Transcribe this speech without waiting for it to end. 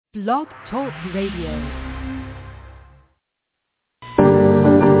Blog Talk Radio.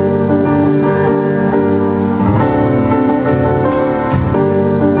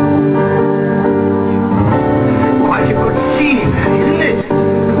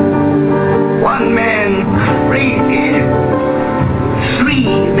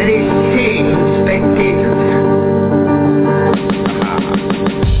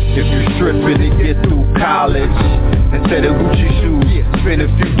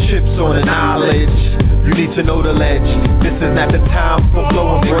 To know the ledge, this is not the time for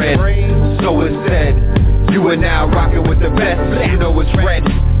blowing bread. So it's said, you are now rocking with the best. You know it's red,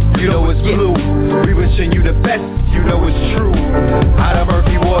 you know it's blue. We wishing you the best, you know it's true. Out of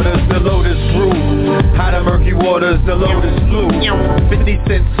murky waters, the lotus grew. Out of murky waters, the lotus flew. 50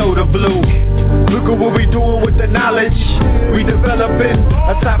 cent soda blue. Look at what we doing with the knowledge. We developing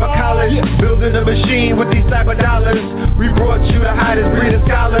a type of college, building a machine with these type of dollars. We brought you the hottest breed of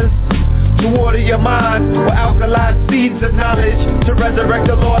scholars to water your mind with alkaline seeds of knowledge, to resurrect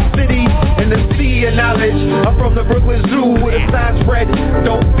the lost city in the sea of knowledge. I'm from the Brooklyn Zoo with a sign spread,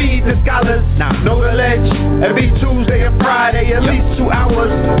 don't feed the scholars, know the ledge. Every Tuesday and Friday, at least 2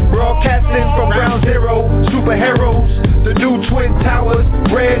 hours, broadcasting from Ground Zero, superheroes, the new Twin Towers,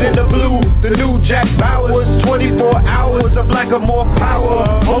 red and the blue, the new Jack Bowers, 24 hours of black and more power.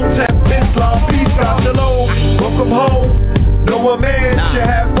 Hotep, Islam, peace, God, shalom, welcome home. No one man should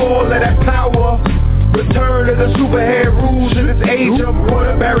have all of that power. Return to the superhead rules in this age of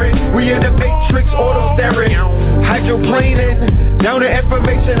water bearing. We in the matrix, auto staring, hydroplaning down the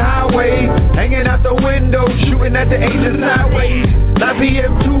information highway, hanging out the window, shooting at the angels sideways. 9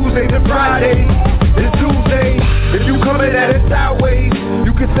 p.m. Tuesday to Friday. It's Tuesday. If you coming at it sideways,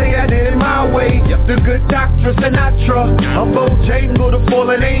 you can say I did it my way. The good Dr. Sinatra, I'm Bojangle, the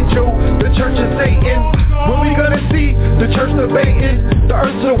fallen angel, the church of Satan. When we gonna see the church debating, the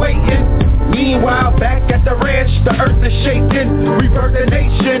earth's awaiting. Meanwhile, back at the ranch, the earth is shaking. We birth the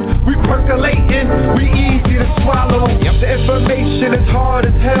nation, we percolating, we easy to swallow. The information is hard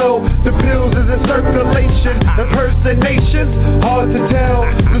as hell, the pills is in circulation. Impersonations, hard to tell,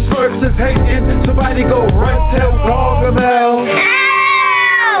 the Smurfs is hating. Somebody go run, tell Gargamel.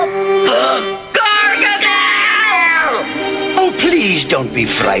 Oh, please don't be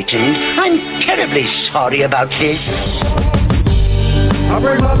frightened. I'm terribly sorry about this. I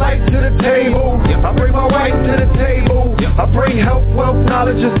bring my life to the table, I bring my wife to the table, I bring health, wealth,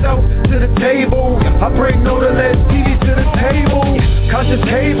 knowledge, and self to the table. I bring Know the Ledge TV to the table, conscious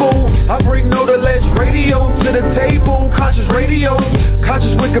table. I bring Know the Ledge radio to the table, conscious radio,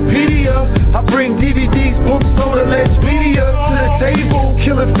 conscious Wikipedia. I bring DVDs, books, Know the Ledge media to the table,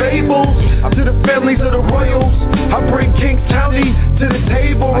 killing fables to the families of the royals. I bring Kings County to the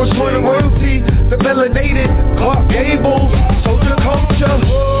table, restoring royalty, the melanated Clark Gables, soldier culture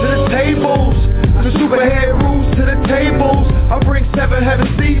to the tables, the superhead rules to the tables. I bring 7 heaven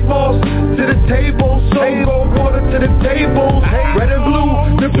seed balls to the table, soul water to the table. Red and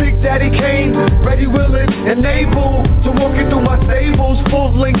blue, the Big Daddy Kane, ready, willing, and able to walk it through my stables,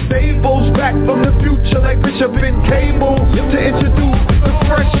 full-length stables, back from the future like Bishop and Cable, to introduce the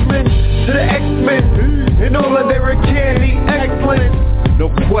freshmen to the X-Men, and all of their candy excellent. No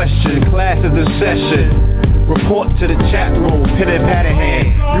question, class is in session. Report to the chat room, pen and pad in hand.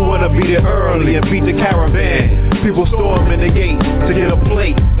 You wanna be there early and beat the caravan. People storm in the gate to get a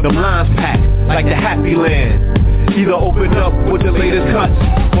plate. Them lines packed like the Happy Land. Either open up with the latest cuts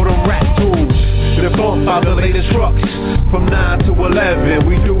or them rap tools that bump out the latest trucks. From 9 to 11,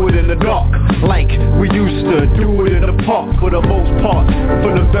 we do it in the dark, like we used to do it in the park. For the most part,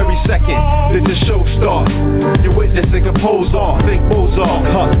 from the very second that the show starts, you're witnessing a pose off, think Mozart,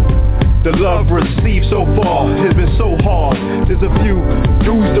 huh? The love received so far has been so hard. There's a few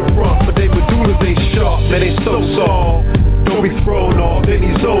dudes to front, but they medullas, they sharp, man, they so soft. Don't be thrown off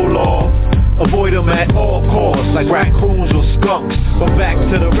any Zoloft. Avoid them at all costs, like raccoons or skunks. But back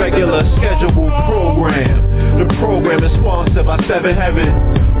to the regular scheduled program. The program is sponsored by 7 Heaven.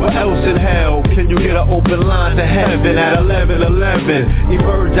 What else in hell can you get an open line to heaven at 11:11?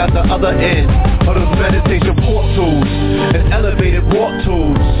 Emerge at the other end of those meditation portals and elevated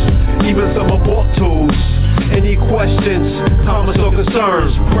mortals, even some immortals. Any questions, comments or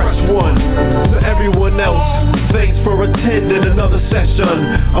concerns, press 1. To everyone else, thanks for attending another session.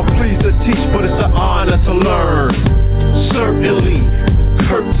 I'm pleased to teach, but it's an honor to learn. Certainly,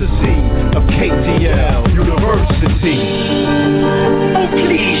 courtesy of KTL University. Oh,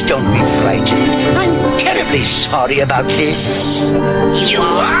 please don't be frightened. I'm terribly sorry about this. You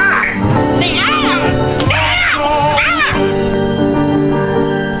are?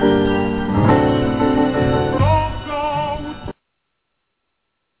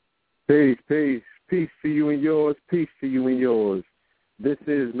 Peace, peace, peace to you and yours, peace to you and yours. This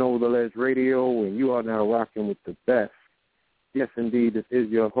is Nevertheless Radio, and you are now rocking with the best. Yes, indeed, this is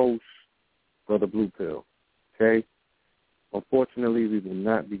your host, Brother Blue Pill, okay? Unfortunately, we will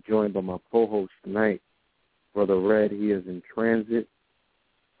not be joined by my co-host tonight, Brother Red. He is in transit,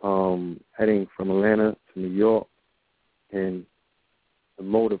 heading from Atlanta to New York, and the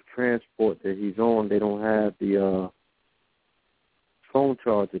mode of transport that he's on, they don't have the phone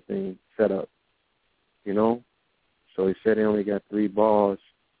charger thing set up, you know? So he said he only got 3 bars,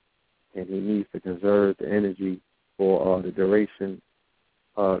 and he needs to conserve the energy for the duration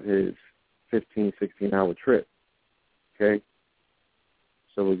of his 15, 16-hour trip, okay?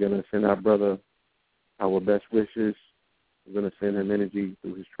 So we're going to send our brother our best wishes. We're going to send him energy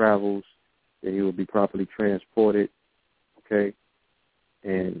through his travels, that he will be properly transported, okay?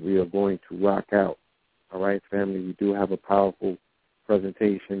 And we are going to rock out, all right, family? We do have a powerful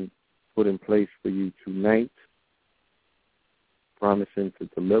presentation put in place for you tonight, promising to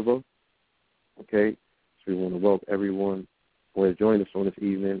deliver, okay? So we want to welcome everyone who has joined us on this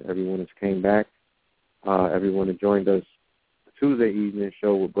evening, everyone that's came back, everyone that joined us the Tuesday evening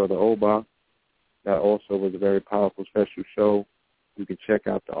show with Brother Oba. That also was a very powerful special show. You can check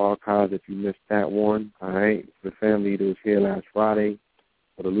out the archives if you missed that one, all right? For the family that was here last Friday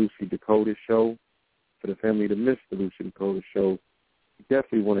for the Lucy Dakota show, for the family that missed the Lucy Dakota show, you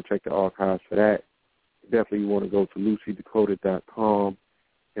definitely want to check the archives for that. You definitely want to go to lucydakota.com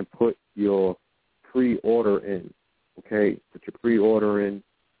and put your pre-order in, okay? Put your pre-order in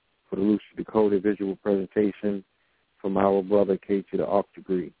for the Lucy Dakota visual presentation from our brother KT the Arc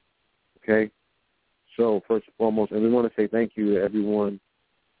Degree, okay? So first and foremost, and we want to say thank you to everyone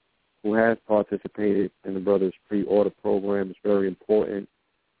who has participated in the brother's pre-order program. It's very important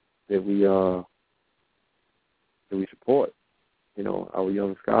that we support, you know, our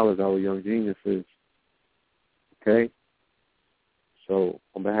young scholars, our young geniuses, okay? So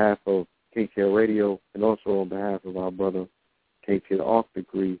on behalf of KTL Radio and also on behalf of our brother KT the Arc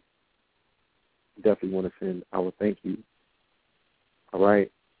Degree, we definitely want to send our thank you, all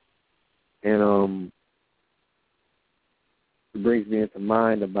right? And it brings me into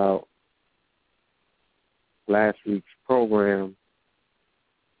mind about last week's program.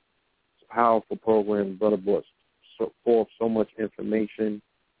 It's a powerful program. The brother brought forth so much information,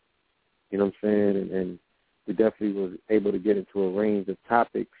 you know what I'm saying, and we definitely was able to get into a range of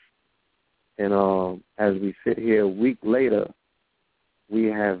topics. And as we sit here a week later, we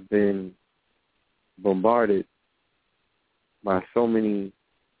have been bombarded by so many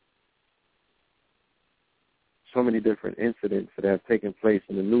different incidents that have taken place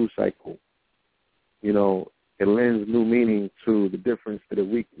in the news cycle. You know, it lends new meaning to the difference that a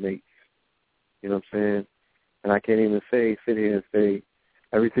week makes. You know what I'm saying? And I can't even sit here and say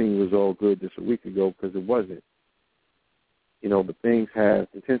everything was all good just a week ago, because it wasn't. You know, but things have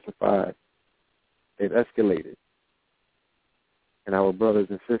intensified. They've escalated. And our brothers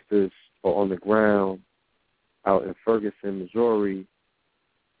and sisters are on the ground out in Ferguson, Missouri,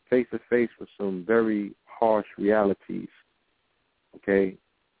 face to face with some very harsh realities, okay,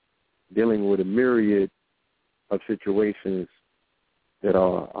 dealing with a myriad of situations that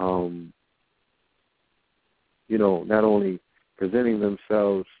are, you know, not only presenting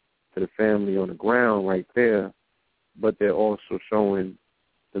themselves to the family on the ground right there, but they're also showing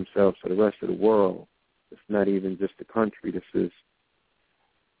themselves to the rest of the world. It's not even just the country. This is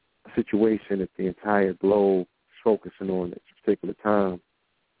a situation that the entire globe is focusing on at this particular time.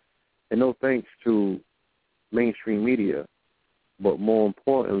 And no thanks to mainstream media, but more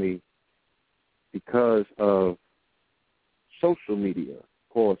importantly, because of social media. Of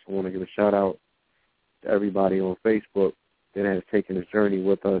course, I want to give a shout-out to everybody on Facebook that has taken this journey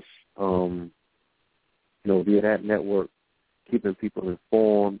with us, you know, via that network, keeping people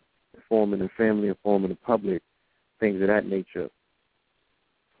informed, informing the family, informing the public, things of that nature.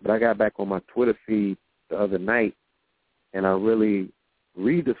 But I got back on my Twitter feed the other night, and I really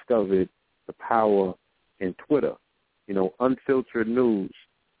rediscovered the power in Twitter. You know, unfiltered news,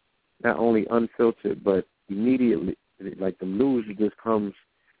 not only unfiltered, but immediately, like the news just comes,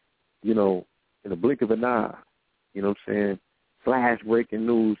 you know, in a blink of an eye. You know what I'm saying? Flash breaking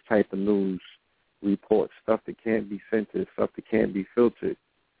news type of news reports, stuff that can't be censored, stuff that can't be filtered.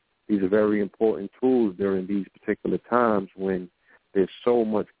 These are very important tools during these particular times when there's so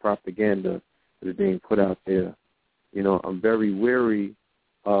much propaganda that is being put out there. You know, I'm very wary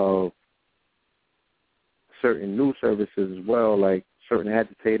of certain news services as well, like certain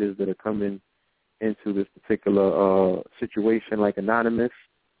agitators that are coming into this particular situation, like Anonymous.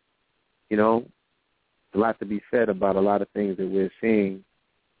 You know, a lot to be said about a lot of things that we're seeing,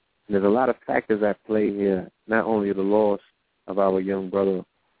 And there's a lot of factors at play here, not only the loss of our young brother,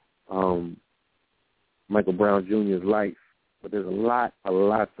 Michael Brown Jr.'s life, but there's a lot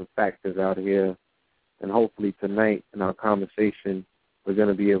of factors out here. And hopefully tonight in our conversation, we're going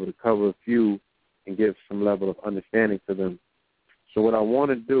to be able to cover a few and give some level of understanding to them. So what I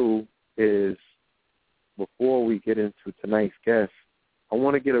want to do is, before we get into tonight's guest, I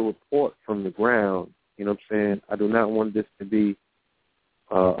want to get a report from the ground. You know what I'm saying? I do not want this to be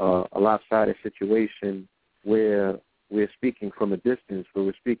a lopsided situation where we're speaking from a distance, where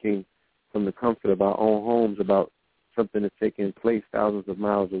we're speaking from the comfort of our own homes about something that's taking place thousands of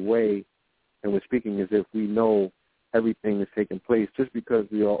miles away, and we're speaking as if we know everything that's taking place just because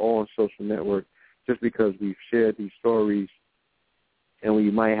we are all on social network, just because we've shared these stories, and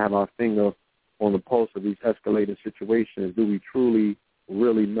we might have our finger on the pulse of these escalating situations. Do we truly,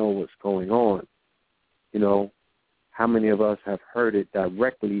 really know what's going on? You know, how many of us have heard it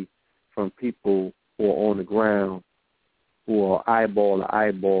directly from people who are on the ground, who are eyeball to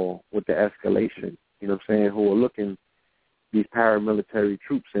eyeball with the escalation, you know what I'm saying, who are looking these paramilitary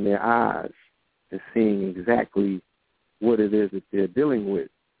troops in their eyes and seeing exactly what it is that they're dealing with,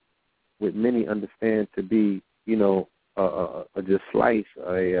 what many understand to be, you know, just slice,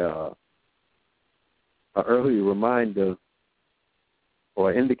 a early reminder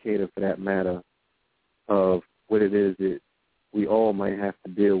or indicator, for that matter, of what it is that we all might have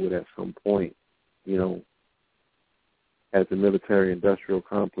to deal with at some point, you know, as the military-industrial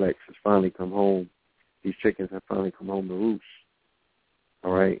complex has finally come home. These chickens have finally come home to roost,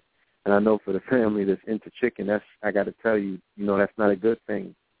 all right? And I know for the family that's into chicken, I got to tell you, you know, that's not a good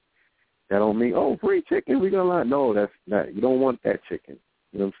thing. That don't mean, oh, free chicken, we're going to lie. No, that's not. You don't want that chicken.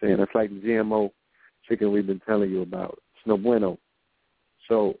 You know what I'm saying? That's like the GMO chicken we've been telling you about. It's no bueno.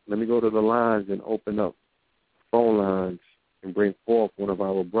 So let me go to the lines and open up phone lines and bring forth one of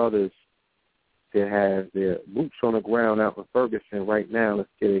our brothers that has their boots on the ground out in Ferguson right now. Let's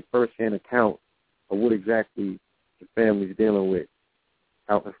get a first-hand account of what exactly the family's dealing with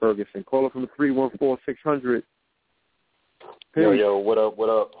out in Ferguson. Caller from the 314-600. Yo, what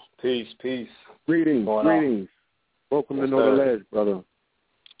up? Peace. Greetings. Welcome to Know the Ledge, brother.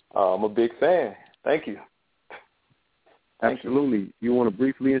 I'm a big fan. Thank you. Absolutely. You want to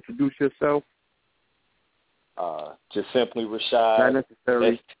briefly introduce yourself? Just simply Rashad. Not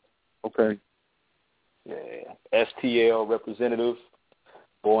necessary. Okay. Yeah, STL representative,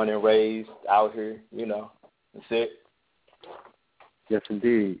 born and raised out here, you know. That's it. Yes,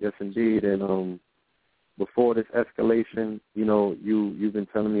 indeed. And before this escalation, you know, you've been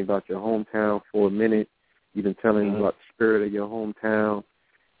telling me about your hometown for a minute. You've been telling me about the spirit of your hometown.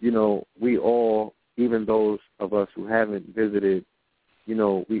 You know, we all, even those of us who haven't visited, you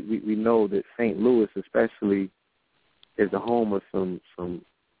know, we know that St. Louis especially is the home of some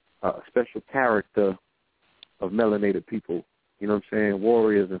special character of melanated people. You know what I'm saying?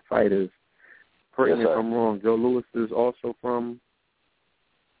 Warriors and fighters. Correct me if I'm wrong. Joe Louis is also from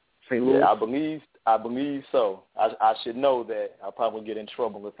St. Louis? Yeah, I believe so. I should know that. I'll probably get in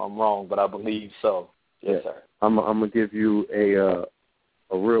trouble if I'm wrong, but I believe so. Yes, sir. I'm going to give you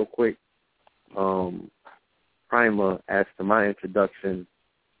a real quick primer as to my introduction,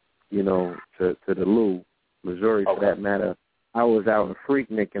 you know, to the Lou, Missouri, for that matter. I was out in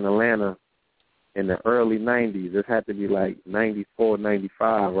Freaknik in Atlanta in the early 90s. This had to be like 94,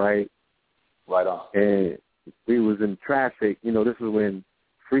 95, right? Right on. And we was in traffic. You know, this is when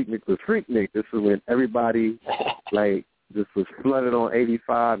Freaknik was Freaknik. This is when everybody, like, just was flooded on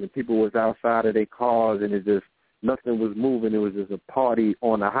 85 and people was outside of their cars and it just, nothing was moving. It was just a party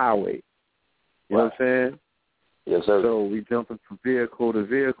on the highway. You know what I'm saying? Yes, sir. So we jumping from vehicle to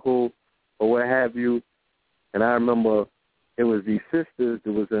vehicle or what have you. And I remember it was these sisters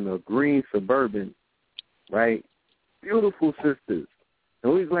that was in a green Suburban, right? Beautiful sisters.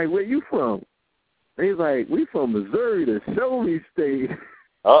 And we was like, where you from? And he's like, we from Missouri, the show me state.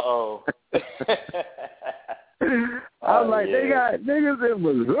 Uh-oh. I was like, they got niggas in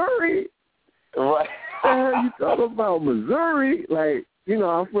Missouri? Right. What the hell you talking about, Missouri? Like, you know,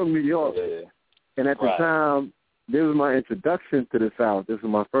 I'm from New York. Yeah. And at the time, this was my introduction to the South. This was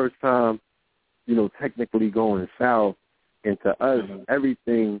my first time, you know, technically going south. And to us,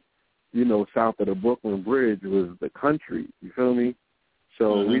 everything, you know, south of the Brooklyn Bridge was the country. You feel me?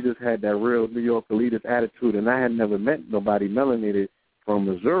 So we just had that real New York elitist attitude. And I had never met nobody melanated from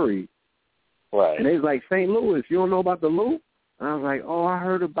Missouri. Right. And they was like, St. Louis, you don't know about the Lou? And I was like, oh, I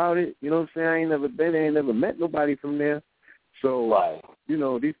heard about it. You know what I'm saying? I ain't never been there. I ain't never met nobody from there. So, you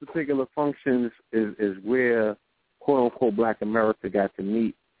know, these particular functions is where, quote-unquote, Black America got to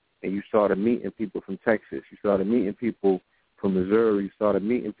meet. And you started meeting people from Texas. You started meeting people from Missouri, started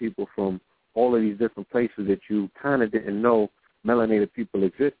meeting people from all of these different places that you kind of didn't know melanated people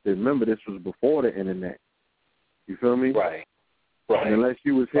existed. Remember, this was before the internet. You feel me? Right. And unless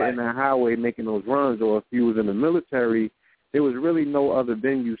you was hitting that highway making those runs, or if you was in the military, there was really no other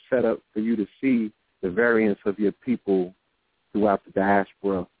venue set up for you to see the variance of your people throughout the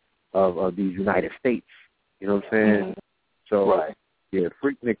diaspora of these United States. You know what I'm saying? Mm-hmm. So, yeah,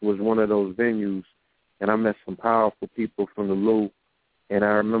 Freaknik was one of those venues, and I met some powerful people from the Lou. And I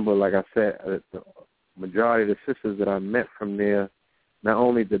remember, like I said, the majority of the sisters that I met from there, not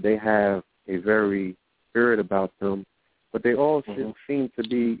only did they have a very spirit about them, but they all seemed to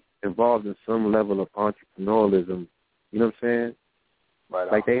be involved in some level of entrepreneurialism. You know what I'm saying?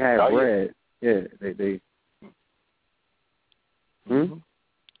 Right. Like they had bread. Yeah, they.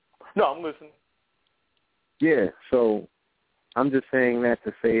 No, I'm listening. Yeah, so I'm just saying that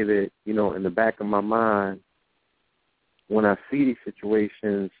to say that, you know, in the back of my mind, when I see these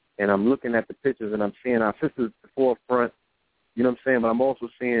situations and I'm looking at the pictures and I'm seeing our sisters at the forefront, you know what I'm saying, but I'm also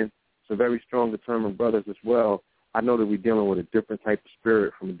seeing some very strong, determined brothers as well. I know that we're dealing with a different type of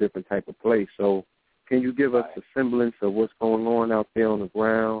spirit from a different type of place. So can you give us a semblance of what's going on out there on the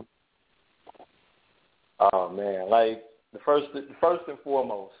ground? Oh, man. Like, the first and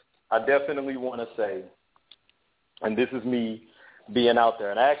foremost, I definitely want to say, and this is me being out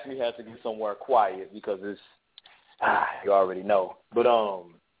there, and I actually had to get somewhere quiet because it's, you already know. But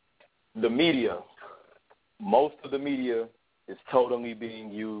the media, most of the media is totally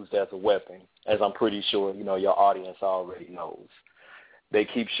being used as a weapon, as I'm pretty sure, you know, your audience already knows. They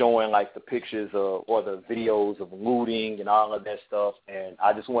keep showing, like, the pictures of, or the videos of looting and all of that stuff, and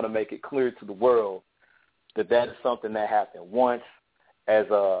I just want to make it clear to the world that that is something that happened once.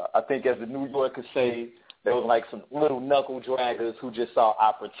 I think as the New Yorkers say, there was like some little knuckle draggers who just saw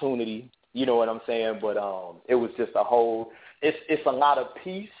opportunity. You know what I'm saying? But it was just a whole. It's a lot of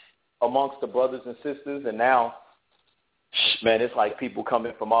peace amongst the brothers and sisters, and now, man, it's like people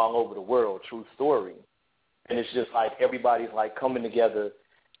coming from all over the world. True story. And it's just like everybody's like coming together,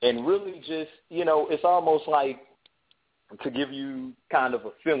 and really just, you know, it's almost like, to give you kind of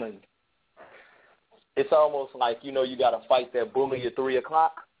a feeling, it's almost like, you know, you got to fight that bully at 3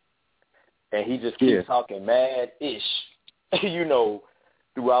 o'clock, and he just keeps talking mad-ish, you know,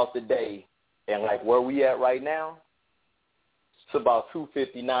 throughout the day. And, like, where we at right now, it's about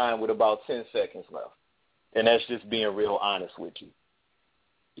 2:59 with about 10 seconds left. And that's just being real honest with you,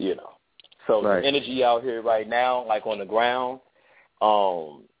 you know. So the energy out here right now, like on the ground,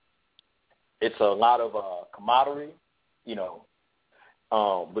 it's a lot of camaraderie, you know,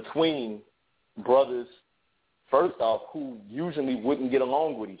 between brothers, first off, who usually wouldn't get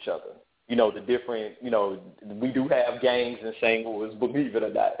along with each other. You know, the different, you know, we do have gangs in St. Louis, believe it or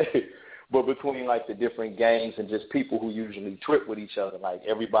not. But between, like, the different gangs and just people who usually trip with each other, like,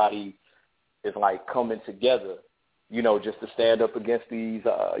 everybody is, like, coming together, you know, just to stand up against these,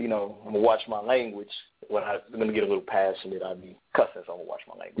 you know, I'm going to watch my language. When I'm going to get a little passionate, I'll be cussing, so I'm going to watch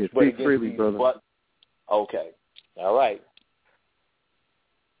my language. Yeah, speak freely, brother. Okay. All right.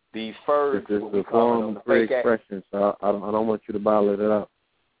 These furs. This is the form of free expression, so I don't want you to bottle it up.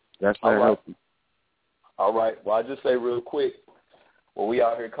 That's not healthy. All right. Well, I'll just say real quick, well, we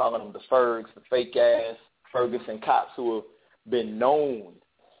out here calling them the Fergs, the fake-ass Ferguson cops who have been known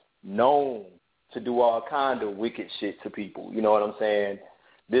to do all kind of wicked shit to people. You know what I'm saying?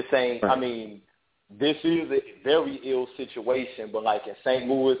 This ain't, I mean, this is a very ill situation, but like in St.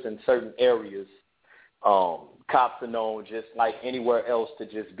 Louis and certain areas, cops are known just like anywhere else to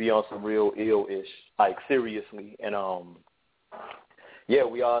just be on some real ill-ish, like seriously. And, yeah,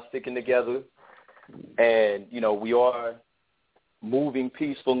 we are sticking together, and, you know, we are moving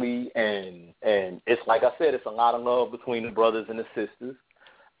peacefully, and it's like I said, it's a lot of love between the brothers and the sisters.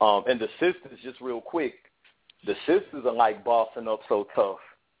 And the sisters, just real quick, the sisters are like bossing up so tough.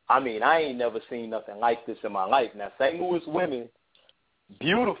 I mean, I ain't never seen nothing like this in my life. Now, St. Louis women,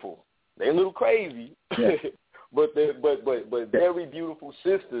 beautiful. They a little crazy, but they're very beautiful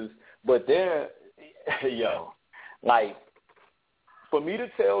sisters. But they're, yo, like, for me to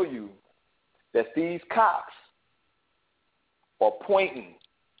tell you that these cops are pointing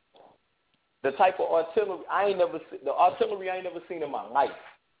the type of artillery I ain't never seen in my life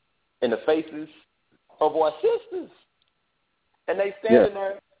in the faces of our sisters. And they standing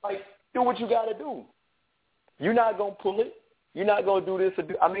there like, do what you got to do. You're not going to pull it. You're not going to do this.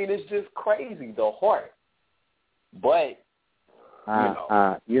 I mean, it's just crazy, the heart. But,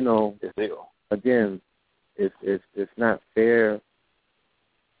 you know, it's ill. Again, it's not fair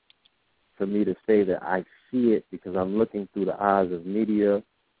for me to say that I see it because I'm looking through the eyes of media.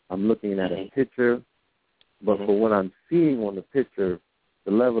 I'm looking at a picture. But for what I'm seeing on the picture,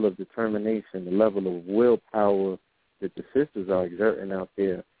 the level of determination, the level of willpower that the sisters are exerting out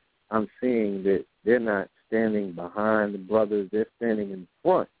there, I'm seeing that they're not standing behind the brothers, they're standing in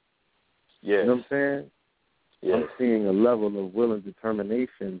front. Yes. You know what I'm saying? Yes. I'm seeing a level of will and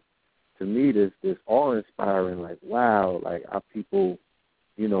determination. To me, this awe-inspiring, like, wow, like our people,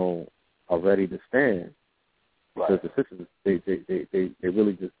 you know, are ready to stand. Because the sisters, they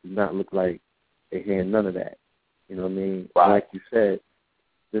really just do not look like they hear none of that. You know what I mean? Right. Like you said,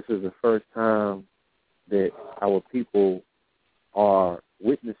 this is the first time that our people are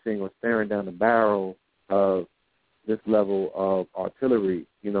witnessing or staring down the barrel of this level of artillery.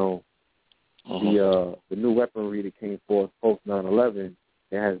 You know, the new weaponry that came forth post 9/11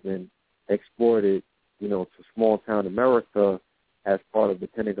 that has been exported, you know, to small-town America as part of the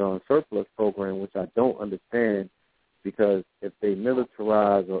Pentagon surplus program, which I don't understand, because if they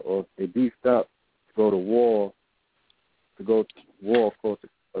militarize or if they beefed up to go to war, across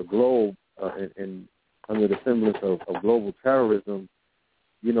a globe and under the semblance of global terrorism,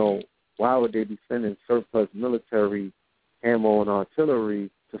 you know, why would they be sending surplus military ammo and artillery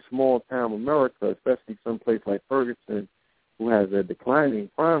to small-town America, especially someplace like Ferguson, who has a declining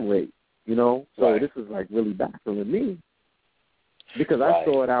crime rate, you know? So this is, like, really baffling me, because I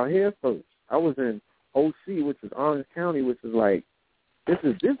saw it out here first. I was in OC, which is Orange County, which is like, that's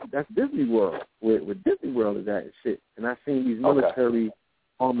Disney World, where Disney World is at and shit. And I seen these military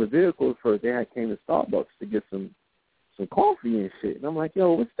armored vehicles first. They came to Starbucks to get some coffee and shit. And I'm like,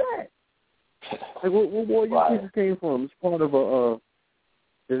 yo, what's that? Like, where you pieces came from? It's part of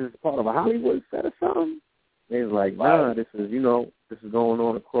a Hollywood set or something? They was like, nah, this is going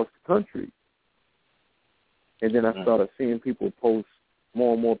on across the country. And then I started seeing people post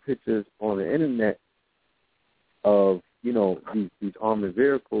more and more pictures on the internet of, you know, these armored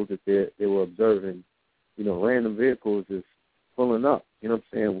vehicles that they were observing. You know, random vehicles just pulling up. You know what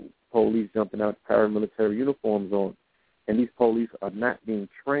I'm saying? Police jumping out, paramilitary uniforms on. And these police are not being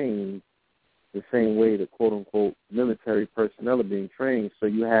trained the same way the quote-unquote military personnel are being trained. So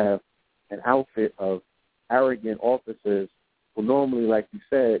you have an outfit of arrogant officers who normally, like you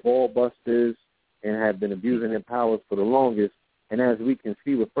said, ball busters and have been abusing their powers for the longest. And as we can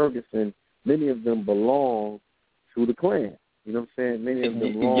see with Ferguson, many of them belong to the Klan. You know what I'm saying? Many of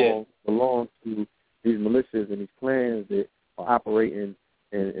them belong to these militias and these clans that are operating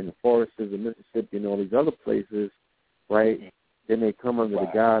in the forests of Mississippi and all these other places, right? Then they come under the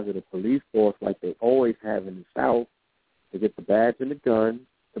guise of the police force like they always have in the South to get the badge and the gun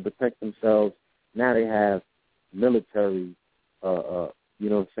to protect themselves. Now they have military, you know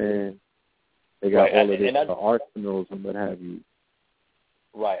what I'm saying? They got all of this arsenals and what have you.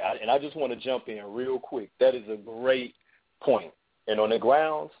 Right, and I just want to jump in real quick. That is a great point. And on the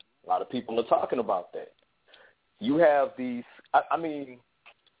grounds, a lot of people are talking about that. You have these, I mean,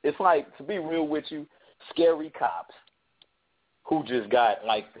 it's like, to be real with you, scary cops who just got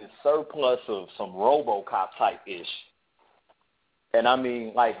like this surplus of some RoboCop type-ish. And I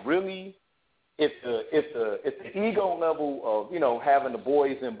mean, like, really, if the ego level of, you know, having the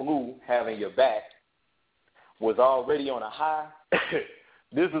boys in blue having your back was already on a high,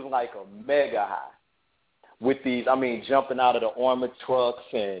 this is like a mega high with these, I mean, jumping out of the armored trucks.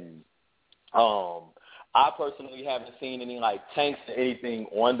 And I personally haven't seen any, like, tanks or anything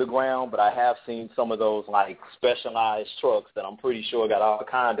on the ground, but I have seen some of those, like, specialized trucks that I'm pretty sure got all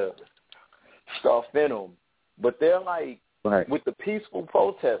kind of stuff in them. But they're, like, with the peaceful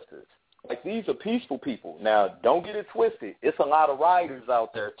protesters, like, these are peaceful people. Now, don't get it twisted. It's a lot of rioters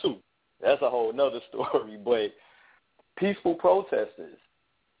out there, too. That's a whole nother story. But peaceful protesters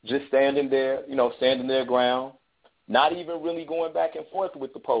just standing there, you know, standing their ground, not even really going back and forth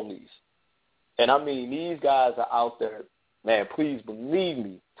with the police. And, I mean, these guys are out there, man, please believe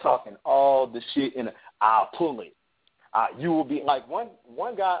me, talking all the shit in I'll pull it. You will be, like, one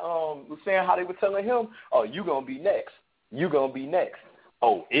guy was saying how they were telling him, oh, you going to be next. You going to be next.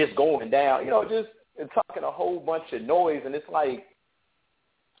 Oh, it's going down. You know, just talking a whole bunch of noise. And it's like,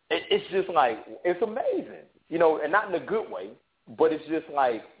 it's just like, it's amazing. You know, and not in a good way, but it's just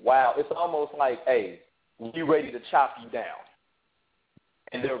like, wow. It's almost like, hey, we ready to chop you down.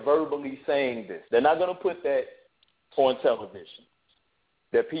 And they're verbally saying this. They're not going to put that on television.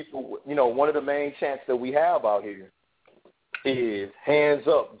 That people, you know, one of the main chants that we have out here is hands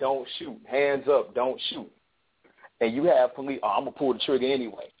up, don't shoot. Hands up, don't shoot. And you have police, oh, I'm going to pull the trigger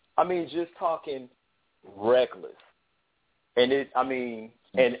anyway. I mean, just talking reckless. And it, I mean,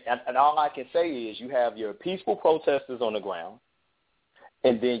 and all I can say is you have your peaceful protesters on the ground,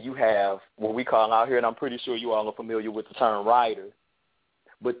 and then you have what we call out here, and I'm pretty sure you all are familiar with the term rioters,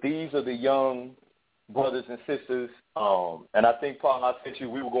 but these are the young brothers and sisters, and I think, Paul, I sent you,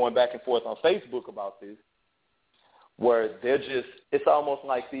 we were going back and forth on Facebook about this, where they're just, it's almost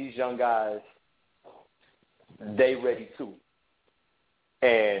like these young guys, they ready too.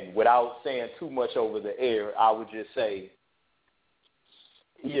 And without saying too much over the air, I would just say,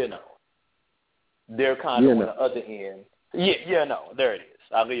 they're kind of on the other end. There it is.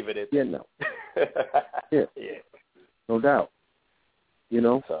 I'll leave it at that. Yeah. No doubt. So, you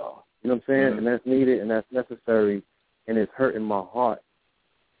know what I'm saying? Mm-hmm. And that's needed and that's necessary, and it's hurting my heart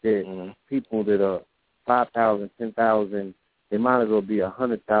that people that are 5,000, 10,000, they might as well be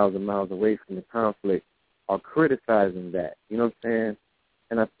 100,000 miles away from the conflict, are criticizing that. You know what I'm saying?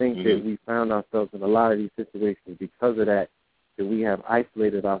 And I think that we found ourselves in a lot of these situations because of that we have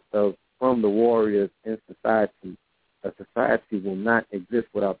isolated ourselves from the warriors in society. A society will not exist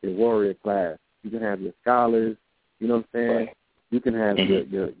without their warrior class. You can have your scholars, you know what I'm saying? Right. You can have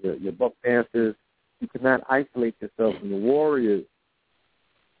your buck dancers. You cannot isolate yourself from the warriors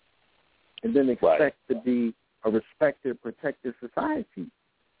and then expect to be a respected, protected society.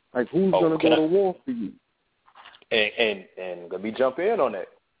 Like, who's going to go to war for you? And let me jump in on that.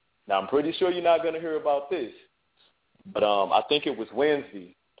 Now, I'm pretty sure you're not going to hear about this, but I think it was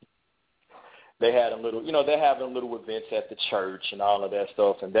Wednesday. They had a little, they're having little events at the church and all of that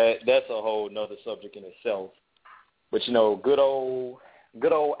stuff, and that's a whole nother subject in itself. But, good old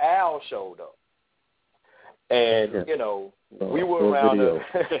Al showed up. And, we were around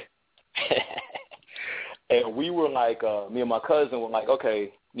and we were like, me and my cousin were like,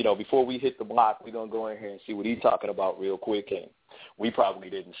 okay, before we hit the block, we're going to go in here and see what he's talking about real quick. And we probably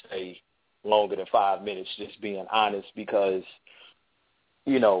didn't stay longer than 5 minutes, just being honest, because,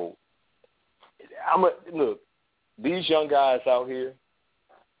 look, these young guys out here,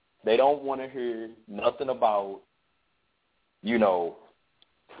 they don't want to hear nothing about,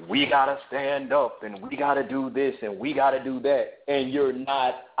 we got to stand up and we got to do this and we got to do that, and you're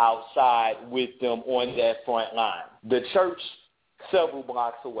not outside with them on that front line. The church, several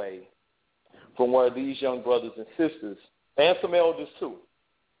blocks away from where these young brothers and sisters, and some elders too,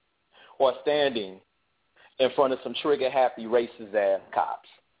 are standing in front of some trigger-happy, racist-ass cops.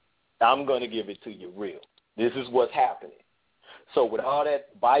 I'm going to give it to you real. This is what's happening. So with all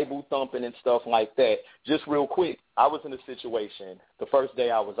that Bible thumping and stuff like that, just real quick, I was in a situation, the first day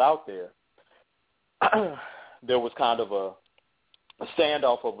I was out there, there was kind of a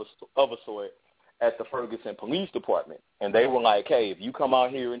standoff of a sort at the Ferguson Police Department. And they were like, hey, if you come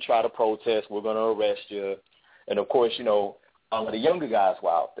out here and try to protest, we're going to arrest you. And, of course, all of the younger guys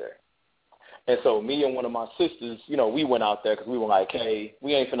were out there. And so me and one of my sisters, we went out there because we were like, hey,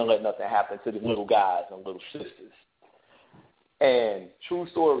 we ain't finna let nothing happen to the little guys and little sisters. And true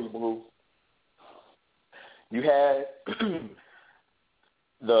story, Blue, you had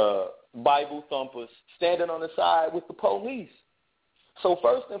the Bible thumpers standing on the side with the police. So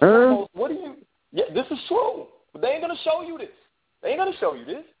first and foremost, this is true. But they ain't going to show you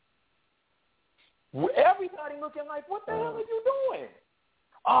this. Everybody looking like, what the hell are you doing?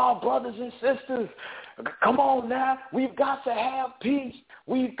 Oh, brothers and sisters, come on now. We've got to have peace.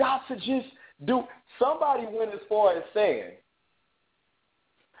 We've got to just do. Somebody went as far as saying,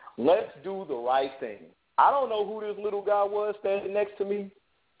 let's do the right thing. I don't know who this little guy was standing next to me,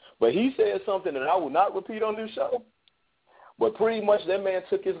 but he said something that I will not repeat on this show. But pretty much that man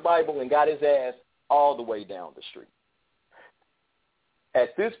took his Bible and got his ass all the way down the street.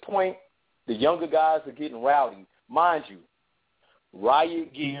 At this point, the younger guys are getting rowdy. Mind you,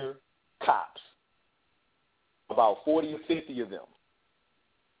 riot gear cops, about 40 or 50 of them,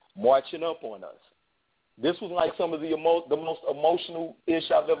 marching up on us. This was like some of the most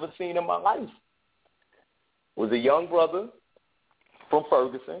emotional-ish I've ever seen in my life. It was a young brother from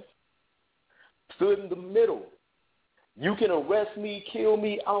Ferguson, stood in the middle. You can arrest me, kill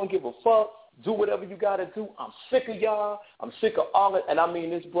me, I don't give a fuck. Do whatever you got to do. I'm sick of y'all. I'm sick of all it. And I mean,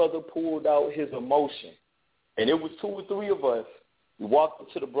 this brother pulled out his emotion. And it was 2 or 3 of us. We walked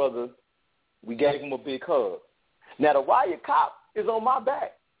up to the brother. We gave him a big hug. Now, the riot cop is on my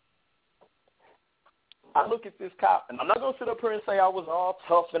back. I look at this cop, and I'm not going to sit up here and say I was all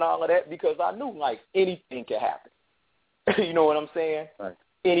tough and all of that, because I knew, like, anything could happen. You know what I'm saying? Right.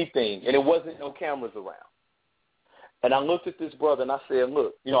 Anything. And it wasn't no cameras around. And I looked at this brother, and I said,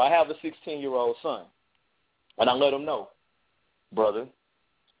 look, I have a 16-year-old son. And I let him know, brother,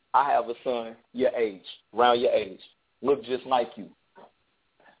 I have a son your age, around your age, look just like you.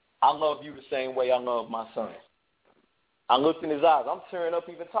 I love you the same way I love my son. I looked in his eyes. I'm tearing up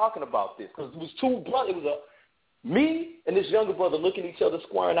even talking about this, because it was two brothers. It was me and this younger brother looking each other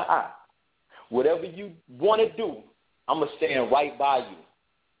square in the eye. Whatever you want to do, I'm going to stand right by you.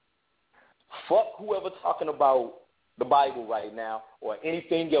 Fuck whoever talking about the Bible right now or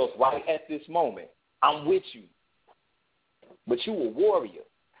anything else right at this moment. I'm with you. But you a warrior.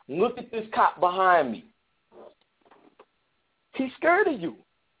 Look at this cop behind me. He's scared of you.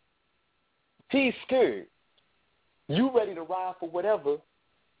 He's scared. You ready to ride for whatever.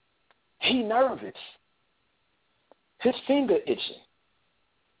 He nervous. His finger itching.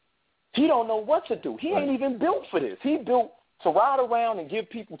 He don't know what to do. He ain't even built for this. He built to ride around and give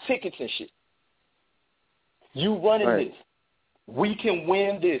people tickets and shit. You running this. We can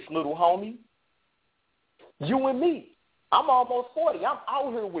win this, little homie. You and me. I'm almost 40. I'm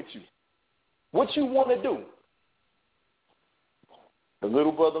out here with you. What you want to do? The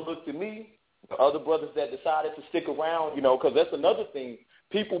little brother looked at me. The other brothers that decided to stick around, because that's another thing.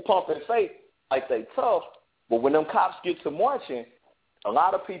 People pump and fake like they tough, but when them cops get to marching, a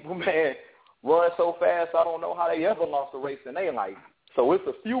lot of people, man, run so fast, I don't know how they ever lost a race in their life. So it's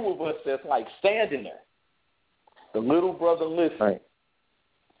a few of us that's like standing there. The little brother listened,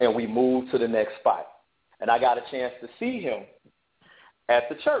 and we moved to the next spot. And I got a chance to see him at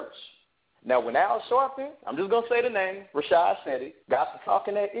the church. Now, when Al Sharpton, I'm just going to say the name, Rashad said it, got to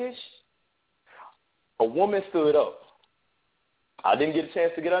talking that ish, a woman stood up. I didn't get a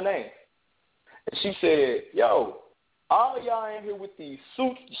chance to get her name. And she said, yo, all y'all in here with these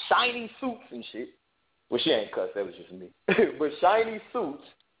suits, shiny suits and shit. Well, she ain't cussed, that was just me. But shiny suits.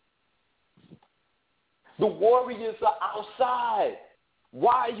 The warriors are outside.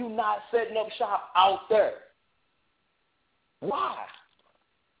 Why are you not setting up shop out there? Why?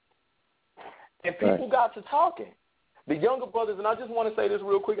 And people got to talking. The younger brothers, and I just want to say this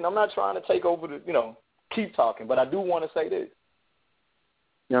real quick, and I'm not trying to take over the, keep talking, but I do want to say this.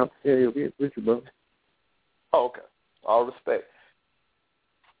 Yeah, with you, bro. Oh, okay. All respect.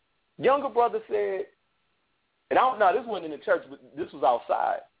 Younger brother said, and I don't know, this wasn't in the church, but this was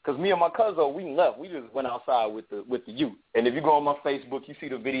outside. Because me and my cousin, we left. We just went outside with the youth. And if you go on my Facebook, you see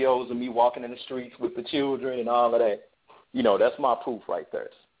the videos of me walking in the streets with the children and all of that. That's my proof right there.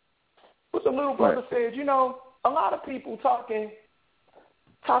 But the little brother said, a lot of people talking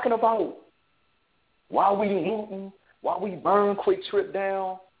about why we looting, why we burn Quick Trip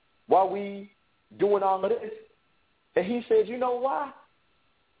down, why we doing all of this. And he said, you know why?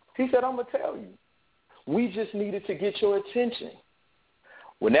 He said, I'm going to tell you. We just needed to get your attention.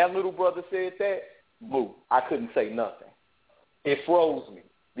 When that little brother said that, boo, I couldn't say nothing. It froze me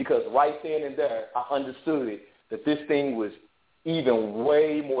because right then and there, I understood that this thing was even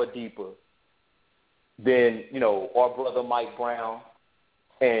way more deeper than, our brother Mike Brown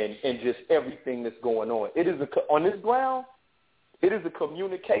and just everything that's going on. It is on this ground, it is a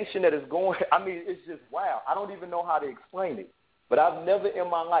communication that is going, it's just wow. I don't even know how to explain it, but I've never in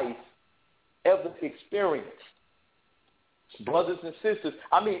my life ever experienced brothers and sisters.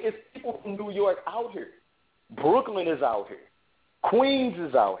 It's people from New York out here. Brooklyn is out here. Queens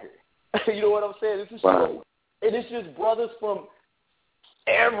is out here. You know what I'm saying? This is true. And it's just brothers from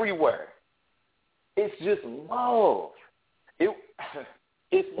everywhere. It's just love.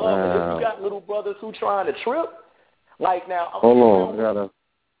 It's love. Wow. And if you got little brothers who trying to trip, like now. Hold on, go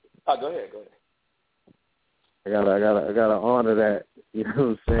ahead. I gotta honor that. You know what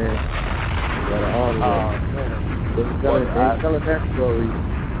I'm saying? I gotta honor that. Telling that story.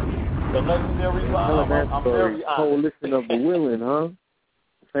 The legendary telling that story. Coalition of the willing, huh?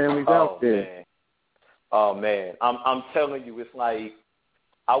 Families out there. Man. Oh man, I'm telling you, it's like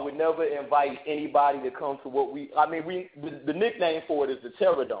I would never invite anybody to come to what the nickname for it is the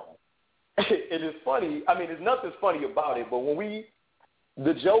Terror Dome. It is funny. There's nothing funny about it, but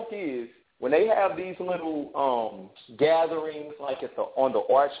the joke is when they have these little gatherings like on the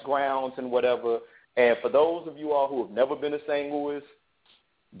arch grounds and whatever. And for those of you all who have never been to St. Louis,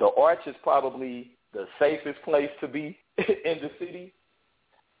 the Arch is probably the safest place to be in the city.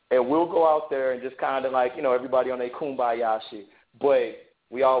 And we'll go out there and just kind of like, everybody on their kumbaya shit. But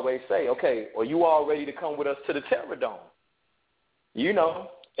we always say, okay, are you all ready to come with us to the Terror Dome?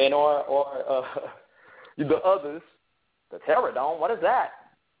 And or the others, the Terror Dome, what is that?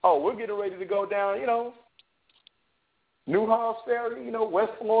 Oh, we're getting ready to go down, New Halls Ferry,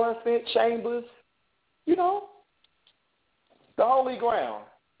 West Florissant, Chambers. The holy ground,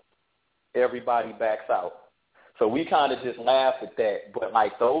 everybody backs out. So we kind of just laugh at that. But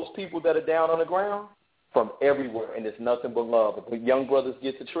like those people that are down on the ground from everywhere, and it's nothing but love. If the young brothers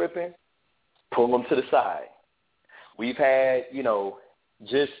get to tripping, pull them to the side. We've had,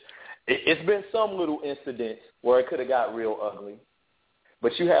 it's been some little incidents where it could have got real ugly.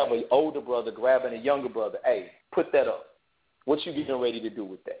 But you have an older brother grabbing a younger brother. Hey, put that up. What you getting ready to do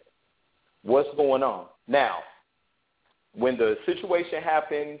with that? What's going on? Now, when the situation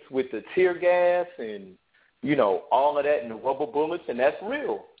happens with the tear gas and, you know, all of that and the rubber bullets, and that's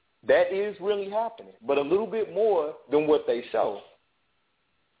real. That is really happening, but a little bit more than what they show.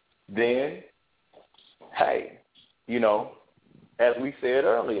 Then, hey, you know, as we said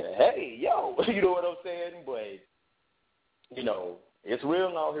earlier, hey, yo, you know what I'm saying? But, you know, it's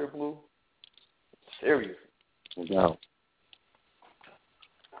real out here, Blue. Serious. No doubt.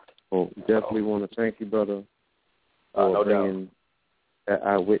 Well, definitely want to thank you, brother, for bringing that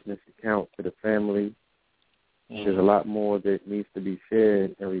eyewitness account to the family. There's a lot more that needs to be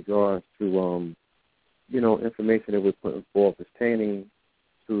shared in regards to, you know, information that we're putting forth pertaining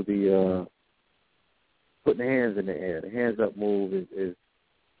to the putting the hands in the air. The hands up move is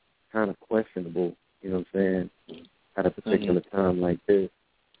kind of questionable, you know what I'm saying, at a particular time like this.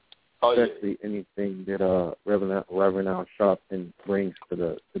 Especially anything that Reverend Al Sharpton brings to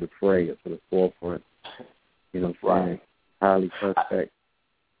the fray or to the forefront. You know what I'm saying? Highly suspect.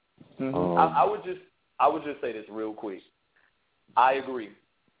 I would just say this real quick. I agree.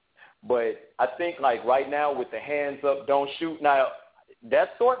 But I think, like, right now with the hands up, don't shoot, now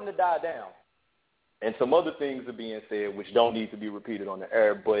that's starting to die down. And some other things are being said which don't need to be repeated on the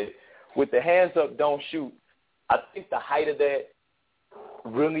air. But with the hands up, don't shoot, I think the height of that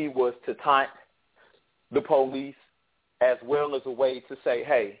really was to taunt the police as well as a way to say,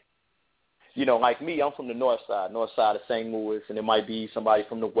 hey, you know, like me, I'm from the north side of St. Louis, and it might be somebody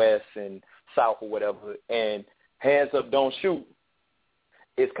from the west and south or whatever, and hands up, don't shoot.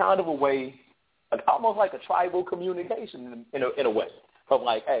 It's kind of a way, almost like a tribal communication in a way of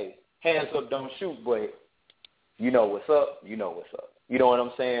like, hey, hands up, don't shoot, but you know what's up, you know what's up. You know what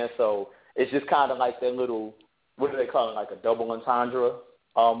I'm saying? So it's just kind of like that little, what do they call it, like a double entendre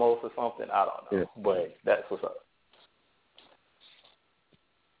almost or something? I don't know, yeah. But that's what's up.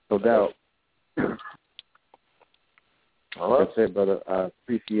 No doubt. All right. Like I said, brother, I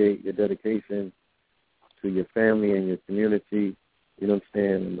appreciate your dedication to your family and your community, you know what I'm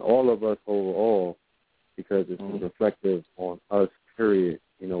saying, and all of us overall, because it's reflective on us, period.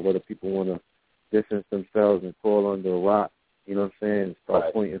 You know, whether people want to distance themselves and crawl under a rock, you know what I'm saying,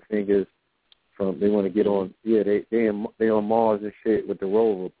 start pointing fingers from, they want to get on, they on Mars and shit with the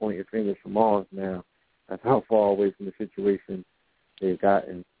rover, pointing fingers from Mars now. That's how far away from the situation they've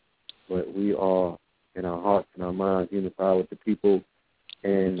gotten. But we are, in our hearts and our minds, unified with the people.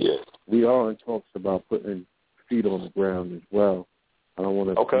 And we are in talks about putting feet on the ground as well. I don't want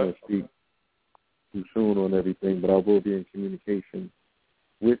to speak too soon on everything, but I will be in communication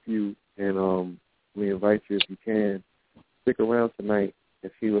with you. And we invite you, if you can, stick around tonight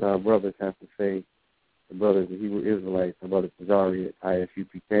and see what our brothers have to say. The brothers, the Hebrew Israelites, and Brother Tazaryak,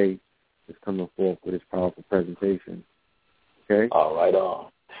 ISUPK, is coming forth with his powerful presentation. Okay? Oh, right on.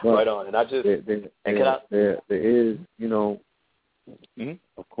 But right on. And I just there is, you know,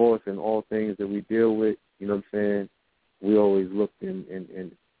 of course, in all things that we deal with, you know what I'm saying, we always look and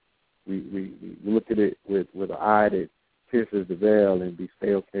we look at it with an eye that pierces the veil and we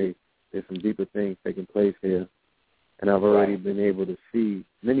say, okay, there's some deeper things taking place here. And I've already been able to see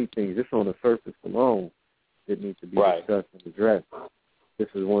many things just on the surface alone that need to be discussed and addressed. This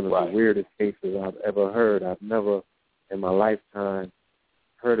is one of the weirdest cases I've ever heard. I've never in my lifetime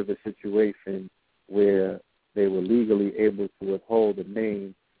heard of a situation where they were legally able to withhold the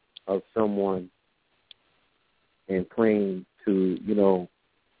name of someone and claim to, you know,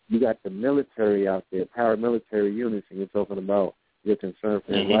 you got the military out there, paramilitary units, and you're talking about your concern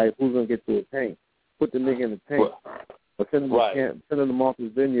for his life. Who's going to get to a tank? Put the nigga in the tank. But send him off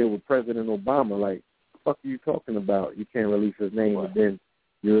his vineyard with President Obama. Like, what the fuck are you talking about? You can't release his name, and then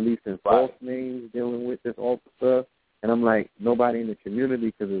you're releasing false names dealing with this officer. And I'm like, nobody in the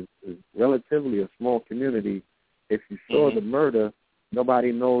community, because it's relatively a small community. If you saw the murder,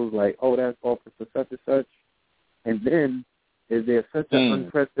 nobody knows, like, oh, that's Officer such and such. And then is there such an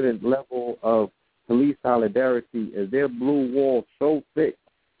unprecedented level of police solidarity? Is their blue wall so thick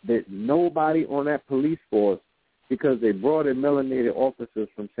that nobody on that police force, because they brought in melanated officers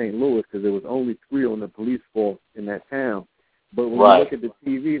from St. Louis, because there was only 3 on the police force in that town. But when you look at the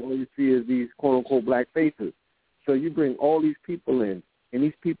TV, all you see is these quote-unquote black faces. So you bring all these people in, and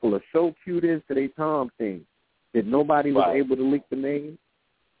these people are so cued into their Tom thing that nobody was able to leak the name.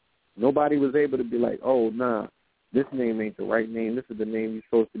 Nobody was able to be like, oh, nah, this name ain't the right name. This is the name you're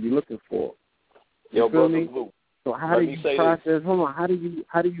supposed to be looking for. You feel me? So how do you process? Hold on. How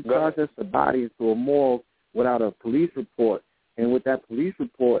do you process the body into a morgue without a police report? And with that police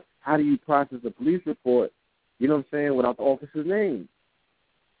report, how do you process the police report? You know what I'm saying? Without the officer's name.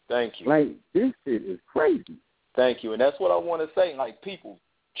 Thank you. Like, this shit is crazy. Thank you. And that's what I want to say. Like, people,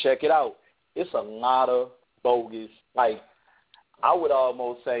 check it out. It's a lot of bogus. Like, I would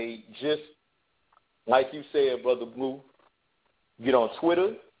almost say, just like you said, Brother Blue, get on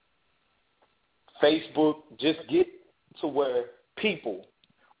Twitter, Facebook, just get to where people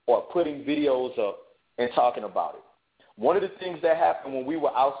are putting videos up and talking about it. One of the things that happened when we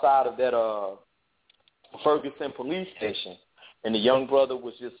were outside of that Ferguson police station, and the young brother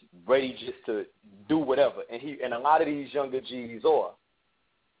was just ready just to do whatever, and a lot of these younger G's are.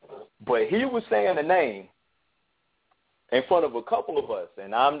 But he was saying a name in front of a couple of us,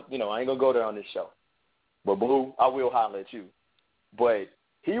 and I ain't gonna go there on this show. But Blue, I will holler at you. But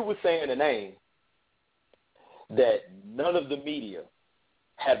he was saying a name that none of the media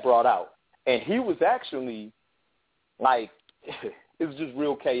had brought out. And he was actually, like, it was just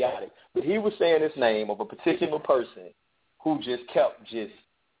real chaotic. But he was saying this name of a particular person who just kept just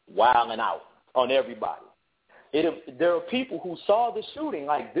wilding out on everybody. There are people who saw the shooting,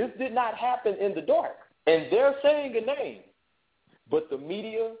 like, this did not happen in the dark. And they're saying a name. But the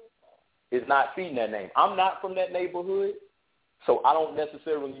media is not feeding that name. I'm not from that neighborhood, so I don't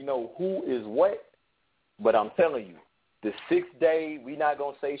necessarily know who is what. But I'm telling you, the 6th day, we not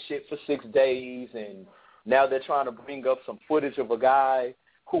going to say shit for 6 days, and now they're trying to bring up some footage of a guy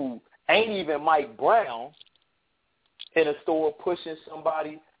who ain't even Mike Brown in a store pushing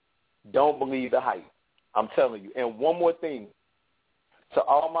somebody. Don't believe the hype. I'm telling you. And one more thing to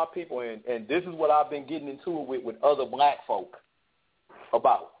all my people, and this is what I've been getting into it with other black folk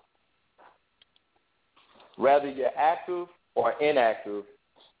about. Whether you're active or inactive,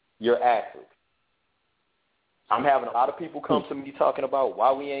 you're active. I'm having a lot of people come to me talking about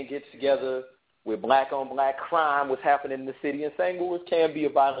why we ain't get together with black-on-black crime, what's happening in the city. And St. Louis can be a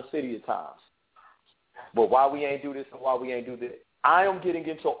violent city at times. But why we ain't do this and why we ain't do that. I am getting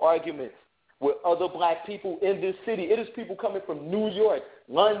into arguments with other black people in this city. It is people coming from New York,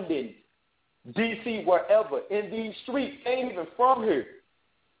 London, D.C., wherever, in these streets. They ain't even from here.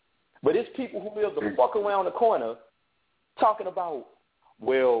 But it's people who live the fuck around the corner talking about,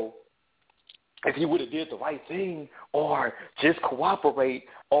 well, if he would have did the right thing, or just cooperate,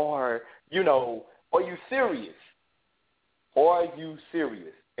 or, are you serious? Are you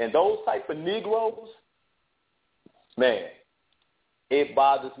serious? And those type of Negroes, man, it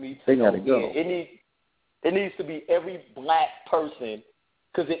bothers me. They gotta go. It needs to be every black person,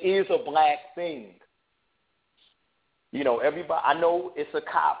 because it is a black thing. Everybody, I know it's a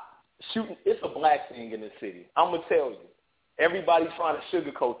cop shooting. It's a black thing in the city. I'm going to tell you. Everybody's trying to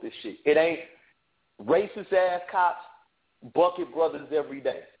sugarcoat this shit. It ain't racist-ass cops, bucket brothers every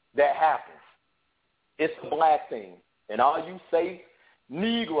day. That happens. It's a black thing. And all you safe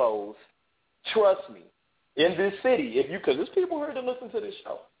Negroes, trust me, in this city, because there's people here to listen to this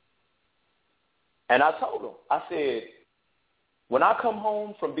show. And I told them, I said, when I come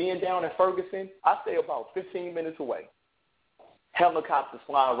home from being down in Ferguson, I stay about 15 minutes away. Helicopters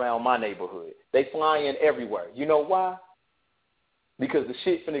fly around my neighborhood. They fly in everywhere. You know why? Because the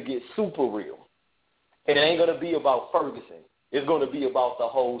shit's finna get super real. And it ain't going to be about Ferguson. It's going to be about the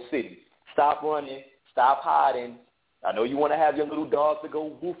whole city. Stop running. Stop hiding. I know you want to have your little dog to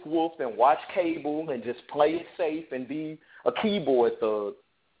go woof woof and watch cable and just play it safe and be a keyboard thug.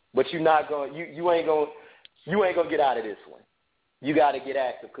 But you're not going. You ain't going to get out of this one. You got to get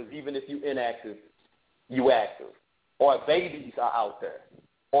active, because even if you inactive, you active. Or babies are out there,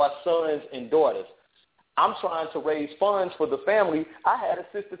 or sons and daughters. I'm trying to raise funds for the family. I had a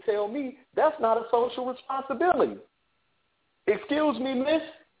sister tell me that's not a social responsibility. Excuse me, miss?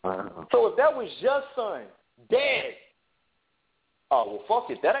 So if that was your son, dead, oh, well,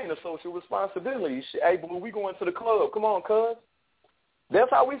 fuck it. That ain't a social responsibility. Hey, Blue, we going to the club. Come on, cuz. That's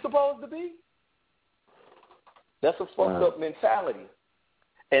how we supposed to be? That's a fucked up mentality.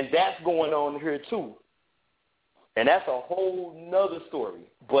 And that's going on here, too. And that's a whole nother story.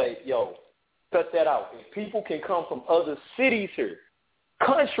 But, yo, cut that out. If people can come from other cities here,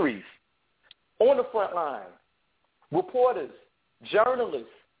 countries, on the front line, reporters, journalists.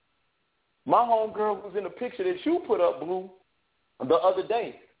 My homegirl was in the picture that you put up, Blue, the other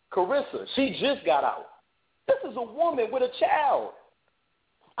day. Carissa, she just got out. This is a woman with a child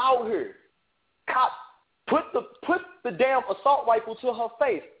out here. Cop, put the damn assault rifle to her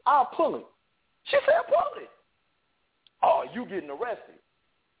face. I'll pull it. She said, pull it. Oh, you getting arrested.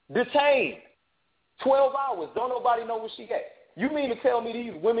 Detained. 12 hours. Don't nobody know where she at. You mean to tell me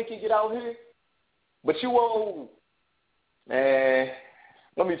these women can get out here? But you won't. Man,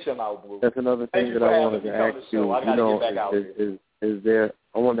 let me chill out, Blue. That's another thing that I wanted to ask you. I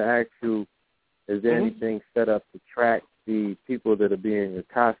wanted to ask you, is there anything set up to track the people that are being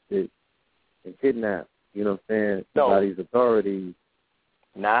accosted and kidnapped? You know what I'm saying? No. By these authorities.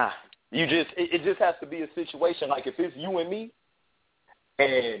 Nah. It just has to be a situation like if it's you and me,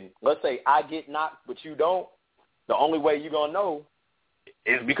 and let's say I get knocked but you don't, the only way you're going to know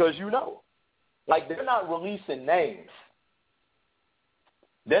is because you know. Like, they're not releasing names.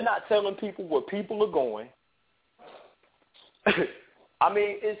 They're not telling people where people are going. I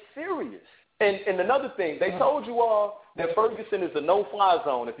mean, it's serious. And another thing, they told you all that Ferguson is a no-fly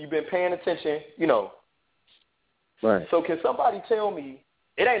zone if you've been paying attention, you know. Right. So can somebody tell me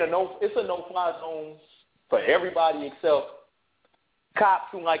it's a no-fly zone for everybody except cops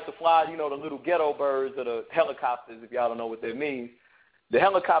who like to fly, you know, the little ghetto birds or the helicopters, if y'all don't know what that means. The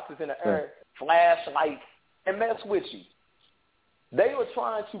helicopters in the air, flashlights, and mess with you. They were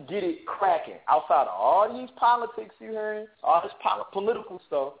trying to get it cracking outside of all these politics you hearing, all this political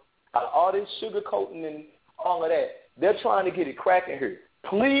stuff, out of all this sugarcoating and all of that. They're trying to get it cracking here.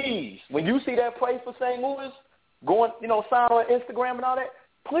 Please, when you see that Pray for St. Louis, going, you know, sign on Instagram and all that,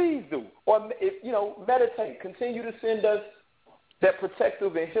 please do. Or, if, you know, meditate. Continue to send us that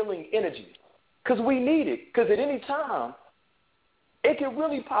protective and healing energy because we need it. Because at any time, it can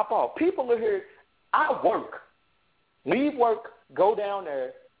really pop off. People are here. I work. Leave work, go down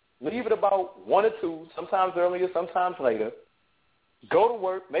there, leave at about 1 or 2, sometimes earlier, sometimes later. Go to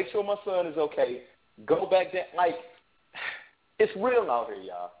work, make sure my son is okay. Go back there. Like, it's real out here,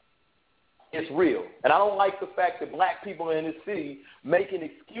 y'all. It's real. And I don't like the fact that black people in this city making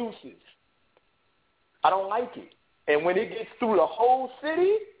excuses. I don't like it. And when it gets through the whole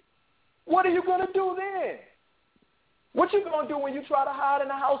city, what are you going to do then? What you going to do when you try to hide in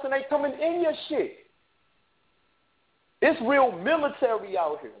the house and they coming in your shit? It's real military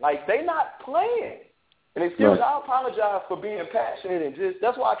out here. Like, they not playing. And excuse me, I apologize for being passionate and just,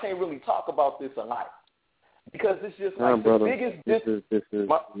 that's why I can't really talk about this a lot. Because it's just like the biggest... This is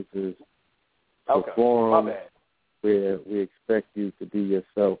a forum where we expect you to be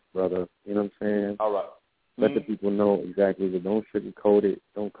yourself, brother. You know what I'm saying? All right. Let the people know exactly. Don't sugarcoat it.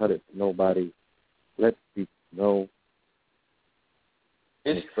 Don't cut it to nobody. Let the people know.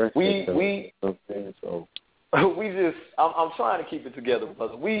 I'm trying to keep it together,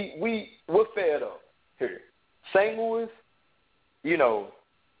 brother. We're fed up here. St. Louis, you know,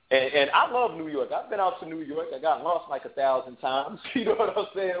 and I love New York. I've been out to New York. I got lost like 1,000 times. You know what I'm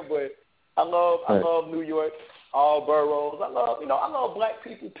saying? But I love New York, all boroughs. I love black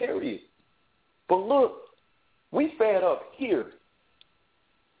people, period. But look, we fed up here.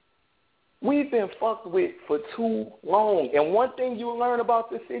 We've been fucked with for too long. And one thing you'll learn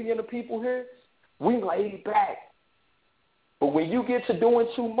about this city and the people here, we laid back. But when you get to doing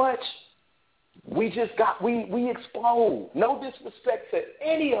too much, we explode. No disrespect to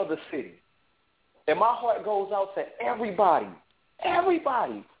any other city. And my heart goes out to everybody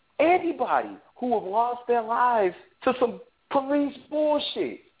who have lost their lives to some police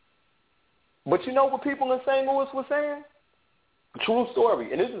bullshit. But you know what people in St. Louis were saying? True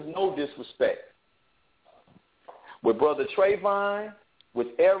story, and this is no disrespect. With Brother Trayvon, with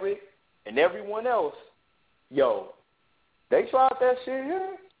Eric, and everyone else, yo, they tried that shit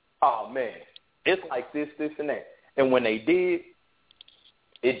here. Oh, man, it's like this, and that. And when they did,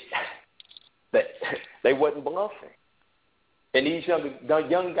 they wasn't bluffing. And these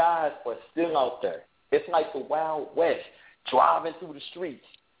young guys are still out there. It's like the Wild West, driving through the streets,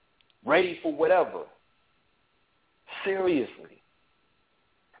 ready for whatever. Seriously.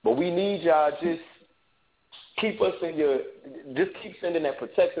 But we need y'all just keep sending that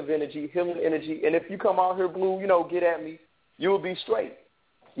protective energy, healing energy. And if you come out here blue, you know, get at me, you'll be straight.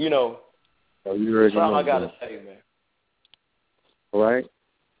 You know. Oh, you already that's all know, I gotta say, man. All right.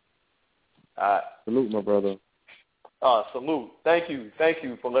 Salute, my brother. Salute. Thank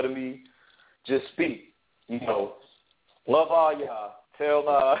you for letting me just speak. You know, love all y'all. Tell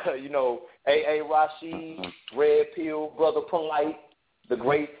you know, A.A. Rashid, Red Pill, Brother Polite, the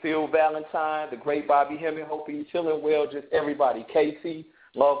great Phil Valentine, the great Bobby Hemming. Hope he's feeling well. Just everybody. KT,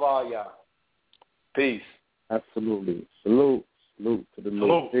 love all y'all. Peace. Absolutely. Salute to the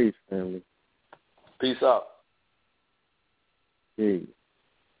little peace family. Peace out. Peace.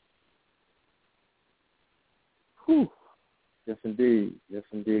 Whew. Yes, indeed,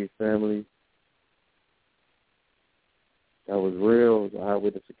 family. That was real. It was an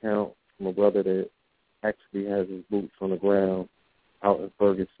eyewitness account from a brother that actually has his boots on the ground out in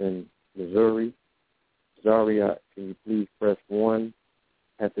Ferguson, Missouri. Tazaryak, can you please press 1?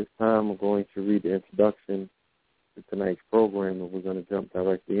 At this time, I'm going to read the introduction to tonight's program, and we're going to jump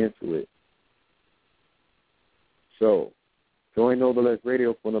directly into it. So, join Nonetheless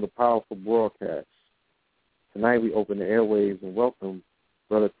Radio for another powerful broadcast. Tonight, we open the airwaves and welcome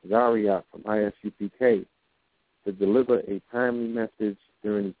Brother Tazaryak from ISUPK. to deliver a timely message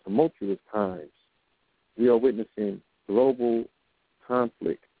during these tumultuous times. We are witnessing global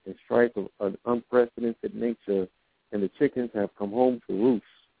conflict and strife of an unprecedented nature, and the chickens have come home to roost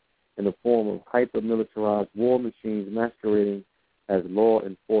in the form of hyper-militarized war machines masquerading as law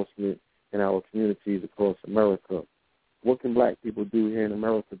enforcement in our communities across America. What can black people do here in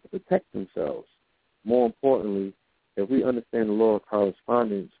America to protect themselves? More importantly, if we understand the law of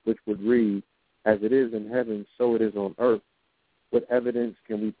correspondence, which would read, as it is in heaven, so it is on earth, what evidence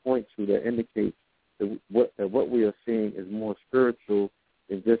can we point to that indicates that what we are seeing is more spiritual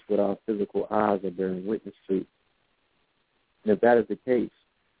than just what our physical eyes are bearing witness to? And if that is the case,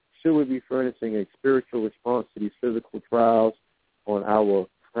 should we be furnishing a spiritual response to these physical trials on our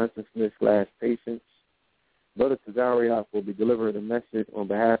consciousness/patience? Brotha Tazaryak will be delivering a message on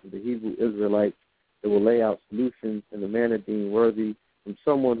behalf of the Hebrew Israelites that will lay out solutions in the manner deemed worthy from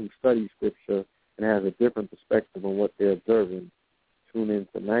someone who studies Scripture and has a different perspective on what they're observing. Tune in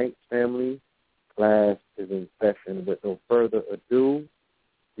tonight, family. Class is in session. With no further ado,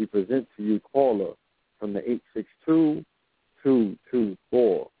 we present to you caller from the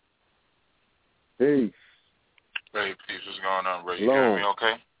 862-224. Peace. Hey, peace. What's going on, Ray? You hear me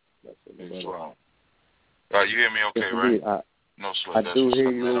okay? What's wrong? You hear me okay, yes, right? No sweat. I do hear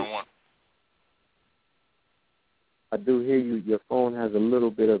you. I do hear you. Your phone has a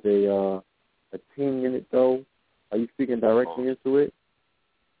little bit of a ting in it, though. Are you speaking directly into it?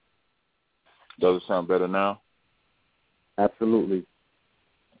 Does it sound better now? Absolutely.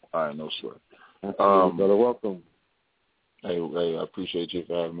 All right, no sweat. Absolutely, brother. Welcome. Hey, I appreciate you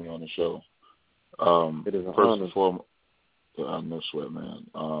for having me on the show. It is an first honor. And foremost, no sweat,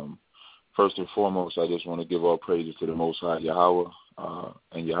 man. First and foremost, I just want to give all praises to the Most High Yahweh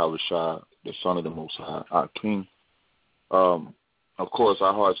and Yahweh Shah, the Son of the Most High, our King. Of course,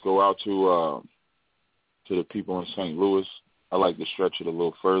 our hearts go out to the people in St. Louis. I like to stretch it a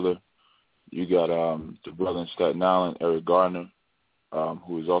little further. You got the brother in Staten Island, Eric Gardner,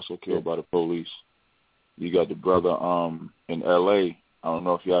 who was also killed by the police. You got the brother in L.A. I don't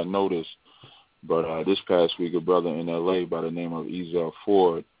know if y'all noticed, but this past week, a brother in L.A. by the name of Ezel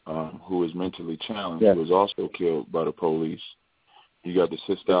Ford, who is mentally challenged, was also killed by the police. You got the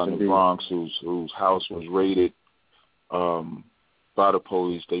sister out in the Bronx whose house was raided by the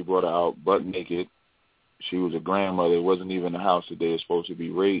police. They brought her out butt naked. She was a grandmother. It wasn't even the house that they were supposed to be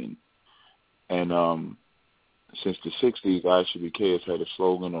raiding. And since the 60s, ISUPK has had a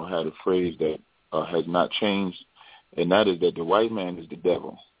slogan or had a phrase that has not changed, and that is that the white man is the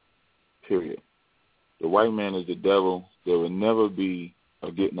devil, period. The white man is the devil. There will never be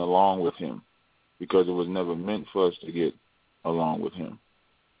a getting along with him because it was never meant for us to get along with him.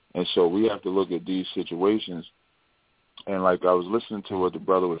 And so we have to look at these situations. And like I was listening to what the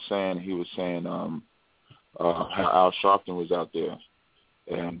brother was saying, he was saying how Al Sharpton was out there,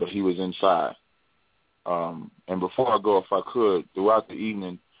 but he was inside. And before I go, if I could, throughout the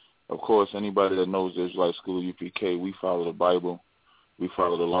evening, of course, anybody that knows the Israelite School of UPK, we follow the Bible. We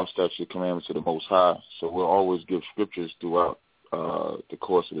follow the law, statutes, and commandments of the Most High. So we'll always give scriptures throughout the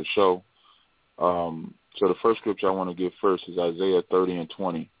course of the show. So the first scripture I want to give first is Isaiah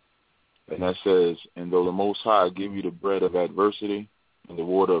 30:20. And that says, "And though the Most High give you the bread of adversity and the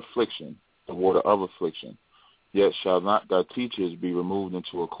water of affliction, yet shall not thy teachers be removed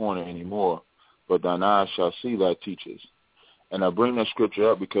into a corner anymore, but thine eyes shall see thy teachers." And I bring that scripture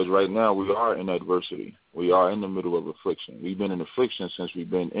up because right now we are in adversity. We are in the middle of affliction. We've been in affliction since we've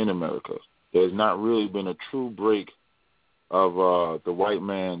been in America. There's not really been a true break of the white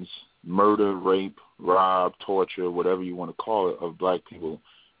man's murder, rape, rob, torture, whatever you want to call it, of black people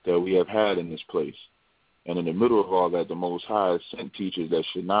that we have had in this place. And in the middle of all that, the Most High has sent teachers that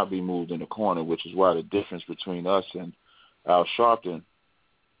should not be moved in the corner, which is why the difference between us and Al Sharpton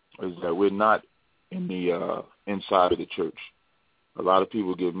is that we're not in the inside of the church. A lot of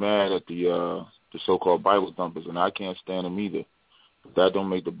people get mad at the so-called Bible thumpers, and I can't stand them either. But that don't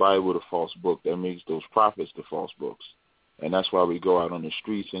make the Bible the false book. That makes those prophets the false books. And that's why we go out on the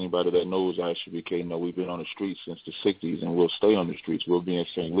streets. Anybody that knows ISUPK know we've been on the streets since the 60s, and we'll stay on the streets. We'll be in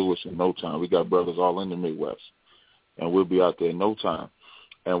St. Louis in no time. We got brothers all in the Midwest, and we'll be out there in no time.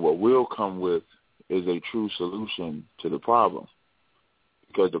 And what we'll come with is a true solution to the problem,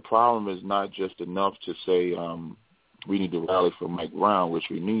 because the problem is not just enough to say we need to rally for Mike Brown, which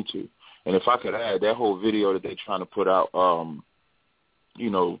we need to. And if I could add, that whole video that they're trying to put out,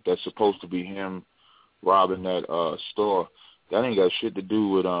 that's supposed to be him robbing that store, that ain't got shit to do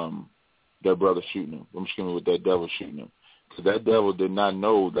with that brother shooting him. With that devil shooting him, because that devil did not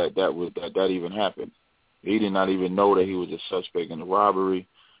know that even happened. He did not even know that he was a suspect in the robbery.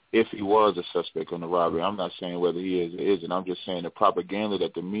 if he was a suspect on the robbery. I'm not saying whether he is or isn't. I'm just saying the propaganda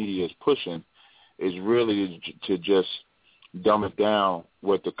that the media is pushing is really to just dumb it down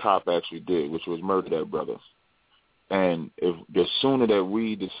what the cop actually did, which was murder that brother. And if the sooner that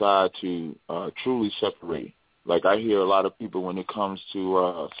we decide to truly separate, like I hear a lot of people when it comes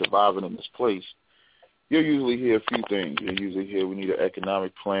to surviving in this place, you'll usually hear a few things. You'll usually hear we need an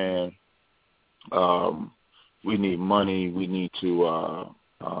economic plan, we need money, we need to,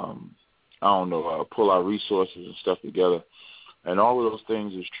 pull our resources and stuff together. And all of those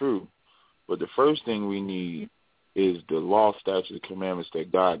things is true. But the first thing we need is the law, statutes, and commandments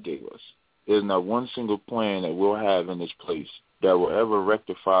that God gave us. There's not one single plan that we'll have in this place that will ever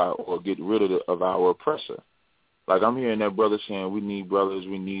rectify or get rid of our oppressor. Like I'm hearing that brother saying we need brothers,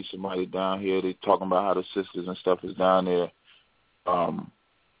 we need somebody down here. They're talking about how the sisters and stuff is down there.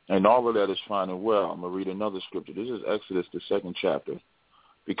 And all of that is fine and well. I'm going to read another scripture. This is Exodus, the 2nd chapter.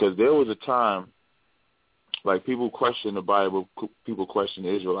 Because there was a time, like people question the Bible, people question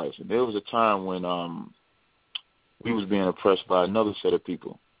the Israelites. And there was a time when we was being oppressed by another set of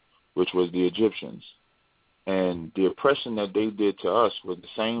people, which was the Egyptians. And the oppression that they did to us was the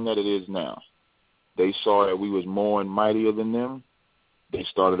same that it is now. They saw that we was more and mightier than them. They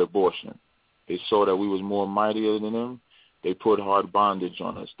started abortion. They saw that we was more mightier than them. They put hard bondage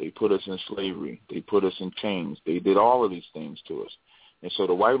on us. They put us in slavery. They put us in chains. They did all of these things to us. And so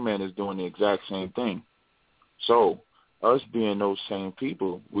the white man is doing the exact same thing. So us being those same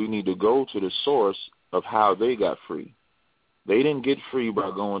people, we need to go to the source of how they got free. They didn't get free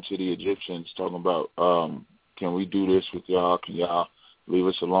by going to the Egyptians talking about, can we do this with y'all? Can y'all leave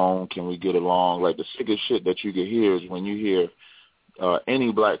us alone? Can we get along? Like the sickest shit that you could hear is when you hear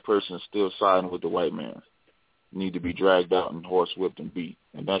any black person still siding with the white man. Need to be dragged out and horsewhipped and beat.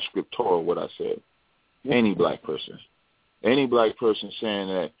 And that's scriptural, what I said. Any black person. Any black person saying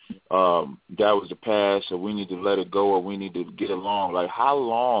that that was the past or we need to let it go or we need to get along. Like, how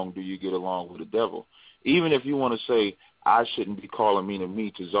long do you get along with the devil? Even if you want to say, I shouldn't be calling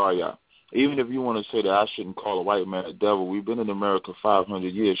me Tazaryak. Even if you want to say that I shouldn't call a white man a devil, we've been in America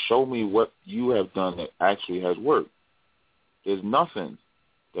 500 years. Show me what you have done that actually has worked. There's nothing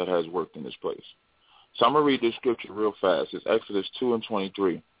that has worked in this place. So I'm going to read this scripture real fast. It's Exodus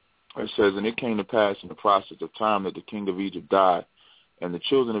 2:23. It says, and it came to pass in the process of time that the king of Egypt died, and the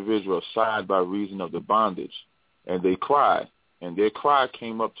children of Israel sighed by reason of the bondage, and they cried, and their cry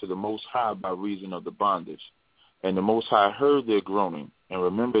came up to the Most High by reason of the bondage. And the Most High heard their groaning, and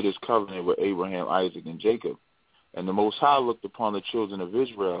remembered his covenant with Abraham, Isaac, and Jacob. And the Most High looked upon the children of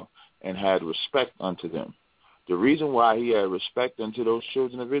Israel, and had respect unto them. The reason why he had respect unto those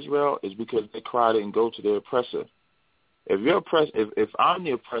children of Israel is because they cried and go to their oppressor. If I'm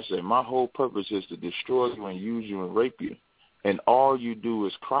the oppressor and my whole purpose is to destroy you and use you and rape you, and all you do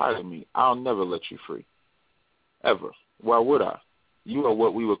is cry to me, I'll never let you free. Ever. Why would I? You are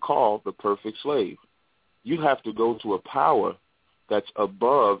what we would call the perfect slave. You have to go to a power that's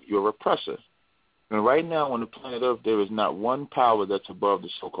above your oppressor. And right now on the planet Earth, there is not one power that's above the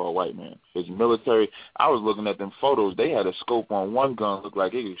so-called white man. His military, I was looking at them photos. They had a scope on one gun, looked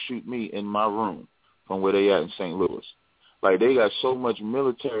like it could shoot me in my room from where they at in St. Louis. Like, they got so much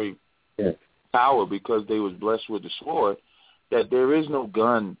military power because they was blessed with the sword that there is no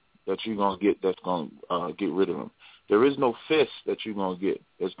gun that you're going to get that's going to get rid of them. There is no fist that you're going to get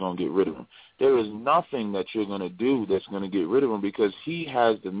that's going to get rid of him. There is nothing that you're going to do that's going to get rid of him because he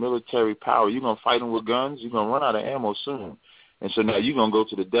has the military power. You're going to fight him with guns, you're going to run out of ammo soon. And so now you're going to go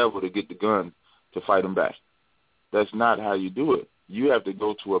to the devil to get the gun to fight him back. That's not how you do it. You have to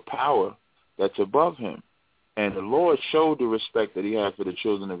go to a power that's above him. And the Lord showed the respect that he had for the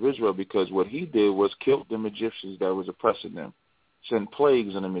children of Israel because what he did was kill them Egyptians that was oppressing them, send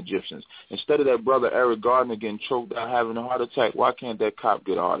plagues on them Egyptians. Instead of that brother Eric Gardner getting choked out having a heart attack, why can't that cop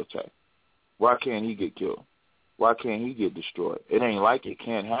get a heart attack? Why can't he get killed? Why can't he get destroyed? It ain't like it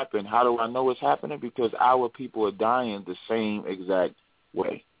can't happen. How do I know it's happening? Because our people are dying the same exact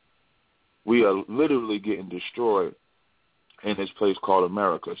way. We are literally getting destroyed in this place called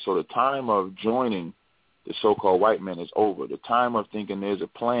America. So the time of joining the so-called white man is over. The time of thinking there's a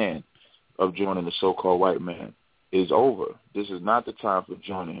plan of joining the so-called white man is over. This is not the time for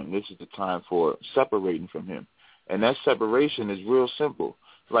joining him. This is the time for separating from him. And that separation is real simple.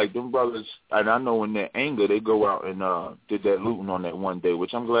 Like them brothers, and I know in their anger, they go out and did that looting on that one day,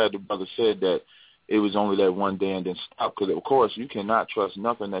 which I'm glad the brother said that it was only that one day and then stopped. Because, of course, you cannot trust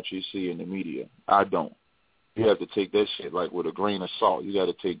nothing that you see in the media. I don't. You have to take that shit like with a grain of salt. You got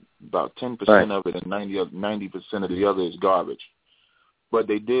to take about 10% of it and 90% of the other is garbage. But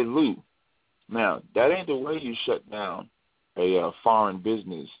they did loot. Now, that ain't the way you shut down a foreign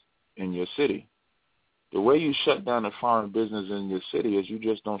business in your city. The way you shut down a foreign business in your city is you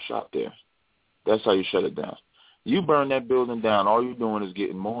just don't shop there. That's how you shut it down. You burn that building down, all you're doing is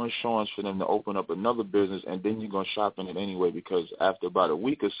getting more insurance for them to open up another business, and then you're going to shop in it anyway, because after about a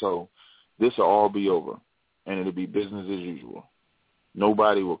week or so, this will all be over, and it'll be business as usual.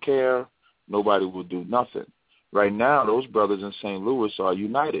 Nobody will care. Nobody will do nothing. Right now, those brothers in St. Louis are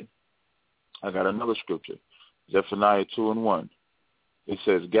united. I got another scripture, Zephaniah 2:1. It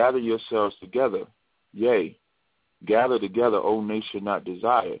says, gather yourselves together, yea, gather together, O nation not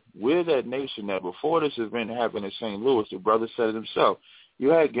desired. We're that nation that before this event happened in St. Louis, the brother said it himself, you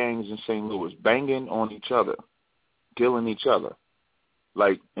had gangs in St. Louis banging on each other, killing each other.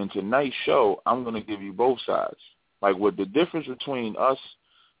 Like, in tonight's show, I'm going to give you both sides. Like, what the difference between us,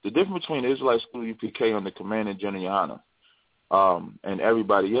 the difference between the Israelite School UPK on the Command and General and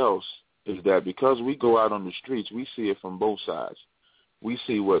everybody else is that because we go out on the streets, we see it from both sides. We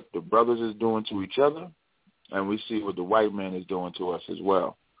see what the brothers is doing to each other, and we see what the white man is doing to us as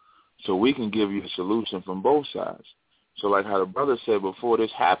well. So we can give you a solution from both sides. So like how the brother said before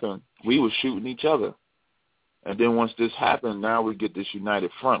this happened, we were shooting each other. And then once this happened, now we get this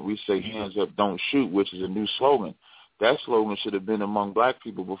united front. We say hands up, don't shoot, which is a new slogan. That slogan should have been among black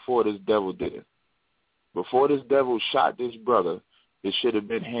people before this devil did it. Before this devil shot this brother, it should have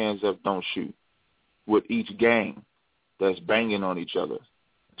been hands up, don't shoot, with each gang that's banging on each other.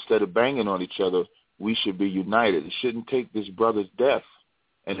 Instead of banging on each other, we should be united. It shouldn't take this brother's death,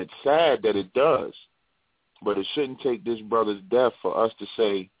 and it's sad that it does, but it shouldn't take this brother's death for us to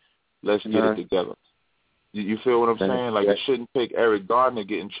say, let's get it together. You feel what I'm saying? Like, it shouldn't take Eric Gardner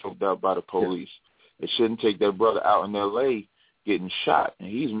getting choked out by the police. It shouldn't take that brother out in L.A. getting shot, and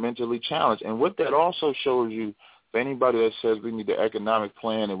he's mentally challenged. And what that also shows you, for anybody that says we need the economic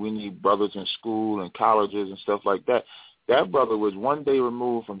plan and we need brothers in school and colleges and stuff like that, that brother was one day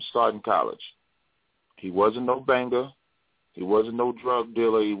removed from starting college. He wasn't no banger. He wasn't no drug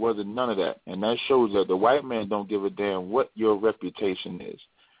dealer. He wasn't none of that. And that shows that the white man don't give a damn what your reputation is.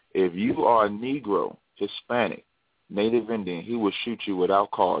 If you are a Negro, Hispanic, Native Indian, he will shoot you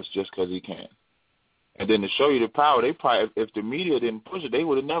without cause just because he can. And then to show you the power, they probably, if the media didn't push it, they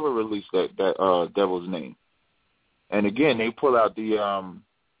would have never released that devil's name. And again, they put out the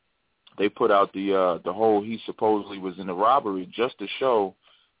whole he supposedly was in a robbery just to show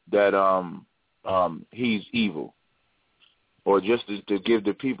that he's evil, or just to give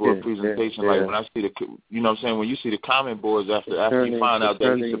the people a presentation. Like when I see you know what I'm saying, when you see the comment boards after you find out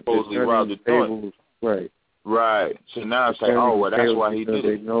that he supposedly robbed the joint. Right. So now it's like, oh, well, that's why he did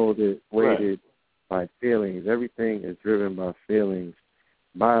it. They know that weighted by feelings. Everything is driven by feelings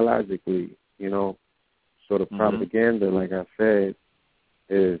biologically, you know. So the propaganda, like I said,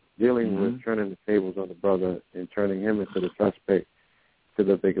 is dealing with turning the tables on the brother and turning him into the suspect so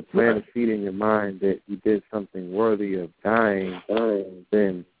that they could plant a seed in your mind that you did something worthy of dying,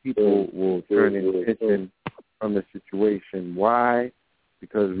 then people will turn their attention from the situation. Why?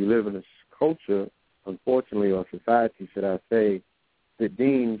 Because we live in a culture, unfortunately, or society, should I say, that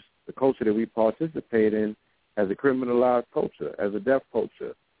deems the culture that we participate in as a criminalized culture, as a death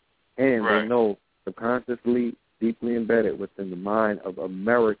culture. And they know subconsciously, deeply embedded within the mind of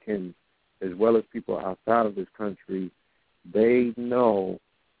Americans as well as people outside of this country, they know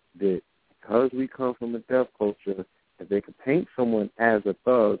that because we come from a death culture, if they could paint someone as a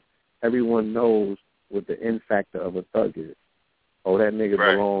thug, everyone knows what the end factor of a thug is. Oh, that nigga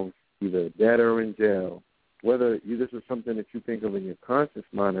belongs either dead or in jail. Whether this is something that you think of in your conscious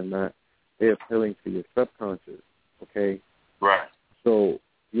mind or not, they're appealing to your subconscious, okay? Right. So,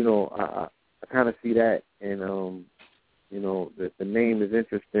 you know, I kind of see that, and, you know, the name is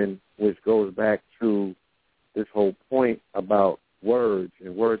interesting, which goes back to this whole point about words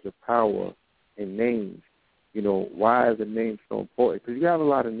and words of power and names. You know, why is the name so important? Because you have a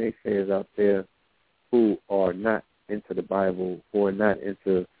lot of naysayers out there who are not into the Bible, who are not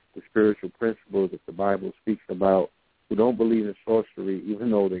into the spiritual principles that the Bible speaks about, who don't believe in sorcery, even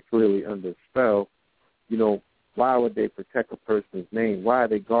though they're clearly under a spell. You know, why would they protect a person's name? Why are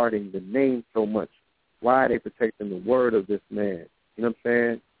they guarding the name so much? Why are they protecting the word of this man? You know what I'm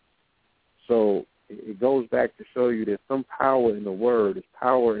saying? So it goes back to show you there's some power in the word, there's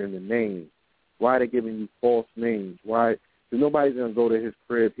power in the name. Why are they giving you false names? Why? Because nobody's going to go to his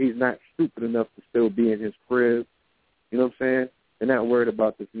crib. He's not stupid enough to still be in his crib. You know what I'm saying? They're not worried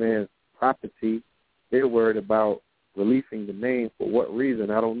about this man's property. They're worried about releasing the name. For what reason?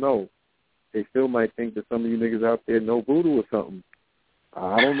 I don't know. They still might think that some of you niggas out there know voodoo or something.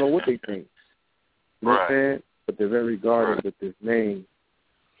 I don't know what they think. You know what I'm saying? But they're very guarded with this name.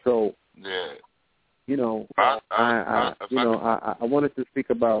 So I wanted to speak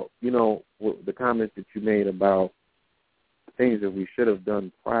about, the comments that you made about things that we should have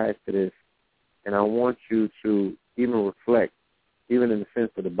done prior to this, and I want you to even reflect, even in the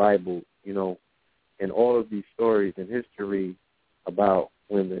sense of the Bible, and all of these stories in history about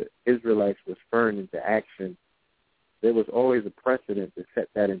when the Israelites were spurred into action, there was always a precedent to set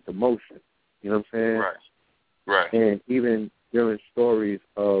that into motion. You know what I'm saying? Right. And even during stories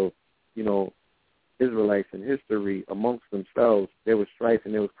of, Israelites in history amongst themselves, there was strife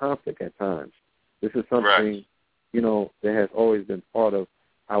and there was conflict at times. This is something, that has always been part of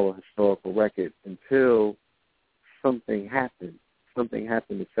our historical record until something happened. Something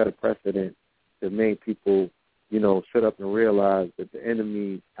happened to set a precedent that made people, sit up and realize that the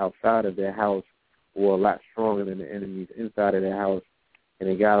enemies outside of their house were a lot stronger than the enemies inside of their house, and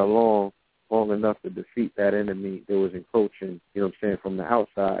they got along long enough to defeat that enemy that was encroaching, from the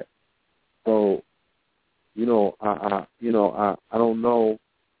outside. So, I don't know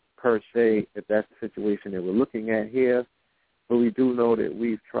per se if that's the situation that we're looking at here, but we do know that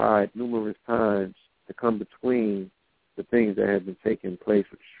we've tried numerous times to come between the things that have been taking place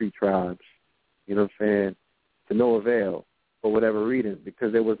with street tribes, to no avail for whatever reason,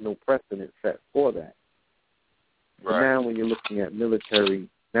 because there was no precedent set for that. Right. But now when you're looking at military,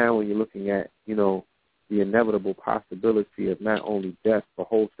 now when you're looking at, the inevitable possibility of not only death but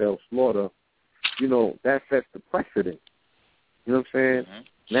wholesale slaughter, that sets the precedent. You know what I'm saying?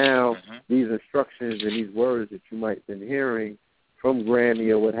 Mm-hmm. Now, these instructions and these words that you might have been hearing from Granny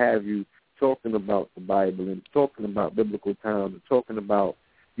or what have you, talking about the Bible and talking about biblical times and talking about,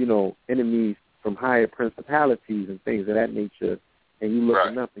 enemies from higher principalities and things of that nature, and you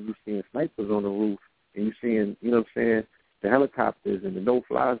looking up and you seeing snipers on the roof and you seeing, the helicopters and the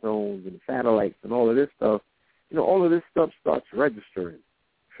no-fly zones and the satellites and all of this stuff, all of this stuff starts registering.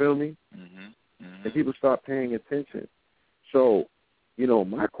 Feel me? Mm-hmm. Mm-hmm. And people start paying attention. So,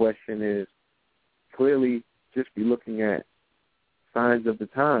 my question is, clearly just be looking at signs of the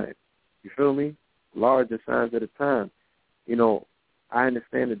time. You feel me? Larger signs of the time. I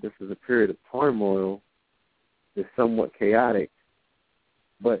understand that this is a period of turmoil that's somewhat chaotic,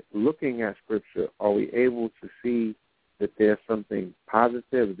 but looking at Scripture, are we able to see that there's something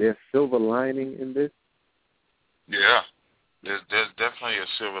positive, there's silver lining in this? Yeah, there's definitely a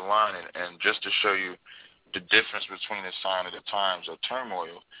silver lining, and just to show you the difference between the sign of the times of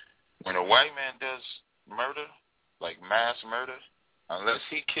turmoil, when a white man does murder, like mass murder, unless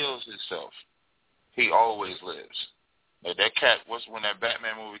he kills himself, he always lives. Like that cat, when that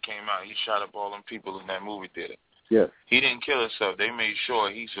Batman movie came out, he shot up all them people in that movie theater. Yes. He didn't kill himself. They made sure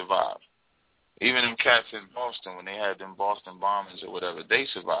he survived. Even them cats in Boston, when they had them Boston bombings or whatever, they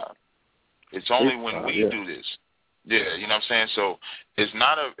survived. It's only when we do this. Yeah, you know what I'm saying? So it's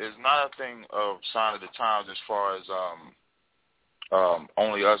not a thing of sign of the times as far as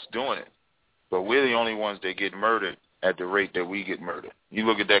only us doing it. But we're the only ones that get murdered at the rate that we get murdered. You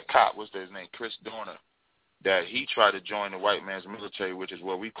look at that cop, what's his name, Chris Dorner, that he tried to join the white man's military, which is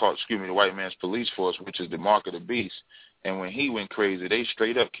what we call, the white man's police force, which is the mark of the beast. And when he went crazy, they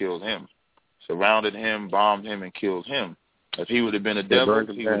straight up killed him, surrounded him, bombed him, and killed him. If he would have been a devil,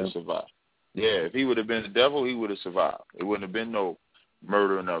 he would have survived. Yeah, if he would have been a devil, he would have survived. It wouldn't have been no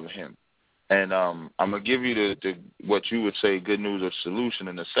murdering of him. And I'm going to give you the what you would say good news or solution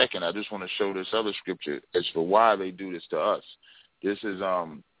in a second. I just want to show this other scripture as for why they do this to us. This is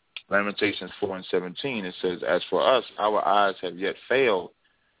Lamentations 4:17. It says, as for us, our eyes have yet failed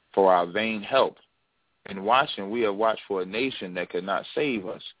for our vain help. In watching, we have watched for a nation that could not save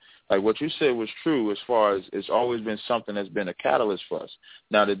us. Like what you said was true as far as it's always been something that's been a catalyst for us.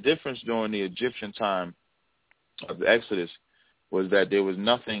 Now, the difference during the Egyptian time of the Exodus was that there was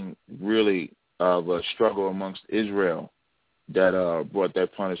nothing really of a struggle amongst Israel that brought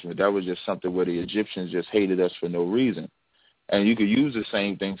that punishment. That was just something where the Egyptians just hated us for no reason. And you could use the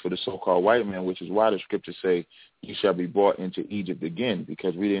same thing for the so-called white man, which is why the scriptures say you shall be brought into Egypt again,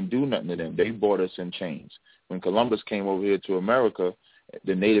 because we didn't do nothing to them. They brought us in chains. When Columbus came over here to America,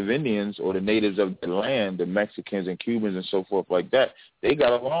 the native Indians or the natives of the land, the Mexicans and Cubans and so forth like that, they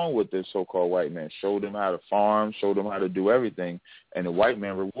got along with this so-called white man, showed them how to farm, showed them how to do everything, and the white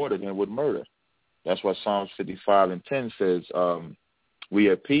man rewarded him with murder. That's why Psalms 55:10 says, we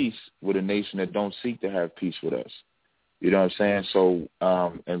have peace with a nation that don't seek to have peace with us. You know what I'm saying? So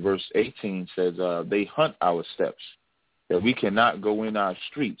and verse 18 says, they hunt our steps, that we cannot go in our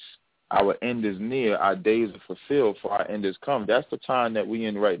streets. Our end is near, our days are fulfilled, for our end is come. That's the time that we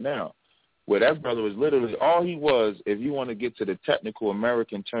in right now, where that brother was literally, all he was, if you want to get to the technical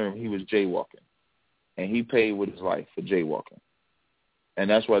American term, he was jaywalking. And he paid with his life for jaywalking. And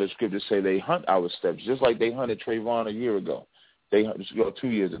that's why the scriptures say they hunt our steps, just like they hunted Trayvon a year ago. 2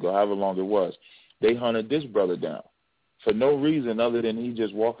 years ago, however long it was. They hunted this brother down for no reason other than he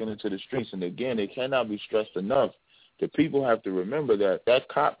just walking into the streets. And again, it cannot be stressed enough that people have to remember that that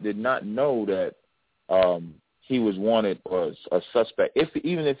cop did not know that he was wanted or a suspect,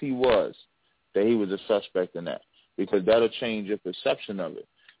 even if he was, that he was a suspect in that, because that'll change your perception of it.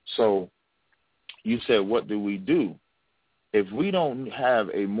 So you said, what do we do? If we don't have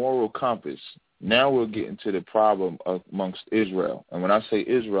a moral compass, now we're getting to the problem amongst Israel. And when I say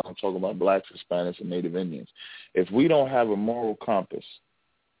Israel, I'm talking about blacks, Hispanics, and Native Indians. If we don't have a moral compass,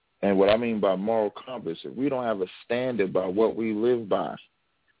 and what I mean by moral compass, if we don't have a standard by what we live by,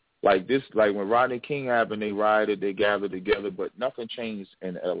 like when Rodney King happened, they rioted, they gathered together, but nothing changed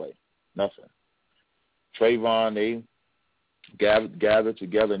in L.A., nothing. Trayvon, they gathered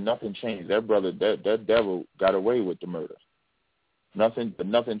together, nothing changed. That brother, that devil got away with the murder.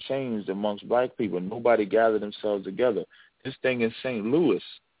 Nothing changed amongst black people. Nobody gathered themselves together. This thing in St. Louis,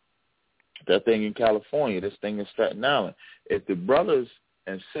 that thing in California, this thing in Staten Island. If the brothers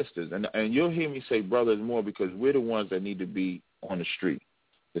and sisters, and you'll hear me say brothers more because we're the ones that need to be on the street.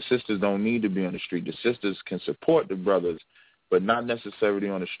 The sisters don't need to be on the street. The sisters can support the brothers, but not necessarily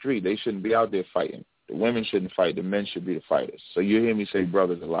on the street. They shouldn't be out there fighting. The women shouldn't fight. The men should be the fighters. So you hear me say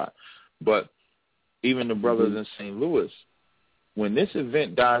brothers a lot. But even the brothers in St. Louis, when this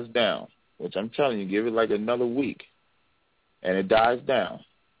event dies down, which I'm telling you, give it like another week, and it dies down,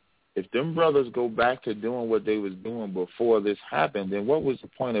 if them brothers go back to doing what they was doing before this happened, then what was the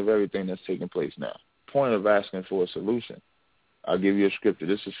point of everything that's taking place now? Point of asking for a solution. I'll give you a scripture.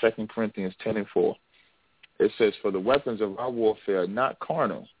 This is 2 Corinthians 10:4. It says, for the weapons of our warfare are not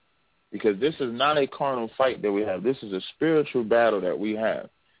carnal, because this is not a carnal fight that we have. This is a spiritual battle that we have,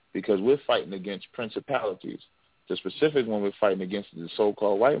 because we're fighting against principalities. The specific one we're fighting against is the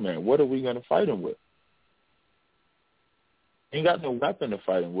so-called white man. What are we going to fight him with? You ain't got no weapon to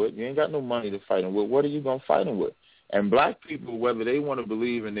fight him with. You ain't got no money to fight him with. What are you going to fight him with? And black people, whether they want to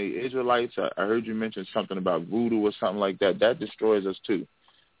believe in the Israelites, I heard you mention something about voodoo or something like that. That destroys us too.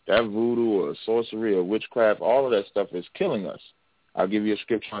 That voodoo or sorcery or witchcraft, all of that stuff is killing us. I'll give you a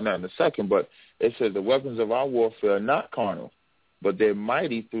scripture on that in a second. But it says the weapons of our warfare are not carnal, but they're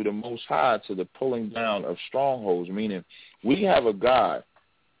mighty through the Most High to the pulling down of strongholds, meaning we have a God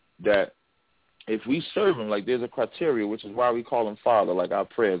that if we serve him, like there's a criteria, which is why we call him Father, like our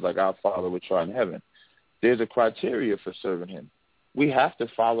prayers, like our Father which art in heaven. There's a criteria for serving him. We have to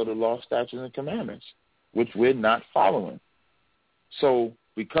follow the law, statutes, and commandments, which we're not following. So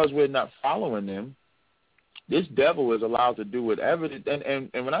because we're not following them, this devil is allowed to do whatever. And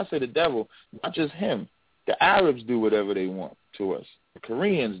when I say the devil, not just him. The Arabs do whatever they want to us. The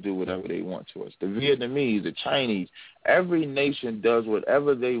Koreans do whatever they want to us. The Vietnamese, the Chinese, every nation does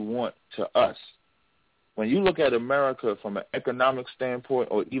whatever they want to us. When you look at America from an economic standpoint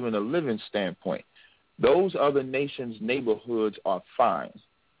or even a living standpoint, those other nations' neighborhoods are fine,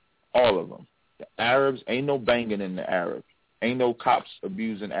 all of them. The Arabs, ain't no banging in the Arab. Ain't no cops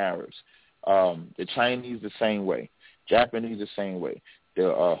abusing Arabs. The Chinese the same way. Japanese the same way.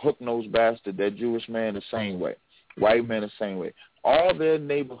 The hook-nosed bastard, that Jewish man the same way. White man the same way. All their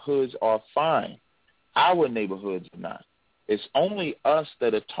neighborhoods are fine. Our neighborhoods are not. It's only us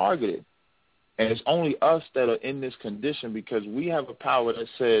that are targeted, and it's only us that are in this condition because we have a power that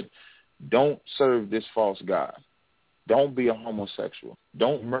said, don't serve this false god. Don't be a homosexual.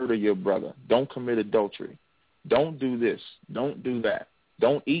 Don't murder your brother. Don't commit adultery. Don't do this. Don't do that.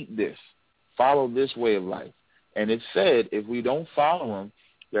 Don't eat this. Follow this way of life. And it said if we don't follow him,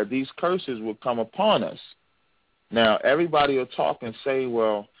 that these curses will come upon us. Now, everybody will talk and say,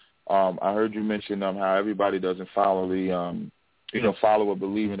 well, I heard you mention how everybody doesn't follow follow or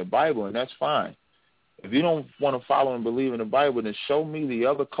believe in the Bible, and that's fine. If you don't want to follow and believe in the Bible, then show me the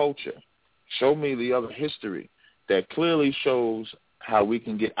other culture. Show me the other history that clearly shows how we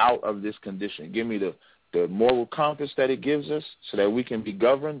can get out of this condition. Give me the moral compass that it gives us so that we can be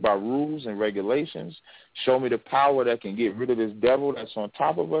governed by rules and regulations. Show me the power that can get rid of this devil that's on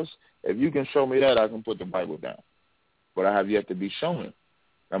top of us. If you can show me that, I can put the Bible down. But I have yet to be shown it.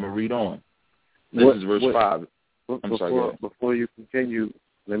 I'm going to read on. This is verse 5. Before you continue,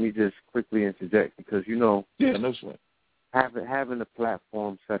 let me just quickly interject because, no sweat. Having a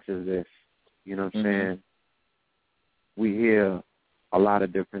platform such as this, you know what I'm saying, we hear a lot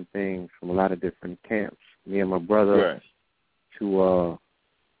of different things from a lot of different camps. Me and my brother to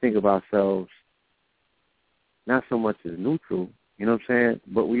think of ourselves not so much as neutral, you know what I'm saying,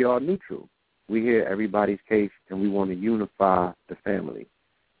 but we are neutral. We hear everybody's case and we want to unify the family.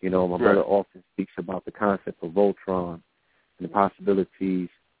 You know, my brother often speaks about the concept of Voltron, and the possibilities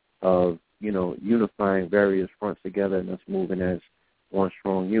of, unifying various fronts together and us moving as one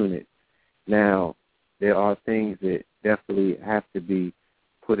strong unit. Now, there are things that definitely have to be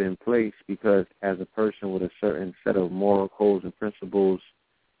put in place because as a person with a certain set of moral codes and principles,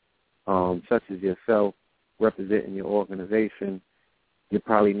 such as yourself representing your organization, you're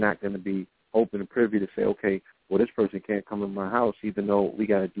probably not going to be open and privy to say, okay, well, this person can't come in my house even though we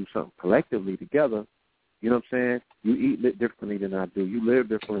got to do something collectively together. You know what I'm saying? You eat differently than I do. You live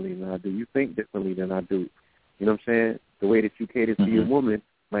differently than I do. You think differently than I do. You know what I'm saying? The way that you cater to your woman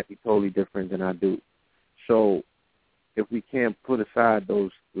might be totally different than I do. So if we can't put aside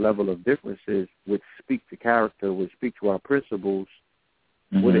those level of differences which speak to character, which speak to our principles,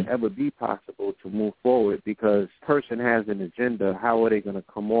 would it ever be possible to move forward? Because person has an agenda. How are they going to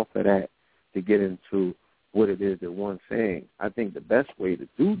come off of that to get into what it is that one's saying? I think the best way to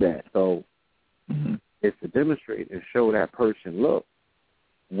do that, though, is to demonstrate and show that person, look,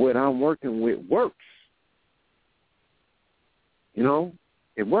 what I'm working with works.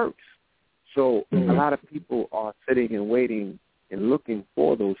 It works. So a lot of people are sitting and waiting and looking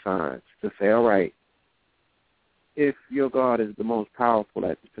for those signs to say, all right, if your God is the most powerful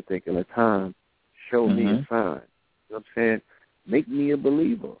at this particular time, show me a sign. You know what I'm saying? Make me a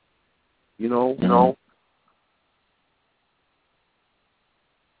believer.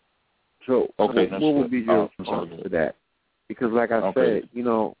 So what would be your response to that? Because like I said,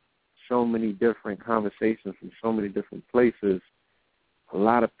 so many different conversations from so many different places, a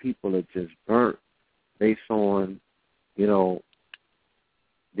lot of people are just burnt based on,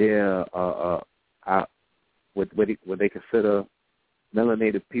 their what they consider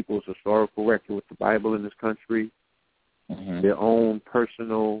melanated people's historical record with the Bible in this country, their own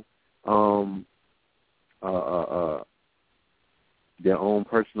personal accounts.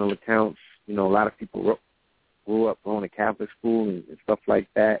 A lot of people grew up going to Catholic school and stuff like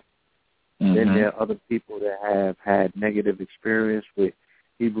that. Then there are other people that have had negative experience with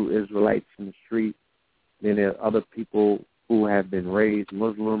Hebrew Israelites in the street. Then there are other people who have been raised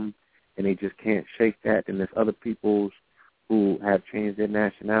Muslim and they just can't shake that. And there's other people who have changed their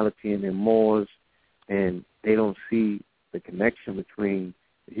nationality and they're Moors and they don't see the connection between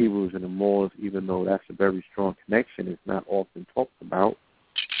the Hebrews and the Moors, even though that's a very strong connection. It's not often talked about.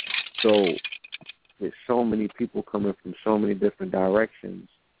 So there's so many people coming from so many different directions.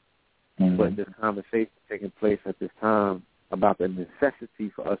 But this conversation taking place at this time about the necessity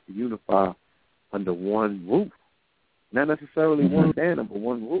for us to unify under one roof. Not necessarily one banner, but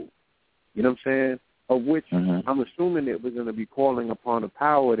one roof. You know what I'm saying? Of which I'm assuming that we're going to be calling upon a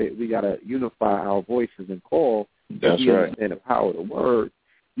power that we got to unify our voices and call. That's right. Understand the power of the word.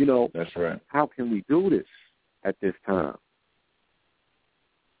 That's right. How can we do this at this time?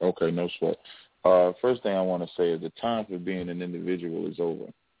 Okay, no sweat. First thing I want to say is the time for being an individual is over.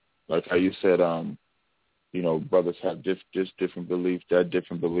 Like how you said, brothers have just different beliefs, that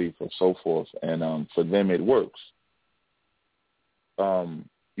different belief, and so forth, and for them it works.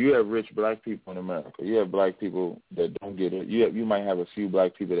 You have rich black people in America. You have black people that don't get it. You might have a few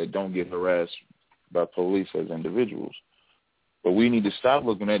black people that don't get harassed by police as individuals. But we need to stop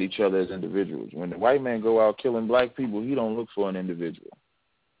looking at each other as individuals. When the white man go out killing black people, he don't look for an individual.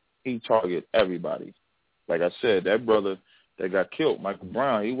 He target everybody. Like I said, that brother that got killed, Michael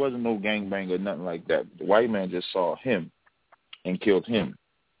Brown, he wasn't no gangbanger or nothing like that. The white man just saw him and killed him.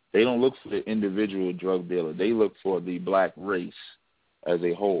 They don't look for the individual drug dealer. They look for the black race as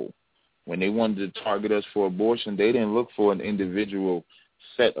a whole. When they wanted to target us for abortion, they didn't look for an individual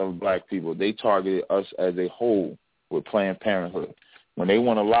set of black people. They targeted us as a whole with Planned Parenthood. When they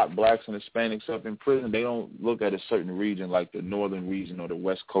want to lock blacks and Hispanics up in prison, they don't look at a certain region like the northern region or the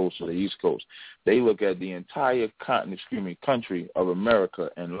west coast or the east coast. They look at the entire country of America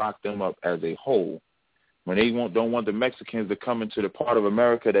and lock them up as a whole. When they don't want the Mexicans to come into the part of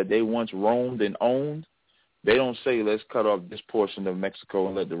America that they once roamed and owned, they don't say, let's cut off this portion of Mexico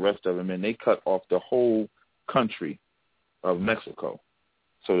and let the rest of them in. They cut off the whole country of Mexico.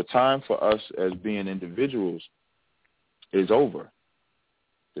 So the time for us as being individuals is over.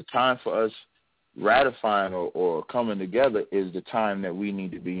 The time for us ratifying or coming together is the time that we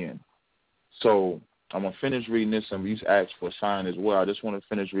need to be in. So I'm going to finish reading this, and you asked for a sign as well. I just want to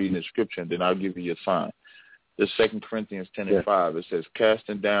finish reading the scripture, and then I'll give you your sign. This 2 Corinthians 10:5, it says,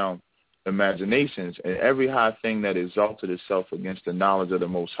 casting down imaginations and every high thing that exalted itself against the knowledge of the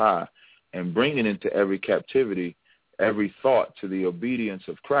Most High, and bringing into every captivity every thought to the obedience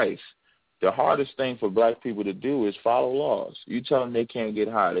of Christ. The hardest thing for black people to do is follow laws. You tell them they can't get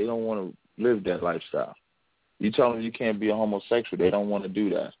high. They don't want to live that lifestyle. You tell them you can't be a homosexual. They don't want to do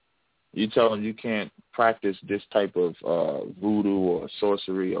that. You tell them you can't practice this type of voodoo or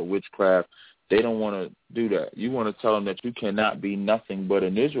sorcery or witchcraft. They don't want to do that. You want to tell them that you cannot be nothing but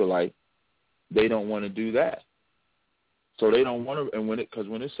an Israelite. They don't want to do that. So they don't want to, and when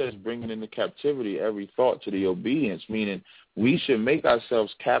it says bringing into captivity every thought to the obedience, meaning we should make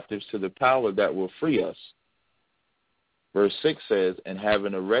ourselves captives to the power that will free us. Verse 6 says, and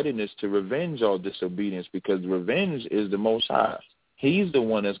having a readiness to revenge all disobedience, because revenge is the Most High. He's the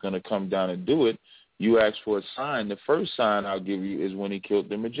one that's going to come down and do it. You ask for a sign. The first sign I'll give you is when he killed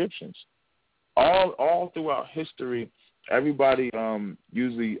them Egyptians. All throughout history, everybody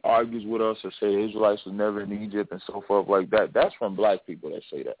usually argues with us or say the Israelites were never in Egypt and so forth like that. That's from black people that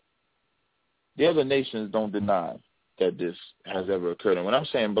say that. The other nations don't deny that this has ever occurred. And when I'm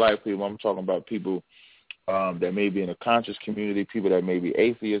saying black people, I'm talking about people that may be in a conscious community, people that may be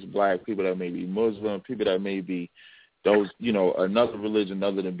atheist, black, people that may be Muslim, people that may be those, another religion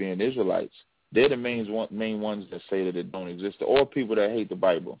other than being Israelites. They're the main ones that say that it don't exist, or people that hate the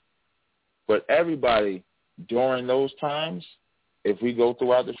Bible. But everybody during those times, if we go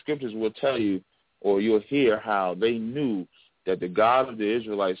throughout the scriptures, will tell you, or you'll hear how they knew that the God of the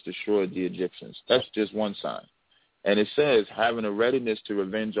Israelites destroyed the Egyptians. That's just one sign. And it says, having a readiness to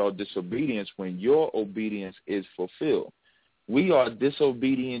revenge all disobedience when your obedience is fulfilled. We are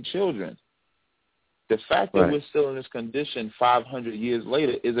disobedient children. The fact that we're still in this condition 500 years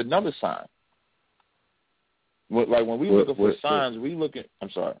later is another sign. Like when we looking for signs, we look at, I'm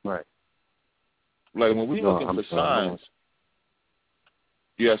sorry. Right. Like when we looking for signs,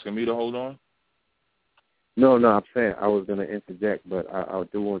 you asking me to hold on? No, I'm saying I was going to interject, but I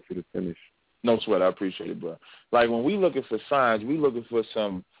do want you to finish. No sweat, I appreciate it, bro. Like when we looking for signs, we looking for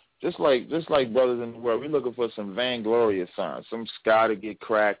some, just like brothers in the world, we looking for some vainglorious signs, some sky to get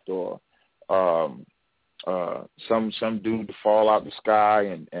cracked, or some dude to fall out the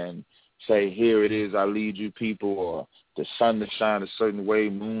sky and say, here it is, I lead you people, or the sun to shine a certain way,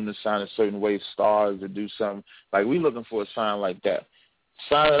 moon to shine a certain way, stars to do something. Like we looking for a sign like that.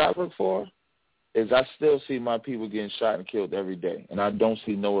 Sign that I look for is I still see my people getting shot and killed every day, and I don't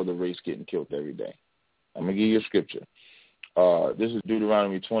see no other race getting killed every day. I'm going to give you a scripture. This is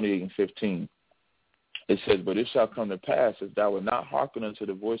Deuteronomy 28:15. It says, but it shall come to pass, if thou wilt not hearken unto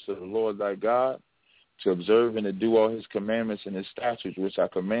the voice of the Lord thy God, to observe and to do all his commandments and his statutes, which I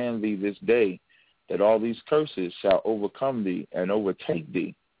command thee this day, that all these curses shall overcome thee and overtake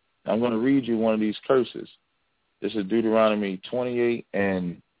thee. I'm going to read you one of these curses. This is Deuteronomy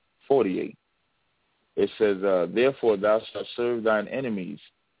 28:48. It says, therefore thou shalt serve thine enemies,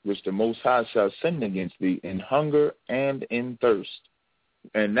 which the Most High shall send against thee in hunger and in thirst.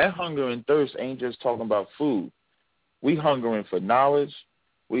 And that hunger and thirst ain't just talking about food. We hungering for knowledge.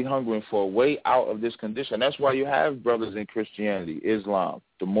 We hungering for a way out of this condition. That's why you have brothers in Christianity, Islam,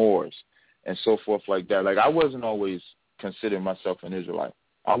 the Moors, and so forth like that. Like I wasn't always considering myself an Israelite.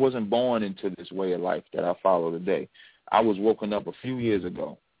 I wasn't born into this way of life that I follow today. I was woken up a few years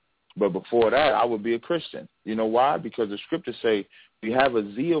ago. But before that, I would be a Christian. You know why? Because the scriptures say we have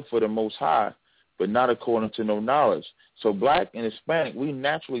a zeal for the Most High, but not according to no knowledge. So black and Hispanic, we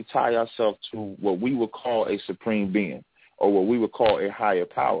naturally tie ourselves to what we would call a supreme being, or what we would call a higher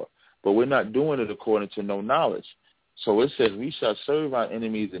power. But we're not doing it according to no knowledge. So it says we shall serve our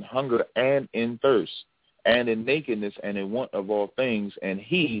enemies in hunger and in thirst, and in nakedness and in want of all things. And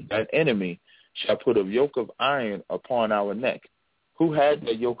he, that enemy, shall put a yoke of iron upon our neck. Who had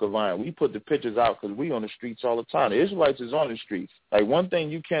that yoke of iron? We put the pictures out because we on the streets all the time. The Israelites is on the streets. Like one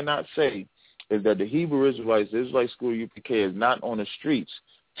thing you cannot say is that the Hebrew Israelites, the Israelite school UPK, is not on the streets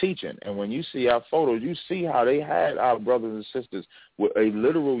teaching. And when you see our photos, you see how they had our brothers and sisters with a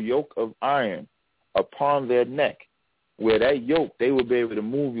literal yoke of iron upon their neck, where that yoke, they would be able to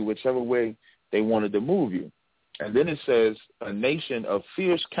move you whichever way they wanted to move you. And then it says, a nation of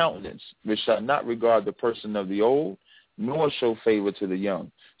fierce countenance, which shall not regard the person of the old, nor show favor to the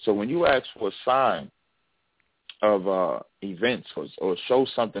young. So when you ask for a sign of events or show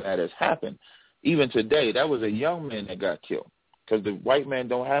something that has happened, even today, that was a young man that got killed because the white man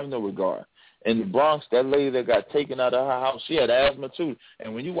don't have no regard. In the Bronx, that lady that got taken out of her house, she had asthma too.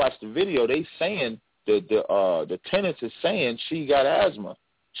 And when you watch the video, they saying the tenants is saying she got asthma.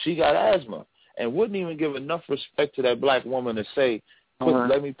 She got asthma, and wouldn't even give enough respect to that black woman to say,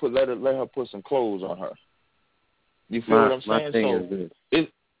 let her put some clothes on her. You feel what I'm saying? My thing is this.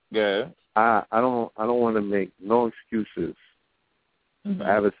 I don't want to make no excuses for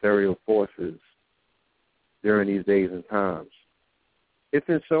adversarial forces during these days and times. If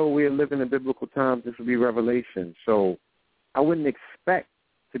and so we are living in biblical times, this will be revelation. So I wouldn't expect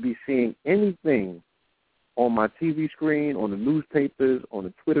to be seeing anything on my TV screen, on the newspapers, on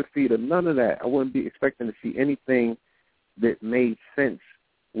the Twitter feed, or none of that. I wouldn't be expecting to see anything that made sense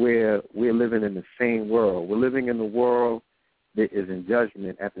where we're living in the same world. We're living in a world that is in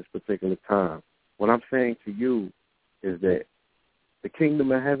judgment at this particular time. What I'm saying to you is that the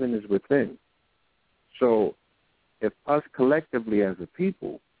kingdom of heaven is within. So if us collectively as a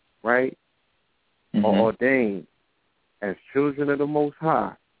people, right, are ordained as children of the Most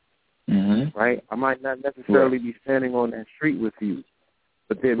High, right, I might not necessarily be standing on that street with you,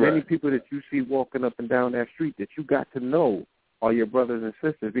 but there are many people that you see walking up and down that street that you got to know are your brothers and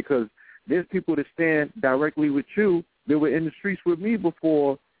sisters, because there's people that stand directly with you that were in the streets with me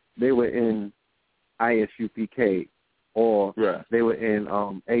before they were in ISUPK or they were in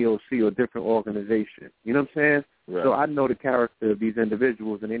AOC or different organization. You know what I'm saying? Right. So I know the character of these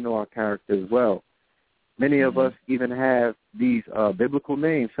individuals, and they know our character as well. Many of us even have these biblical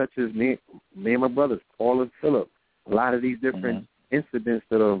names, such as me and my brothers, Paul and Philip. A lot of these different incidents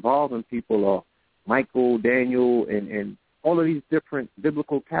that are involving people are Michael, Daniel, and all of these different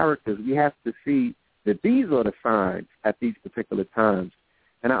biblical characters. We have to see that these are the signs at these particular times.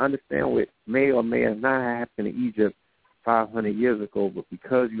 And I understand what may or may not have happened in Egypt 500 years ago, but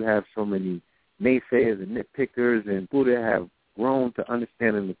because you have so many naysayers and nitpickers and people that have grown to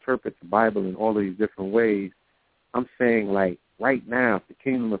understand and interpret the Bible in all of these different ways, I'm saying, like, right now, if the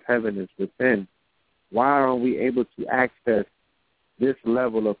kingdom of heaven is within, why aren't we able to access this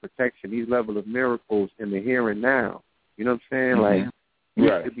level of protection, these level of miracles in the here and now? You know what I'm saying? Like, we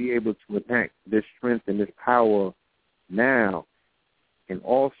should be able to enact this strength and this power now. And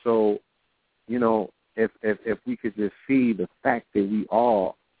also, you know, if we could just see the fact that we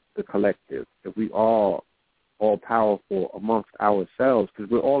are the collective, that we are all powerful amongst ourselves, because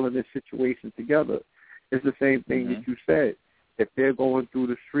we're all in this situation together. It's the same thing that you said. If they're going through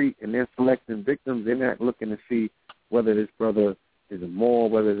the street and they're selecting victims, they're not looking to see whether this brother is a Moor,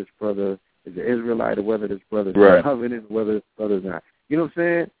 whether this brother is an Israelite, or whether this brother is a covenant, whether this brother's not. You know what I'm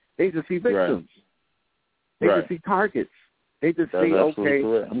saying? They just see victims. They just see targets. They just see, okay,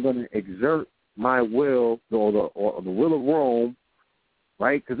 I'm going to exert my will, or the will of Rome,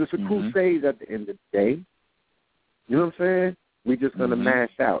 right? Because it's a crusade at the end of the day. You know what I'm saying? We're just going to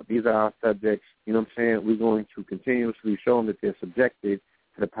mash out. These are our subjects. You know what I'm saying? We're going to continuously show them that they're subjected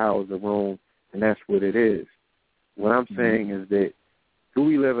to the powers of Rome, and that's what it is. What I'm saying is that, do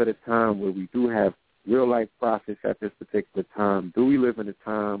we live at a time where we do have real-life prophets at this particular time? Do we live in a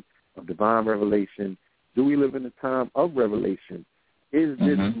time of divine revelation? Do we live in a time of revelation? Is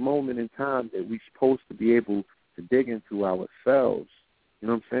this moment in time that we're supposed to be able to dig into ourselves, you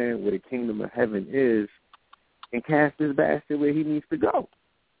know what I'm saying, where the kingdom of heaven is, and cast this basket where he needs to go?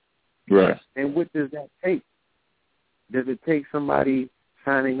 Right. And what does that take? Does it take somebody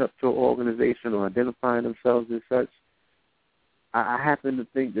signing up to an organization or identifying themselves as such? I happen to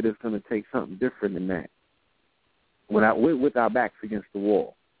think that it's going to take something different than that, with our backs against the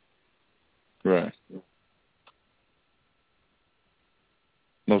wall. Right.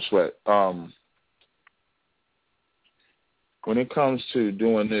 No sweat. When it comes to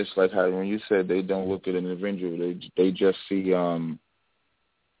doing this, like how when you said they don't look at an individual, they just see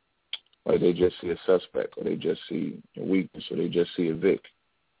like they just see a suspect, or they just see a weakness, or they just see a Vic.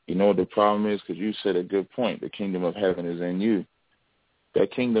 You know what the problem is? Because you said a good point. The kingdom of heaven is in you.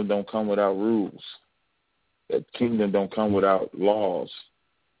 That kingdom don't come without rules. That kingdom don't come without laws,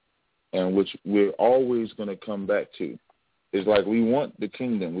 and which we're always going to come back to. It's like we want the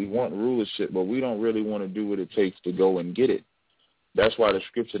kingdom, we want rulership, but we don't really want to do what it takes to go and get it. That's why the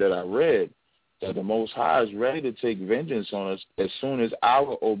scripture that I read, that the Most High is ready to take vengeance on us as soon as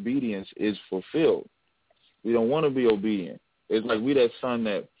our obedience is fulfilled. We don't want to be obedient. It's like we that son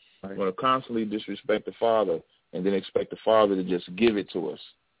that want to constantly disrespect the Father and then expect the Father to just give it to us.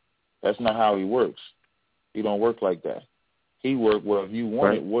 That's not how he works. He don't work like that. He work, well, if you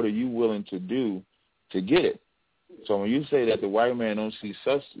want it, what are you willing to do to get it? So when you say that the white man only see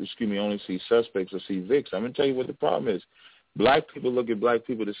suspects or see Vics, I'm going to tell you what the problem is. Black people look at black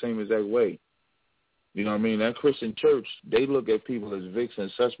people the same exact way. You know what I mean? That Christian church, they look at people as Vics and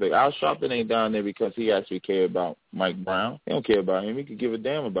suspects. Al Sharpton ain't down there because he actually cared about Mike Brown. He don't care about him. He could give a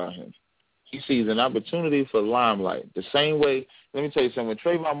damn about him. He sees an opportunity for limelight. The same way, let me tell you something, when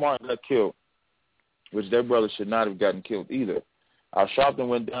Trayvon Martin got killed, which their brother should not have gotten killed either, Al Sharpton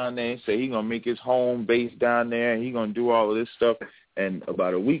went down there and said he's going to make his home base down there and he's going to do all of this stuff. And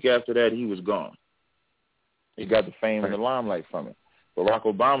about a week after that, he was gone. He got the fame and the limelight from it. Barack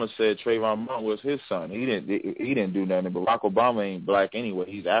Obama said Trayvon Martin was his son. He didn't do nothing. Barack Obama ain't black anyway.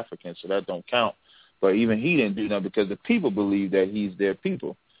 He's African, so that don't count. But even he didn't do nothing because the people believe that he's their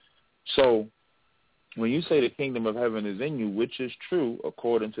people. So when you say the kingdom of heaven is in you, which is true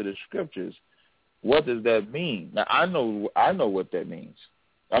according to the scriptures, what does that mean? Now, I know what that means.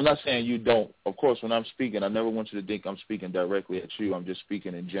 I'm not saying you don't. Of course, when I'm speaking, I never want you to think I'm speaking directly at you. I'm just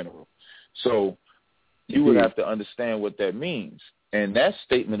speaking in general. So you would have to understand what that means. And that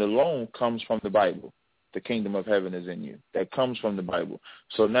statement alone comes from the Bible. The kingdom of heaven is in you. That comes from the Bible.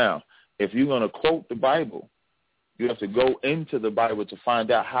 So now, if you're going to quote the Bible, you have to go into the Bible to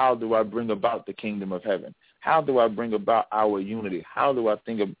find out, how do I bring about the kingdom of heaven? How do I bring about our unity? How do I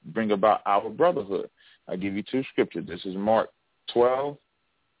bring about our brotherhood? I'll give you two scriptures. This is Mark 12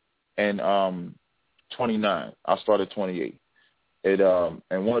 and 29. I'll start at 28.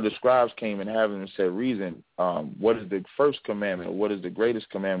 And one of the scribes came and having and said, reason, what is the first commandment, or what is the greatest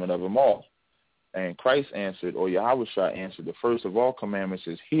commandment of them all? And Christ answered, or Yahushua answered, the first of all commandments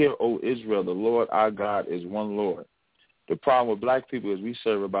is, hear, O Israel, the Lord our God is one Lord. The problem with black people is we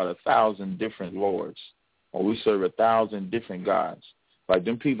serve about 1,000 different lords, or we serve 1,000 different gods. Like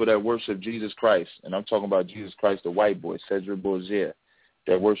them people that worship Jesus Christ, and I'm talking about Jesus Christ, the white boy, Cedric Bourgier,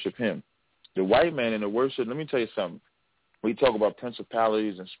 that worship him. The white man in the worship, let me tell you something. We talk about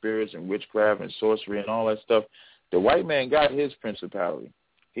principalities and spirits and witchcraft and sorcery and all that stuff. The white man got his principality.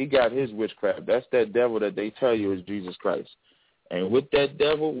 He got his witchcraft. That's that devil that they tell you is Jesus Christ. And with that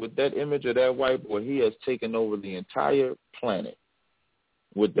devil, with that image of that white boy, he has taken over the entire planet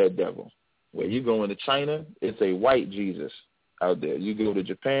with that devil. Where you go into China, it's a white Jesus out there. You go to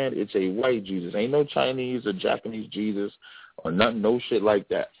Japan, it's a white Jesus. Ain't no Chinese or Japanese Jesus or nothing, no shit like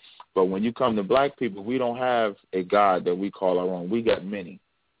that. But when you come to black people, we don't have a God that we call our own. We got many.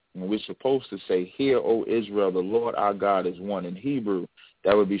 And we're supposed to say, hear, O Israel, the Lord our God is one. In Hebrew,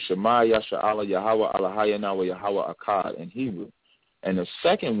 that would be Shema Yasha'Allah Yahweh Allahayana wa Yahweh Akkad in Hebrew. And the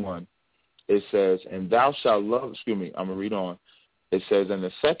second one, it says, and thou shalt love, I'm going to read on. It says, and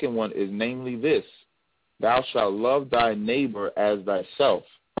the second one is namely this, thou shalt love thy neighbor as thyself.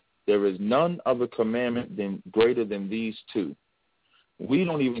 There is none other commandment greater than these two. We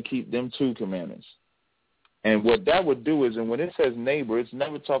don't even keep them two commandments. And what that would do is, and when it says neighbor, it's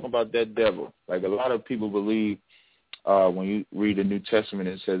never talking about that devil. Like a lot of people believe when you read the New Testament,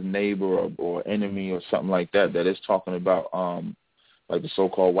 it says neighbor or enemy or something like that, that it's talking about like the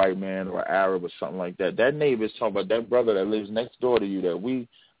so-called white man or Arab or something like that. That neighbor is talking about that brother that lives next door to you that we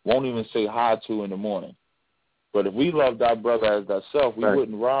won't even say hi to in the morning. But if we loved our brother as ourselves, we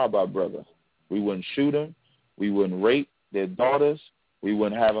wouldn't rob our brother. We wouldn't shoot him. We wouldn't rape their daughters. We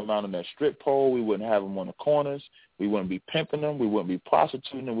wouldn't have them out on that strip pole. We wouldn't have them on the corners. We wouldn't be pimping them. We wouldn't be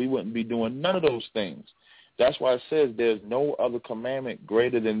prostituting them. We wouldn't be doing none of those things. That's why it says there's no other commandment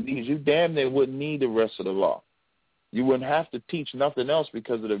greater than these. You damn near wouldn't need the rest of the law. You wouldn't have to teach nothing else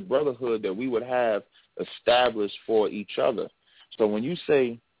because of the brotherhood that we would have established for each other. So when you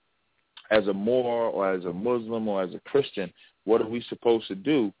say as a Moor or as a Muslim or as a Christian, what are we supposed to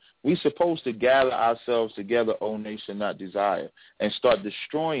do? We're supposed to gather ourselves together, O nation not desire, and start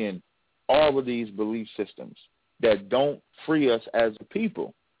destroying all of these belief systems that don't free us as a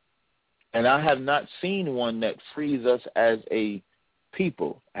people. And I have not seen one that frees us as a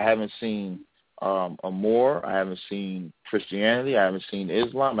people. I haven't seen a Moor. I haven't seen Christianity. I haven't seen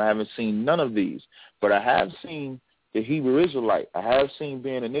Islam. I haven't seen none of these. But I have seen the Hebrew Israelite. I have seen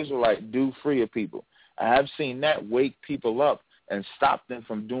being an Israelite do free a people. I have seen that wake people up and stop them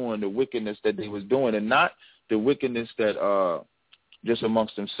from doing the wickedness that they was doing, and not the wickedness that just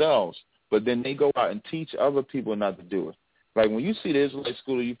amongst themselves, but then they go out and teach other people not to do it. Like when you see the Israelite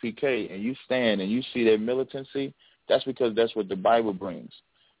school of UPK and you stand and you see their militancy, that's because that's what the Bible brings.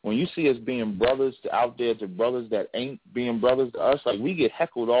 When you see us being brothers out there to brothers that ain't being brothers to us, like we get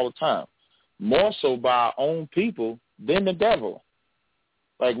heckled all the time, more so by our own people than the devil.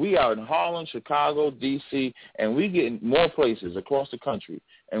 Like we out in Harlem, Chicago, D.C., and we get in more places across the country,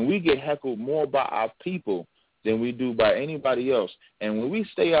 and we get heckled more by our people than we do by anybody else. And when we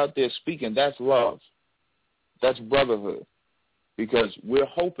stay out there speaking, that's love. That's brotherhood. Because we're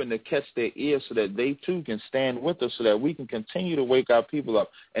hoping to catch their ears so that they too can stand with us so that we can continue to wake our people up.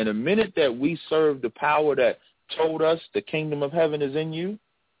 And the minute that we serve the power that told us the kingdom of heaven is in you,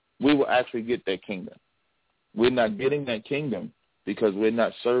 we will actually get that kingdom. We're not getting that kingdom because we're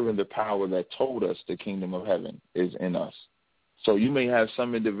not serving the power that told us the kingdom of heaven is in us. So you may have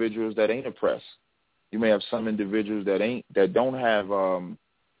some individuals that ain't oppressed. You may have some individuals that don't have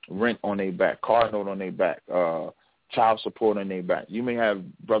rent on their back, car note on their back, child support on their back. You may have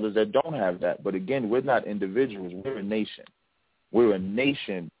brothers that don't have that. But again, we're not individuals. We're a nation. We're a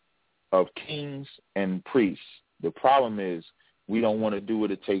nation of kings and priests. The problem is we don't want to do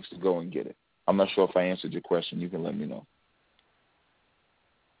what it takes to go and get it. I'm not sure if I answered your question. You can let me know.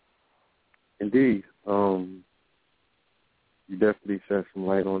 Indeed. You definitely shed some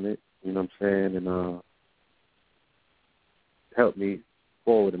light on it, you know what I'm saying, and helped me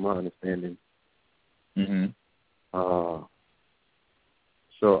forward in my understanding. Mm-hmm.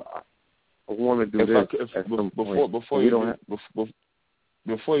 So I want to do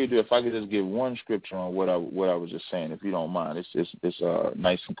Before you do, if I could just give one scripture on what I was just saying, if you don't mind, it's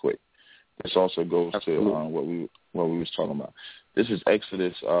nice and quick. This also goes to what we was talking about. This is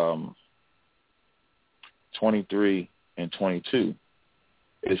Exodus 23 and 22.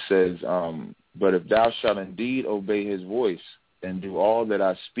 It says, "But if thou shalt indeed obey his voice and do all that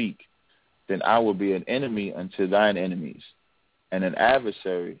I speak, then I will be an enemy unto thine enemies, and an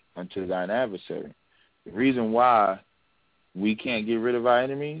adversary unto thine adversary." The reason why we can't get rid of our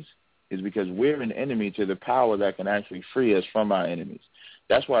enemies is because we're an enemy to the power that can actually free us from our enemies.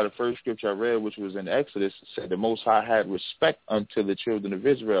 That's why the first scripture I read, which was in Exodus, said the Most High had respect unto the children of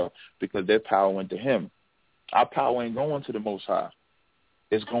Israel because their power went to him. Our power ain't going to the Most High.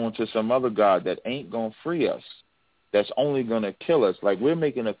 It's going to some other God that ain't going to free us, that's only going to kill us. Like we're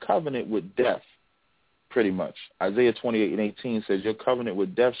making a covenant with death, pretty much. Isaiah 28 and 18 says, "Your covenant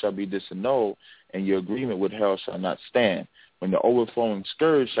with death shall be disannulled, and your agreement with hell shall not stand. When the overflowing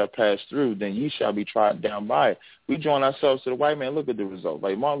scourge shall pass through, then ye shall be trodden down by it." We join ourselves to the white man. Look at the result.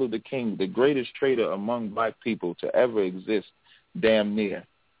 Like Martin Luther King, the greatest traitor among black people to ever exist, damn near,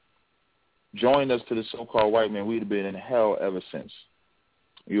 joined us to the so-called white man. We'd have been in hell ever since.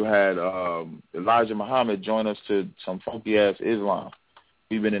 You had Elijah Muhammad join us to some funky-ass Islam.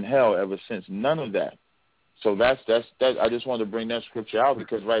 We've been in hell ever since. None of that. So that's I just wanted to bring that scripture out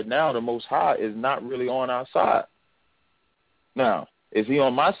because right now the Most High is not really on our side. Now, is he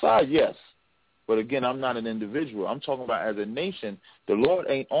on my side? Yes. But again, I'm not an individual. I'm talking about as a nation. The Lord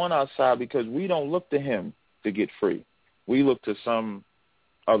ain't on our side because we don't look to him to get free. We look to some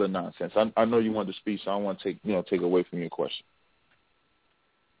other nonsense. I know you wanted to speak, so I don't want to take away from your question.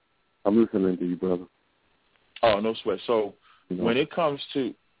 I'm listening to you, brother. Oh, no sweat. So when it comes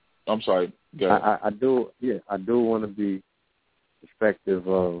to, I'm sorry, go ahead. I do want to be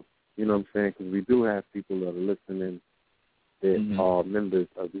respectful of, you know what I'm saying, because we do have people that are listening that are members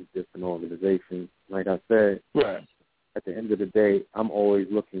of these different organizations. Like I said, right. At the end of the day, I'm always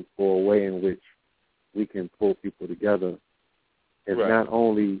looking for a way in which we can pull people together. It's not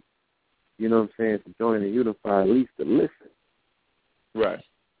only, you know what I'm saying, to join and unify, at least to listen. Right.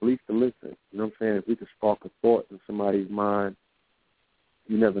 At least to listen. You know what I'm saying? If we can spark a thought in somebody's mind,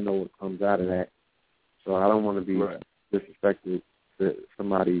 you never know what comes out of that. So I don't want to be disrespectful to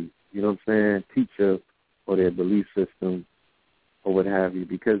somebody, you know what I'm saying, teacher or their belief system or what have you,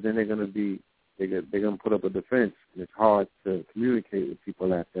 because then they're going to put up a defense, and it's hard to communicate with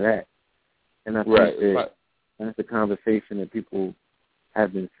people after that. And I think that's the conversation that people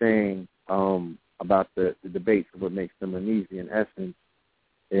have been saying about the debates of what makes them uneasy. In essence,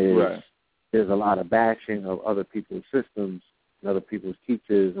 is there's a lot of bashing of other people's systems and other people's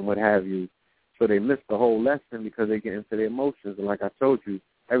teachers and what have you. So they miss the whole lesson because they get into their emotions. And like I told you,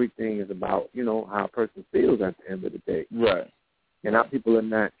 everything is about, you know, how a person feels at the end of the day. Right. And our people are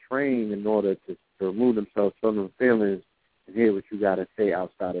not trained in order to remove themselves from their feelings and hear what you got to say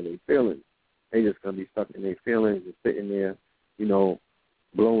outside of their feelings. They just going to be stuck in their feelings and sitting there, you know,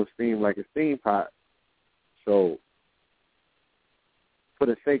 blowing steam like a steam pot. So for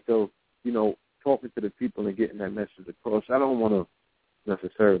the sake of, you know, talking to the people and getting that message across, I don't want to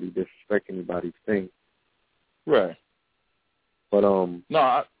necessarily disrespect anybody's thing. Right. But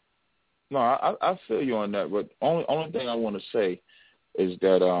I feel you on that. But only thing I want to say is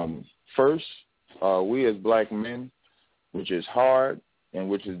that first, we as black men, which is hard, and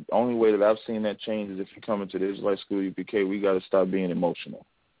which is the only way that I've seen that change is if you come into the Israelite school UPK, we got to stop being emotional.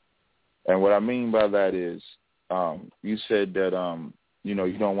 And what I mean by that is, you said that you know,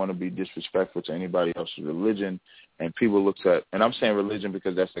 you don't want to be disrespectful to anybody else's religion, and people look at, and I'm saying religion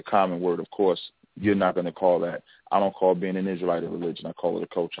because that's the common word, of course. You're not going to call that. I don't call being an Israelite a religion. I call it a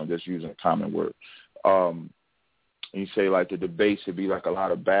culture. I'm just using a common word. You say like the debate should be like a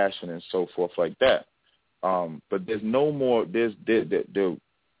lot of bashing and so forth like that. But there's no more. There's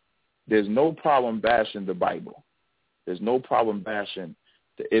no problem bashing the Bible. There's no problem bashing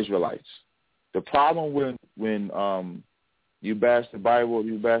the Israelites. The problem when you bash the Bible,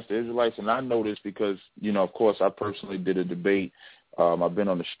 you bash the Israelites, and I know this because, you know, of course, I personally did a debate. I've been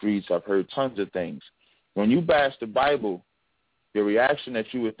on the streets. I've heard tons of things. When you bash the Bible, the reaction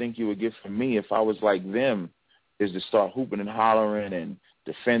that you would think you would get from me if I was like them is to start hooping and hollering and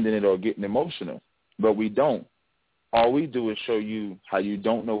defending it or getting emotional. But we don't. All we do is show you how you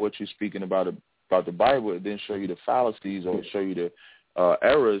don't know what you're speaking about the Bible, and then show you the fallacies or show you the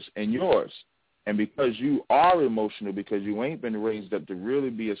errors in yours. And because you are emotional, because you ain't been raised up to really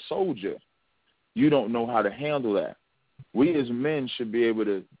be a soldier, you don't know how to handle that. We as men should be able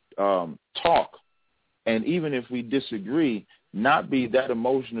to talk, and even if we disagree, not be that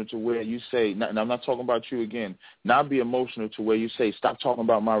emotional to where you say, and I'm not talking about you again, not be emotional to where you say, stop talking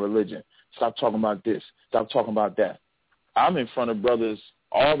about my religion, stop talking about this, stop talking about that. I'm in front of brothers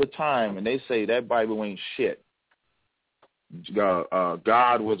all the time, and they say that Bible ain't shit.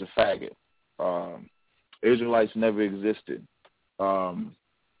 God was a faggot. Israelites never existed.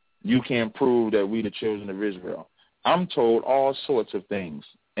 You can't prove that we the children of Israel. I'm told all sorts of things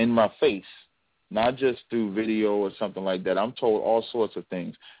in my face, not just through video or something like that. I'm told all sorts of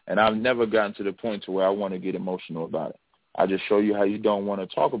things, and I've never gotten to the point to where I want to get emotional about it. I just show you how you don't want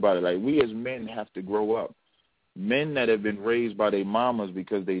to talk about it. Like, we as men have to grow up. Men that have been raised by their mamas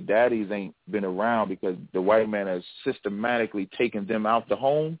because their daddies ain't been around because the white man has systematically taken them out the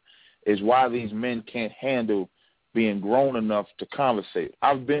home is why these men can't handle being grown enough to conversate.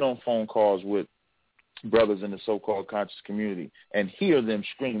 I've been on phone calls with brothers in the so-called conscious community and hear them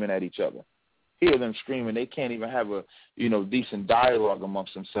screaming at each other. Hear them screaming. They can't even have a, decent dialogue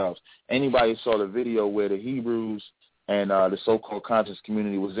amongst themselves. Anybody saw the video where the Hebrews and the so-called conscious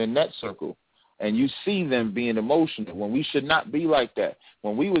community was in that circle, and you see them being emotional when we should not be like that.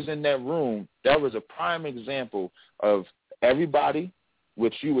 When we was in that room, that was a prime example of everybody,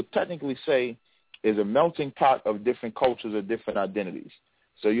 which you would technically say is a melting pot of different cultures or different identities.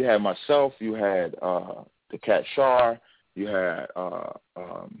 So you had myself, you had the Cat Shar, you had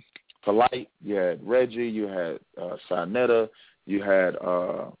Polite, you had Reggie, you had Sarnetta, you had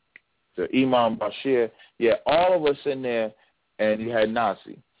the Imam Bashir. You had all of us in there, and you had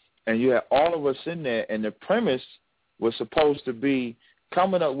Nasi. And you had all of us in there, and the premise was supposed to be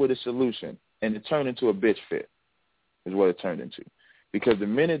coming up with a solution, and it turned into a bitch fit is what it turned into. Because the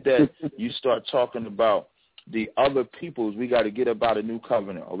minute that you start talking about the other peoples, we got to get up out of New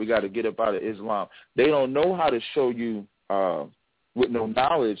Covenant or we got to get up out of Islam, they don't know how to show you with no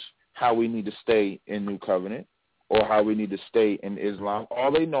knowledge how we need to stay in New Covenant or how we need to stay in Islam.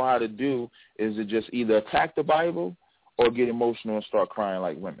 All they know how to do is to just either attack the Bible or get emotional and start crying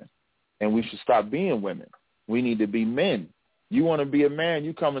like women. And we should stop being women. We need to be men. You want to be a man,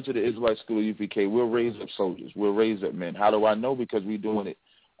 you come into the Israelite School of UPK. We'll raise up soldiers. We'll raise up men. How do I know? Because we're doing it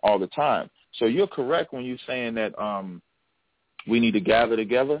all the time. So you're correct when you're saying that we need to gather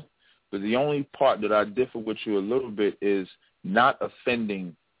together. But the only part that I differ with you a little bit is not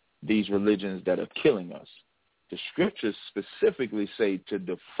offending these religions that are killing us. The scriptures specifically say to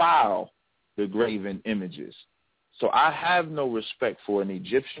defile the graven images. So I have no respect for an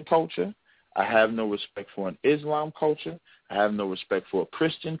Egyptian culture. I have no respect for an Islam culture. I have no respect for a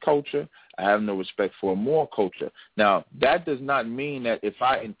Christian culture. I have no respect for a Moor culture. Now, that does not mean that if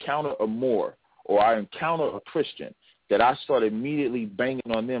I encounter a Moor or I encounter a Christian, that I start immediately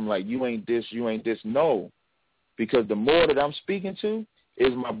banging on them like, you ain't this, you ain't this. No, because the Moor that I'm speaking to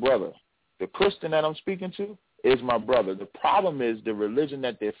is my brother. The Christian that I'm speaking to is my brother. The problem is the religion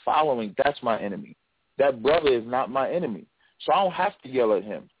that they're following, that's my enemy. That brother is not my enemy. So I don't have to yell at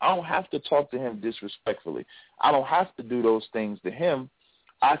him. I don't have to talk to him disrespectfully. I don't have to do those things to him.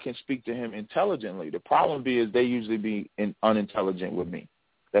 I can speak to him intelligently. The problem is they usually be unintelligent with me.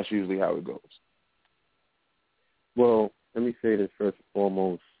 That's usually how it goes. Well, let me say this first and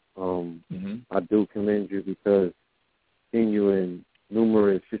foremost. I do commend you because seeing you in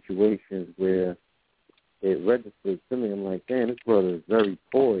numerous situations where it registers to me, I'm like, damn, this brother is very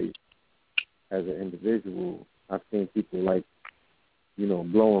poised as an individual. I've seen people like,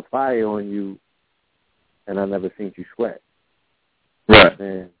 blowing fire on you, and I never seen you sweat. Right.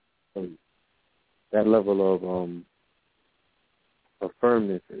 And so that level of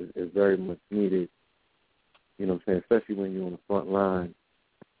firmness is very much needed. You know what I'm saying? Especially when you're on the front line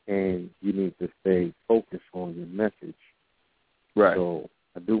and you need to stay focused on your message. Right. So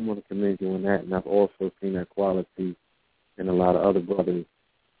I do want to commend you on that, and I've also seen that quality in a lot of other brothers,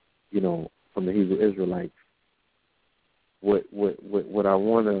 from the Hebrew Israelites. What I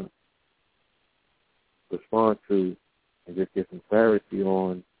want to respond to and just get some clarity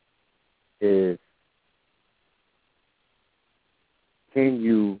on is, can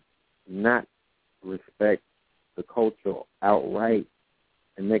you not respect the culture outright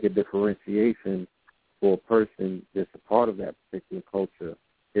and make a differentiation for a person that's a part of that particular culture?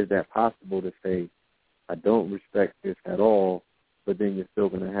 Is that possible to say, I don't respect this at all, but then you're still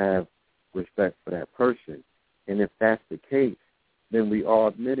going to have respect for that person? And if that's the case, then we are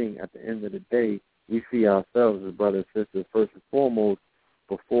admitting at the end of the day, we see ourselves as brothers and sisters first and foremost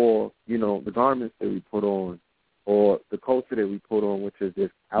before, the garments that we put on or the culture that we put on, which is this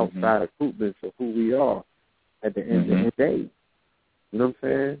outside recruitment of who we are at the end of the day. You know what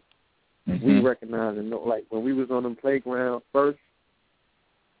I'm saying? We recognize and know, like when we was on them playground first,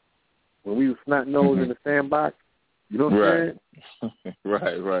 when we was snot-nosed in the sandbox, you know what I'm saying?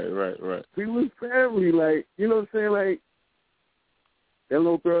 Right. We was family, like, you know what I'm saying? Like, that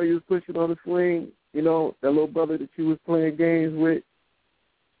little girl you was pushing on the swing, you know, that little brother that you was playing games with.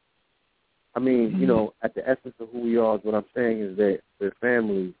 I mean, you know, at the essence of who we are, what I'm saying is that we're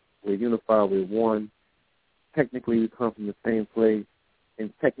family, we're unified, we're one. Technically, we come from the same place,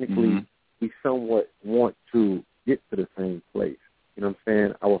 and technically, we somewhat want to get to the same place. You know what I'm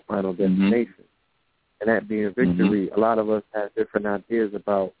saying? Our final destination. And that being victory, a lot of us have different ideas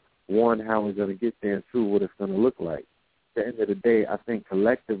about, one, how we're going to get there, and two, what it's going to look like. At the end of the day, I think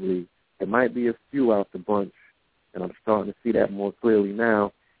collectively, there might be a few out the bunch, and I'm starting to see that more clearly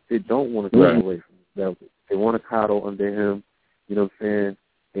now, they don't want to take away from themselves. They want to coddle under him. You know what I'm saying?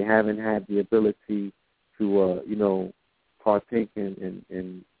 They haven't had the ability to, you know, partake in,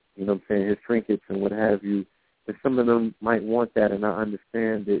 you know what I'm saying, his trinkets and what have you. And some of them might want that, and I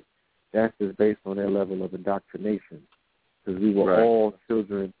understand that that's just based on their level of indoctrination. Because we were all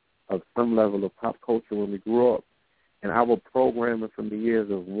children of some level of pop culture when we grew up. And our programming from the years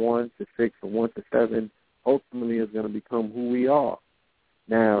of 1 to 6 or 1 to 7 ultimately is going to become who we are.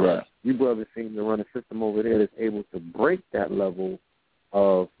 Now, you brothers seem to run a system over there that's able to break that level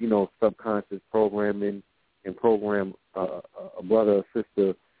of, you know, subconscious programming and program a brother or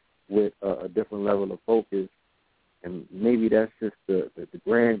sister with a different level of focus. And maybe that's just the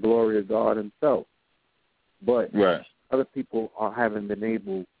grand glory of God himself. But other people haven't been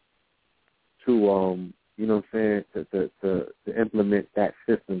able to, you know what I'm saying, to implement that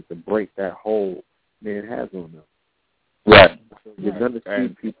system, to break that hold man has on them. So you're going to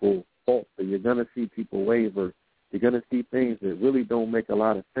see people falter. You're going to see people waver. You're going to see things that really don't make a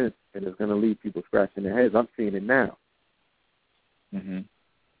lot of sense, and it's going to leave people scratching their heads. I'm seeing it now.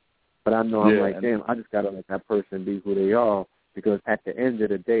 But I know I'm like, damn, I just got to let that person be who they are, because at the end of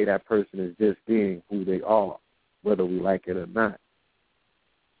the day, that person is just being who they are, whether we like it or not.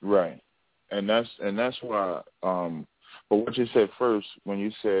 Right. And that's why, but what you said first, when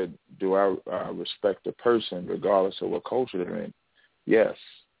you said, do I respect the person regardless of what culture they're in? Yes.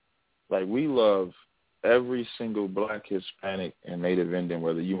 Like, we love every single Black, Hispanic, and Native Indian,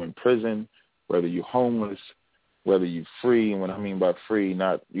 whether you're in prison, whether you're homeless, whether you're free. And what I mean by free,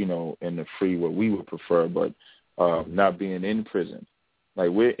 not, you know, in the free what we would prefer, but not being in prison.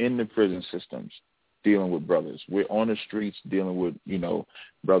 Like, we're in the prison systems dealing with brothers. We're on the streets dealing with, you know,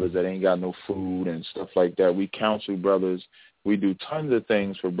 brothers that ain't got no food and stuff like that. We counsel brothers. We do tons of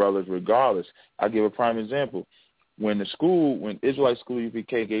things for brothers regardless. I'll give a prime example. When Israelite School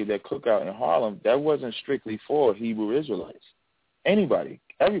UPK gave that cookout in Harlem, that wasn't strictly for Hebrew Israelites. Everybody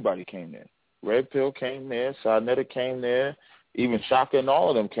came there. Red Pill came there. Sarnetta came there. Even Shaka and all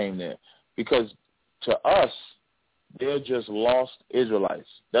of them came there. Because to us, they're just lost Israelites.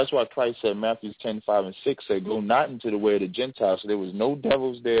 That's why Christ said, Matthew 10:5-6 said, go not into the way of the Gentiles. So there was no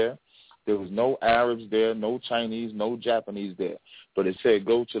devils there. There was no Arabs there, no Chinese, no Japanese there. But it said,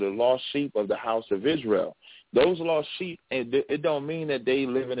 go to the lost sheep of the house of Israel. Those lost sheep, and it don't mean that they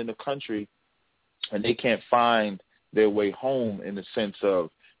living in the country and they can't find their way home in the sense of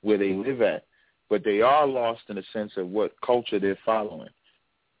where they live at. But they are lost in the sense of what culture they're following.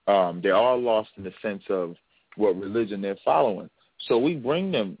 They are lost in the sense of what religion they're following. So we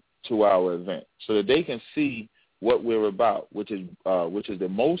bring them to our event so that they can see what we're about, which is the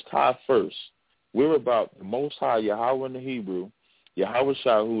Most High first. We're about the Most High, Yahweh in the Hebrew, Yahweh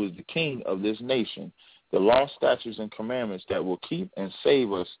Shah, who is the king of this nation, the law, statutes, and commandments that will keep and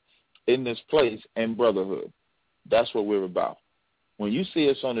save us in this place and brotherhood. That's what we're about. When you see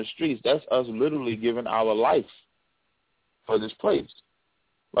us on the streets, that's us literally giving our life for this place.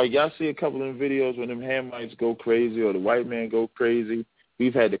 Like, y'all see a couple of videos when them Hamites go crazy or the white man go crazy.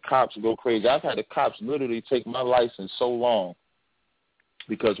 We've had the cops go crazy. I've had the cops literally take my license so long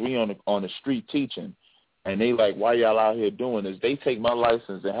because we on the street teaching, and they like, why y'all out here doing this? They take my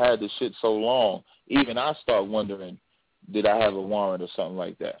license and had this shit so long, even I start wondering, did I have a warrant or something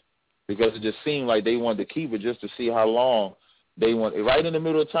like that? Because it just seemed like they wanted to keep it just to see how long they want. Right in the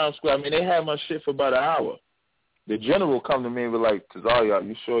middle of Times Square, I mean, they had my shit for about an hour. The general come to me and be like, Tazaryak,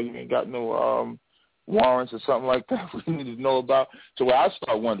 you sure you ain't got no warrants or something like that we need to know about? So I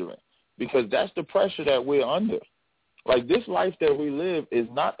start wondering, because that's the pressure that we're under. Like, this life that we live is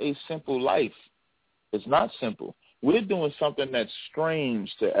not a simple life. It's not simple. We're doing something that's strange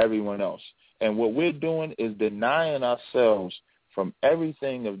to everyone else. And what we're doing is denying ourselves from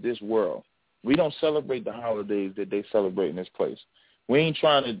everything of this world. We don't celebrate the holidays that they celebrate in this place. We ain't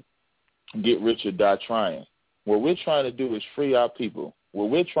trying to get rich or die trying. What we're trying to do is free our people. What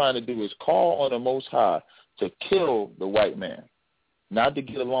we're trying to do is call on the Most High to kill the white man, not to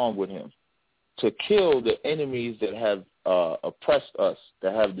get along with him, to kill the enemies that have oppressed us,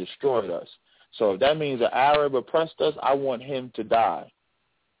 that have destroyed us. So if that means an Arab oppressed us, I want him to die.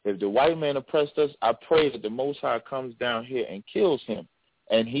 If the white man oppressed us, I pray that the Most High comes down here and kills him,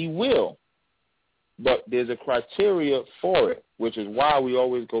 and he will. But there's a criteria for it, which is why we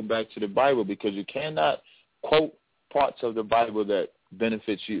always go back to the Bible, because you cannot quote parts of the Bible that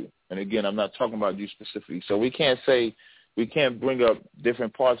benefits you. And again, I'm not talking about you specifically. So we can't bring up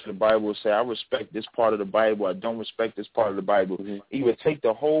different parts of the Bible and say, I respect this part of the Bible, I don't respect this part of the Bible. Mm-hmm. Either take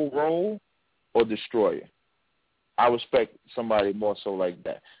the whole roll or destroy it. I respect somebody more so like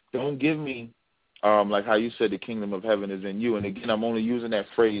that. Don't give me, like how you said, the kingdom of heaven is in you. And again, I'm only using that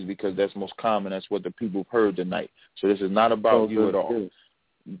phrase because that's most common. That's what the people have heard tonight. So this is not about you at all.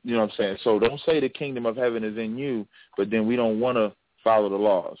 You know what I'm saying? So don't say the kingdom of heaven is in you, but then we don't want to follow the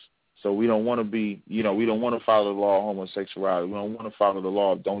laws. So we don't want to be, we don't want to follow the law of homosexuality. We don't want to follow the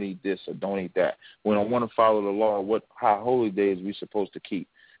law of don't eat this or don't eat that. We don't want to follow the law of how holy days we're supposed to keep.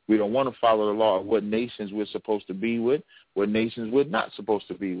 We don't want to follow the law of what nations we're supposed to be with, what nations we're not supposed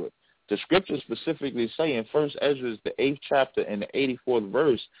to be with. The scriptures specifically say in 1 Ezra, the 8th chapter and the 84th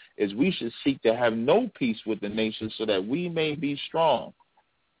verse, is we should seek to have no peace with the nations so that we may be strong.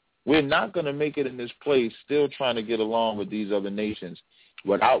 We're not going to make it in this place still trying to get along with these other nations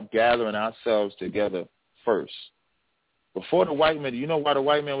without gathering ourselves together first. Before the white man, you know why the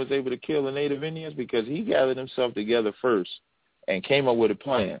white man was able to kill the Native Indians? Because he gathered himself together first and came up with a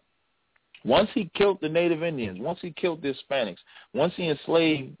plan. Once he killed the Native Indians, once he killed the Hispanics, once he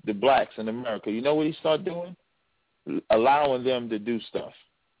enslaved the blacks in America, you know what he started doing? Allowing them to do stuff.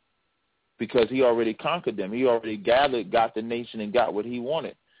 Because he already conquered them. He already gathered, got the nation, and got what he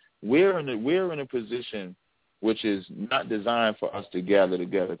wanted. We're in a position which is not designed for us to gather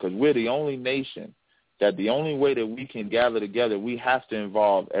together, because we're the only nation that the only way that we can gather together, we have to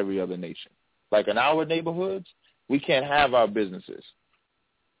involve every other nation. Like in our neighborhoods, we can't have our businesses.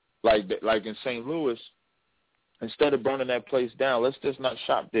 Like in St. Louis, instead of burning that place down, let's just not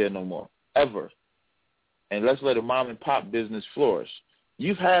shop there no more, ever. And let's let a mom-and-pop business flourish.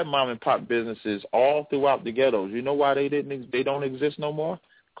 You've had mom-and-pop businesses all throughout the ghettos. You know why they don't exist no more?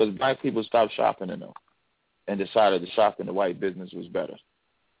 Because black people stopped shopping in them and decided to shop in the white business was better.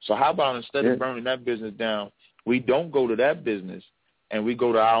 So how about instead of burning that business down, we don't go to that business and we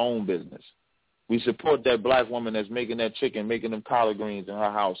go to our own business. We support that black woman that's making that chicken, making them collard greens in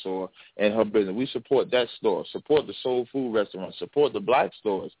her house or in her business. We support that store, support the soul food restaurant, support the black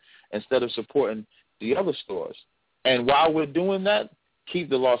stores instead of supporting the other stores. And while we're doing that, keep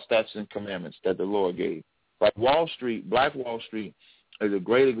the law, statutes, and commandments that the Lord gave. Like Wall Street, Black Wall Street is a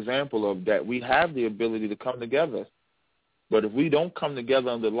great example of that. We have the ability to come together. But if we don't come together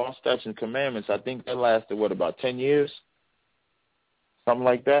under law, statutes, and commandments, I think that lasted, about 10 years? Something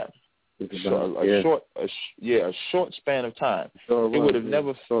like that? A short span of time. It would have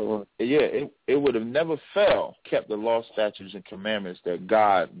never it would have never kept the law, statutes, and commandments that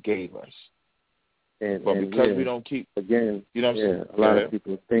God gave us. But because we don't keep again, you know what I'm saying? A lot of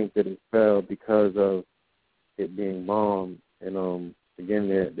people think that it fell because of it being bombed, and again,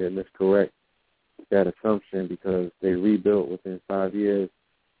 they're miscorrect that assumption, because they rebuilt within 5 years.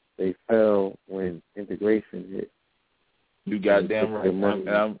 They fell when integration hit. You goddamn right. I'm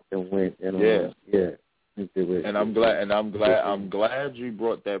glad you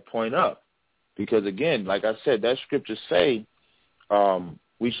brought that point up, because again, like I said, that scripture say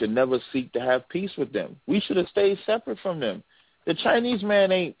we should never seek to have peace with them. We should have stayed separate from them. The Chinese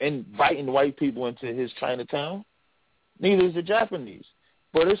man ain't inviting white people into his Chinatown. Neither is the Japanese.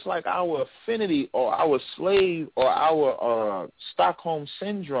 But it's like our affinity or our slave or our Stockholm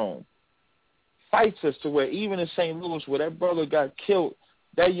syndrome fights us to where even in St. Louis, where that brother got killed,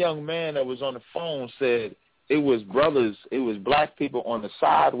 that young man that was on the phone said it was black people on the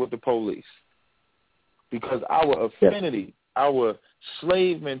side with the police. Because our affinity, our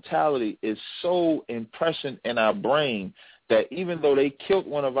slave mentality is so impressioned in our brain that even though they killed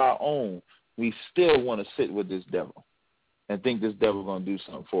one of our own, we still want to sit with this devil and think this devil going to do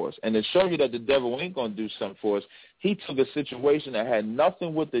something for us. And to show you that the devil ain't going to do something for us, he took a situation that had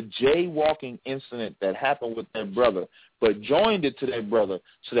nothing with the jaywalking incident that happened with that brother, but joined it to that brother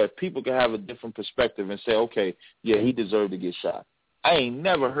so that people could have a different perspective and say, okay, yeah, he deserved to get shot. I ain't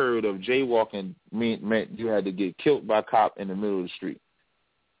never heard of jaywalking meant you had to get killed by a cop in the middle of the street.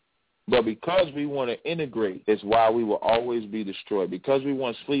 But because we want to integrate, it's why we will always be destroyed. Because we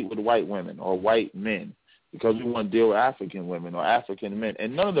want to sleep with white women or white men. Because we want to deal with African women or African men.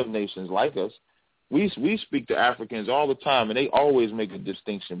 And none of them nations like us. We speak to Africans all the time, and they always make a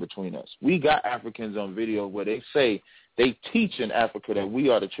distinction between us. We got Africans on video where they say they teach in Africa that we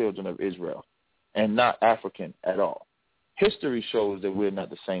are the children of Israel and not African at all. History shows that we're not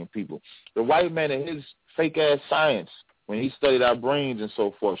the same people. The white man in his fake-ass science, when he studied our brains and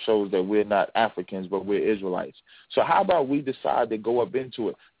so forth, shows that we're not Africans, but we're Israelites. So how about we decide to go up into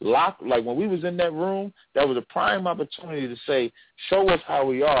it? Like when we was in that room, that was a prime opportunity to say, show us how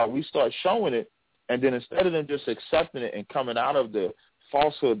we are. We start showing it, and then instead of them just accepting it and coming out of the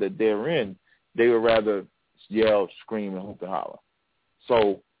falsehood that they're in, they would rather yell, scream, and hoop and holler.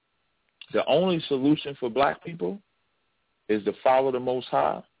 So the only solution for black people is to follow the Most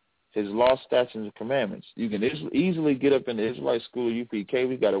High, His law, statutes, and commandments. You can easily get up in the Israelite School of UPK.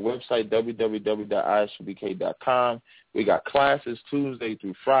 We got a website, www.isupk.com. We got classes Tuesday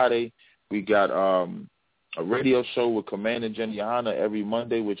through Friday. We got a radio show with Commander Jen Johanna every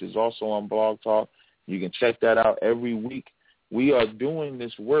Monday, which is also on Blog Talk. You can check that out every week. We are doing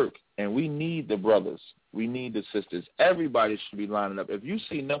this work, and we need the brothers. We need the sisters. Everybody should be lining up. If you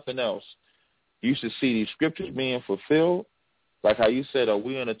see nothing else, you should see these scriptures being fulfilled. Like how you said, are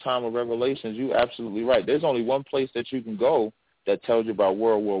we in a time of revelations? You're absolutely right. There's only one place that you can go that tells you about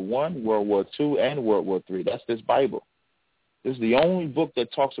World War I, World War II, and World War III. That's this Bible. This is the only book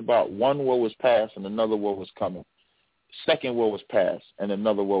that talks about one war was past and another war was coming. Second war was past and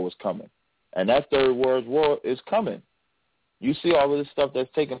another war was coming. And that third world war is coming. You see all of this stuff that's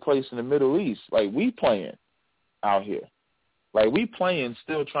taking place in the Middle East. Like, we playing out here. Like, we playing,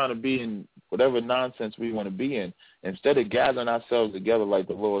 still trying to be in whatever nonsense we want to be in, instead of gathering ourselves together like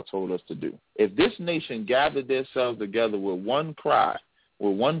the Lord told us to do. If this nation gathered themselves together with one cry,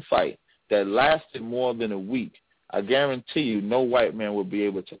 with one fight that lasted more than a week, I guarantee you no white man will be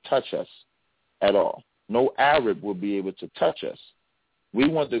able to touch us at all. No Arab will be able to touch us. We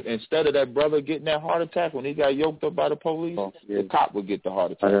want to, instead of that brother getting that heart attack when he got yoked up by the police, the cop would get the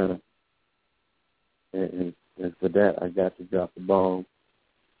heart attack. And for that, I got to drop the bomb.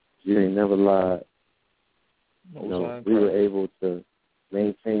 You ain't never lied. We were able to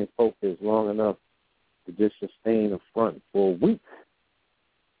maintain focus long enough to just sustain a front for a week.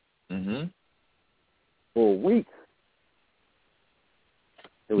 Mm-hmm. For a week.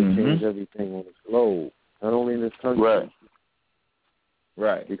 It would change everything on this globe, not only in this country.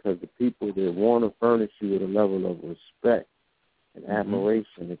 Right. Because the people that want to furnish you with a level of respect and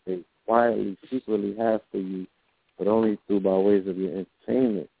admiration that they quietly, secretly have for you, but only through by ways of your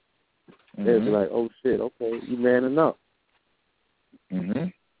entertainment, they'll be like, oh, shit, okay, you manning up.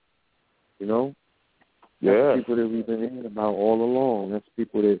 You know? That's the people that we've been hearing about all along. That's the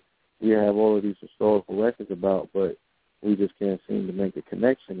people that we have all of these historical records about, but we just can't seem to make a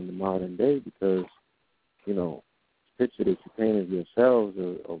connection in the modern day because, you know, the picture that you painted yourselves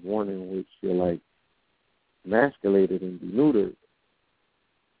of one in which you're, like, emasculated and denuded.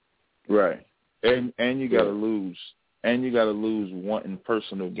 Right. And you gotta lose. And you gotta lose wanting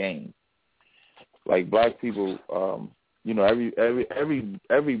personal gain. Like black people,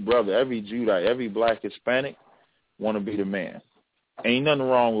 every brother, every Judite, every black Hispanic want to be the man. Ain't nothing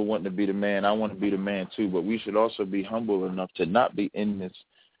wrong with wanting to be the man. I want to be the man too, but we should also be humble enough to not be in this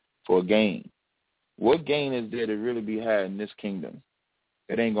for gain. What gain is there to really be had in this kingdom?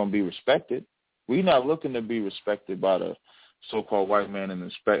 It ain't gonna be respected. We're not looking to be respected by the so-called white man in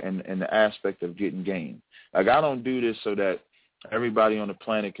the aspect of getting gain. Like, I don't do this so that everybody on the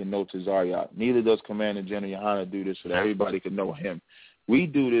planet can know Tazaryak. Neither does Commander General Johanna do this so that everybody can know him. We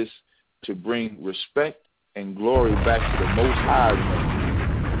do this to bring respect and glory back to the Most High.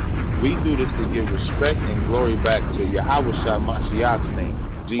 We do this to give respect and glory back to Yahweh Shah Mashiach's name,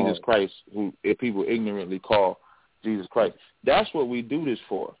 Jesus Christ, who people ignorantly call Jesus Christ. That's what we do this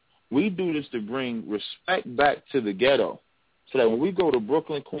for. We do this to bring respect back to the ghetto. So that when we go to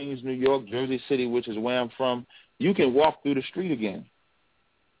Brooklyn, Queens, New York, Jersey City, which is where I'm from, you can walk through the street again.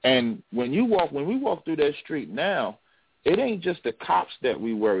 And when we walk through that street now, it ain't just the cops that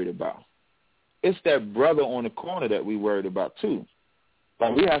we worried about. It's that brother on the corner that we worried about too.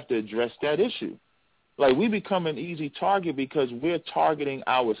 Like, we have to address that issue. Like, we become an easy target because we're targeting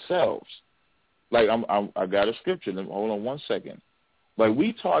ourselves. Like, I got a scripture. Hold on 1 second. Like,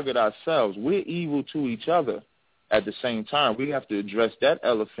 we target ourselves. We're evil to each other. At the same time, we have to address that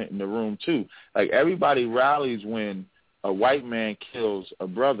elephant in the room, too. Like, everybody rallies when a white man kills a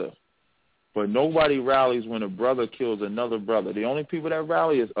brother, but nobody rallies when a brother kills another brother. The only people that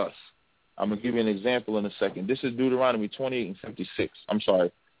rally is us. I'm going to give you an example in a second. This is Deuteronomy 28 and 56. I'm sorry.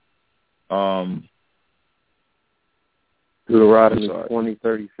 Deuteronomy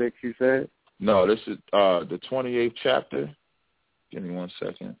 20:36, you said? No, this is the 28th chapter. Give me 1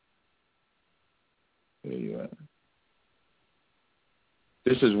 second. There you are.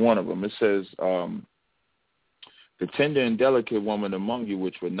 This is one of them. It says, the tender and delicate woman among you,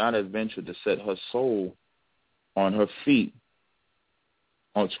 which would not have ventured to set her soul on her feet,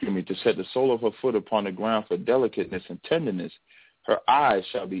 to set the sole of her foot upon the ground for delicateness and tenderness, her eyes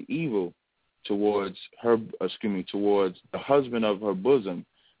shall be evil towards towards the husband of her bosom,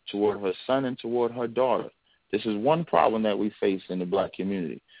 toward her son and toward her daughter. This is one problem that we face in the black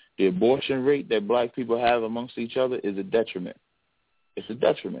community. The abortion rate that black people have amongst each other is a detriment. It's a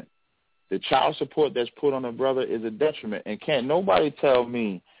detriment. The child support that's put on a brother is a detriment. And can't nobody tell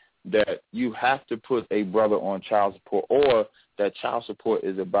me that you have to put a brother on child support or that child support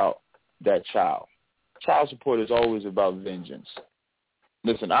is about that child. Child support is always about vengeance.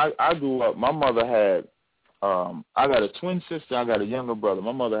 Listen, I grew up, my mother had, I got a twin sister, I got a younger brother.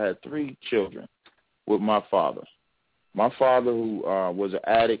 My mother had 3 children with my father. My father, who was an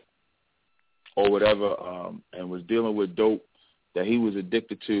addict or whatever, and was dealing with dope that he was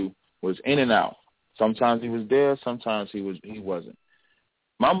addicted to, was in and out. Sometimes he was there, sometimes he wasn't.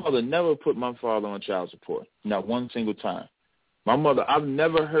 My mother never put my father on child support, not one single time. I've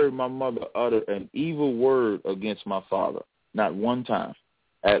never heard my mother utter an evil word against my father, not one time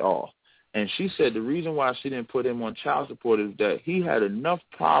at all. And she said the reason why she didn't put him on child support is that he had enough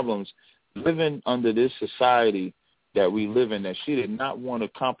problems living under this society that we live in that she did not want to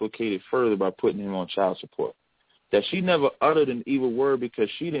complicate it further by putting him on child support. That she never uttered an evil word because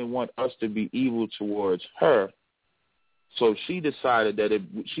she didn't want us to be evil towards her. So she decided that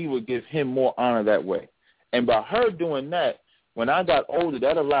she would give him more honor that way. And by her doing that, when I got older,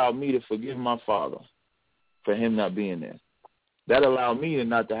 that allowed me to forgive my father for him not being there. That allowed me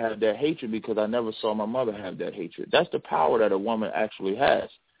not to have that hatred because I never saw my mother have that hatred. That's the power that a woman actually has.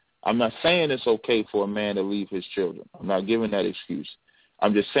 I'm not saying it's okay for a man to leave his children. I'm not giving that excuse.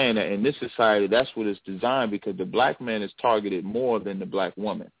 I'm just saying that in this society, that's what it's designed because the black man is targeted more than the black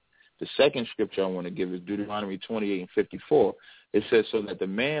woman. The second scripture I want to give is Deuteronomy 28:54. It says, so that the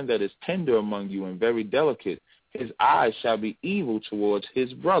man that is tender among you and very delicate, his eyes shall be evil towards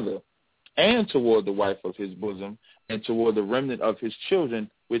his brother and toward the wife of his bosom and toward the remnant of his children,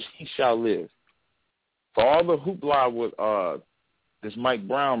 which he shall live. For all the hoopla with this Mike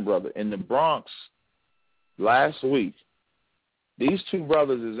Brown brother in the Bronx last week, these 2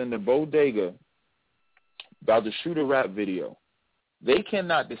 brothers is in the bodega about to shoot a rap video. They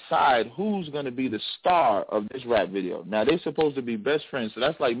cannot decide who's going to be the star of this rap video. Now, they're supposed to be best friends, so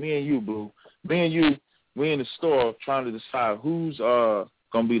that's like me and you, Blue. Me and you, we in the store trying to decide who's going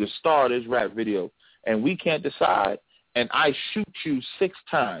to be the star of this rap video. And we can't decide, and I shoot you 6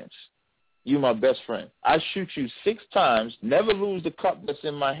 times. You my best friend. I shoot you 6 times, never lose the cup that's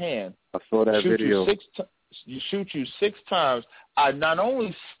in my hand. I saw that video. Shoot you 6 times. I not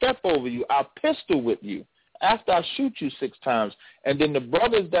only step over you, I pistol whip you after I shoot you 6 times. And then the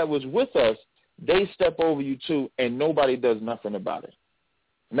brothers that was with us, they step over you too, and nobody does nothing about it.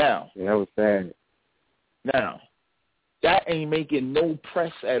 Now. Yeah, that was sad. Now, that ain't making no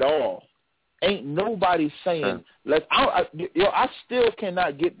press at all. Ain't nobody saying, I still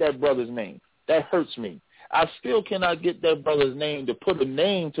cannot get that brother's name. That hurts me. I still cannot get that brother's name to put a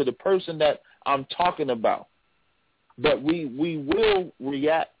name to the person that I'm talking about. But we will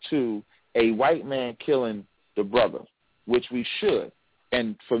react to a white man killing the brother, which we should.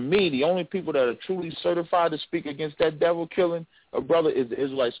 And for me, the only people that are truly certified to speak against that devil killing a brother is the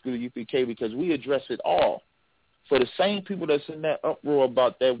Israelite School of UPK because we address it all. For the same people that's in that uproar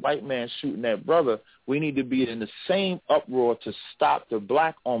about that white man shooting that brother, we need to be in the same uproar to stop the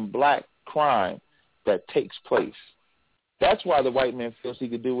black-on-black crime that takes place. That's why the white man feels he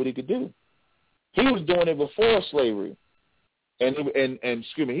could do what he could do. He was doing it before slavery. And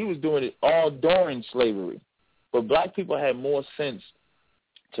he was doing it all during slavery. But black people had more sense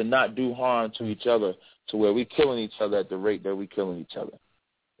to not do harm to each other to where we killing each other at the rate that we killing each other.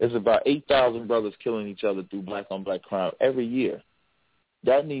 There's about 8,000 brothers killing each other through black-on-black crime every year.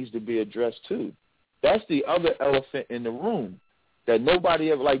 That needs to be addressed too. That's the other elephant in the room that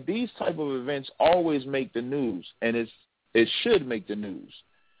nobody ever, like these type of events always make the news, and it should make the news.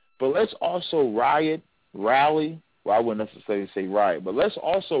 But let's also rally, well, I wouldn't necessarily say riot, but let's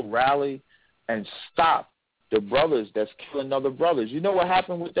also rally and stop the brothers that's killing other brothers. You know what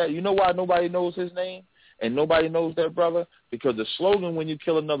happened with that? You know why nobody knows his name and nobody knows that brother? Because the slogan when you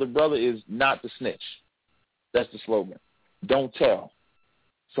kill another brother is not to snitch. That's the slogan. Don't tell.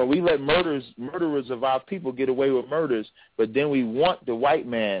 So we let murderers of our people get away with murders, but then we want the white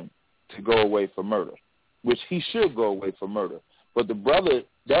man to go away for murder, which he should go away for murder. But the brother,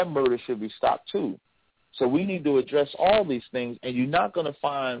 that murder should be stopped too. So we need to address all these things, and you're not going to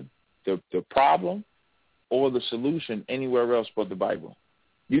find the problem or the solution anywhere else but the Bible.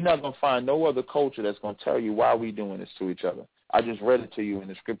 You're not going to find no other culture that's going to tell you why we're doing this to each other. I just read it to you in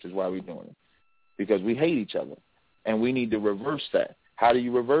the scriptures why we're doing it, because we hate each other, and we need to reverse that. How do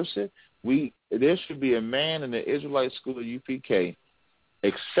you reverse it? There should be a man in the Israelite school of UPK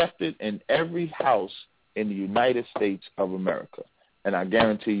accepted in every house in the United States of America, and I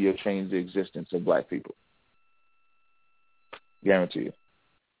guarantee you'll change the existence of black people. Guarantee you.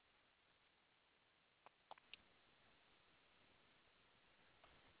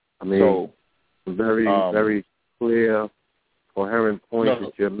 I mean, very clear, coherent point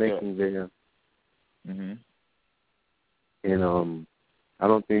that you're making there. Mm-hmm. And I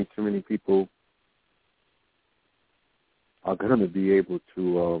don't think too many people are going to be able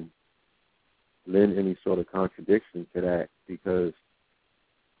to lend any sort of contradiction to that, because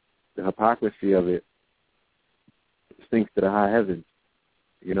the hypocrisy of it stinks to the high heavens,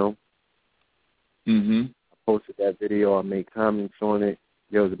 you know? Mm-hmm. I posted that video. I made comments on it.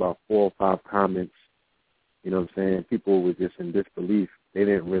 There was about 4 or 5 comments. You know what I'm saying? People were just in disbelief. They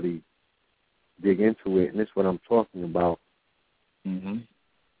didn't really dig into it, and that's what I'm talking about. Mm-hmm.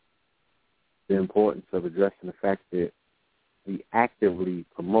 The importance of addressing the fact that we actively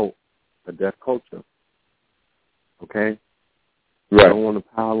promote a death culture. Okay? Right. I don't want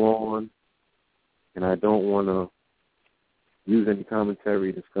to pile on, and I don't want to use any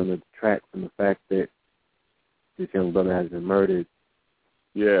commentary that's going to detract from the fact that this young brother has been murdered.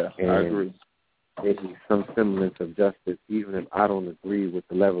 Yeah, I agree. Maybe some semblance of justice, even if I don't agree with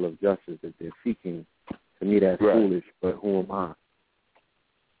the level of justice that they're seeking. To me, that's foolish, but who am I?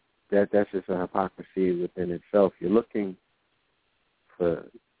 That's just a hypocrisy within itself. You're looking for,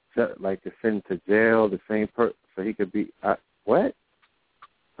 like, to send to jail the same person so he could be, what?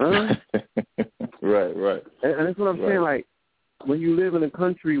 Huh? Right. And that's what I'm saying. Like, when you live in a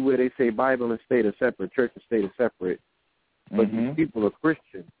country where they say Bible and state are separate, church and state are separate, but these people are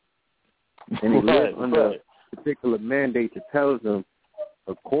Christian, and they live under a particular mandate that tells them,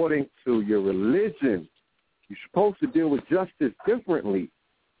 according to your religion, you're supposed to deal with justice differently.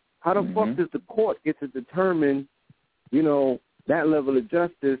 How the fuck does the court get to determine, you know, that level of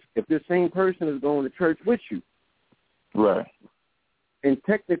justice if this same person is going to church with you? Right. And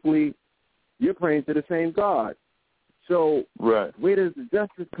technically, you're praying to the same God. So where does the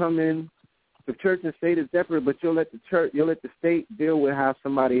justice come in? The church and state is separate, but you'll let the state deal with how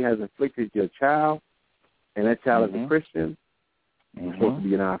somebody has afflicted your child, and that child is a Christian. It's supposed to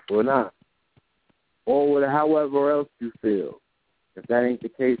be an eye for an eye. Or however else you feel. If that ain't the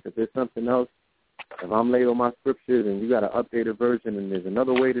case, if there's something else, if I'm late on my scriptures and you got an updated version and there's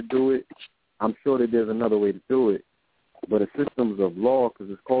another way to do it, I'm sure that there's another way to do it. But the systems of law,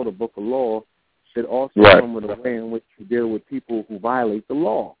 because it's called a book of law, should also come with a way in which you deal with people who violate the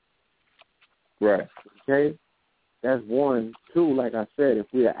law. Right. Okay? That's one. 2, like I said, if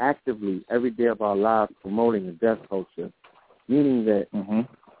we are actively, every day of our lives, promoting a death culture, meaning that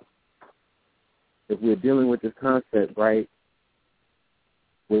if we're dealing with this concept, right,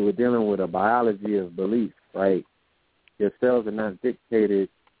 where we're dealing with a biology of belief, right, your cells are not dictated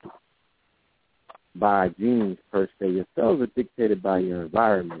by genes per se. Your cells are dictated by your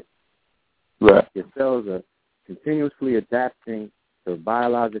environment. Right. Your cells are continuously adapting to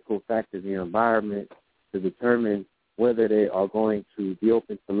biological factors in your environment to determine whether they are going to be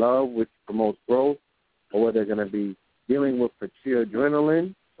open to love, which promotes growth, or whether they're going to be dealing with pure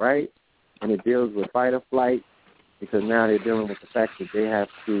adrenaline, right? And it deals with fight or flight, because now they're dealing with the fact that they have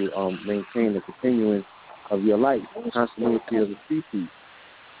to maintain the continuance of your life, the continuity of the species.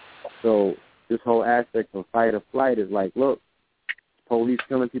 So this whole aspect of fight or flight is like, look, police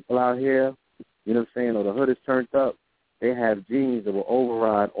killing people out here, you know what I'm saying, or the hood is turned up. They have genes that will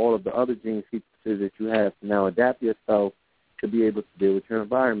override all of the other gene sequences that you have to now adapt yourself to be able to deal with your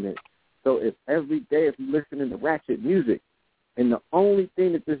environment. So if every day, if you listen to ratchet music, and the only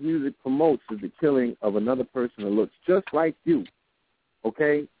thing that this music promotes is the killing of another person that looks just like you,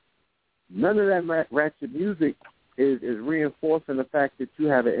 okay, none of that ratchet music is reinforcing the fact that you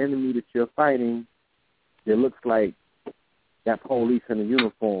have an enemy that you're fighting that looks like that police in a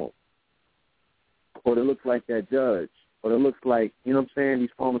uniform, or that looks like that judge, or that looks like, you know what I'm saying, these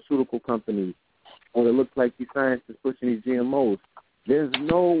pharmaceutical companies, or that looks like these scientists pushing these GMOs. There's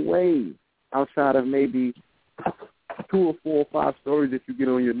no way outside of maybe 2 or 4 or 5 stories that you get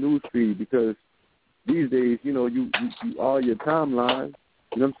on your news feed, because these days, you know, you all your timeline,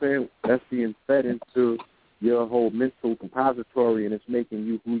 you know what I'm saying, that's being fed into your whole mental compository, and it's making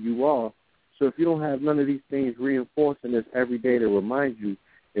you who you are. So if you don't have none of these things reinforcing this every day to remind you,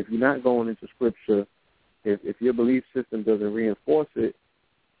 if you're not going into Scripture, if your belief system doesn't reinforce it,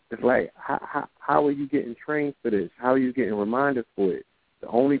 it's like, how are you getting trained for this? How are you getting reminded for it? The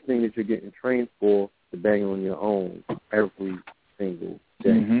only thing that you're getting trained for is to bang on your own every single day.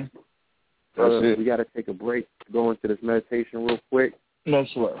 Mm-hmm. We got to take a break to go into this meditation real quick. No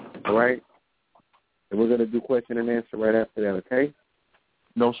sweat. All right? And we're going to do question and answer right after that, okay?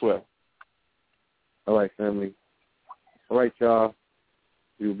 No sweat. All right, family. All right, y'all.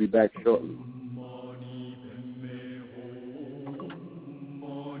 We will be back shortly.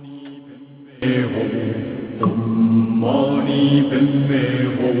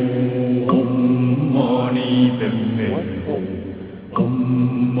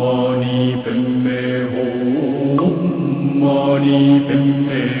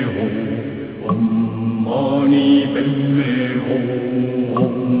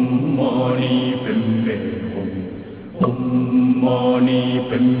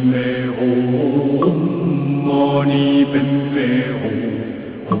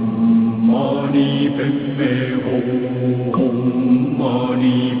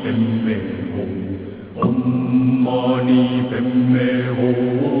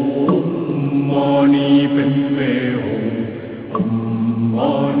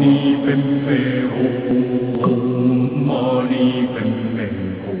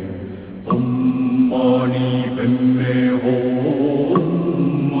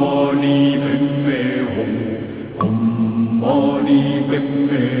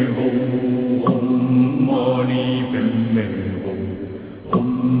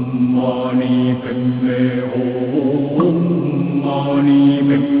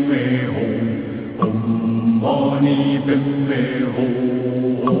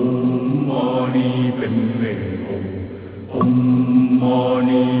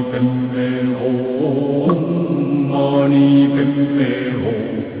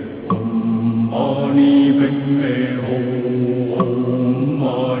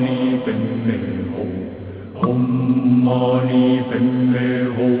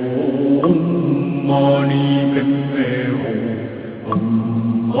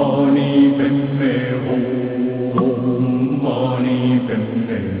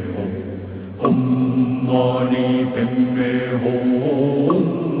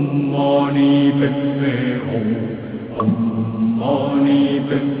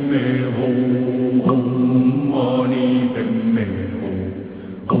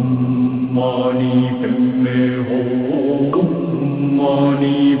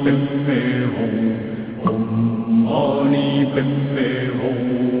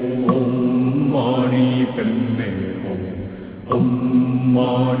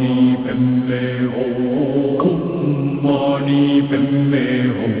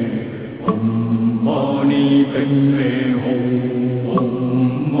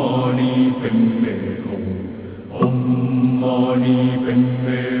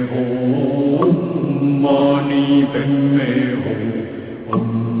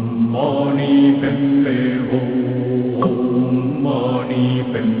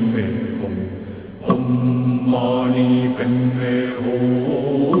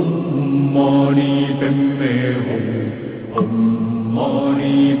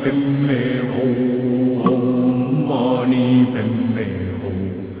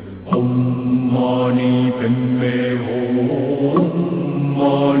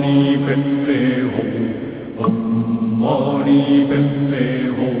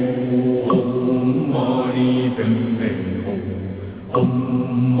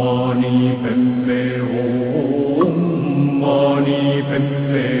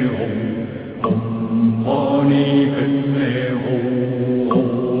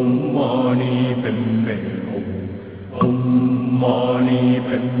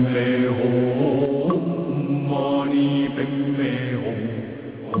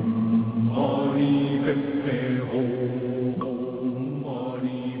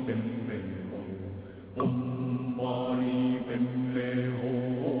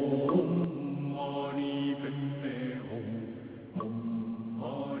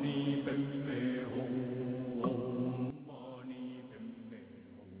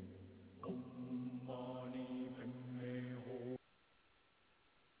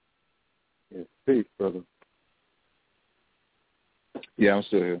 Peace, brother. Yeah, I'm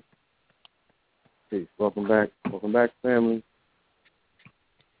still here. Peace. Welcome back. Welcome back, family.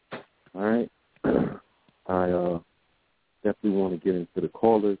 All right. I definitely want to get into the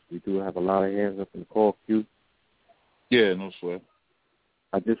callers. We do have a lot of hands up in the call queue. Yeah, no sweat.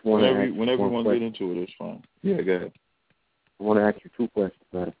 I just want to ask whenever you want to get into it, it's fine. Yeah, go ahead. I want to ask you 2 questions,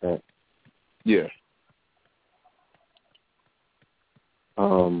 matter of fact. Yeah.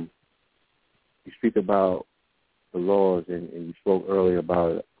 You speak about the laws, and you spoke earlier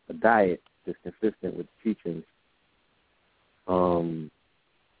about a diet that's consistent with the teachings. One,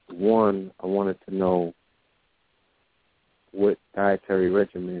 I wanted to know what dietary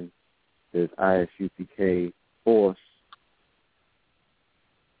regimen does ISUPK force,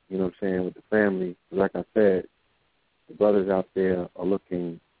 you know what I'm saying, with the family. Like I said, the brothers out there are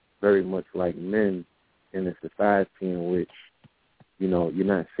looking very much like men in a society in which, you know, you're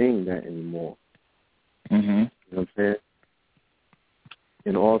not seeing that anymore. Mm-hmm. You know what I'm saying?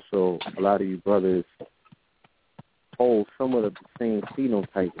 And also, a lot of you brothers hold some of the same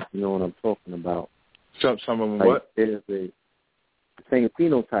phenotypes, you know what I'm talking about. Some of them like what? There's the same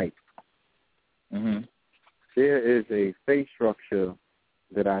phenotype. Mm-hmm. There is a face structure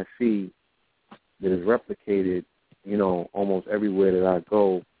that I see that is replicated, you know, almost everywhere that I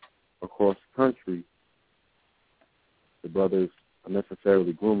go across the country. The brothers are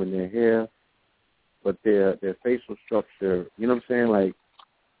necessarily grooming their hair, but their facial structure, you know what I'm saying, like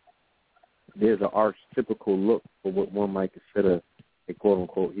there's an archetypical look for what one might consider a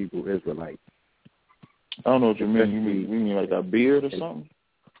quote-unquote Hebrew Israelite. I don't know what you mean. You mean like a beard or something?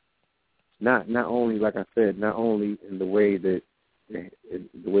 Not only, like I said, not only in the way that you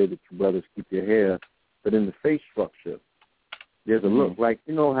brothers keep your hair, but in the face structure. There's a look like,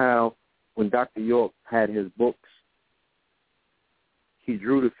 you know how when Dr. York had his books, he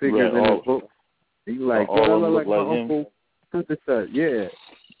drew the figures in his books. And you like, I look like my uncle. Yeah.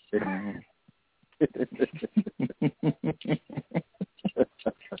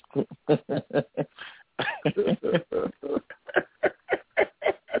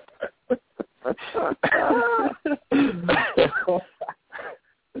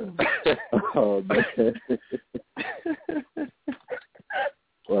 Oh, man.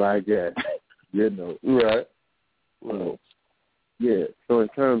 Well, I guess, you know. Right. Yeah, so in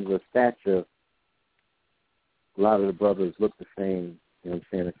terms of stature, a lot of the brothers look the same, you know what I'm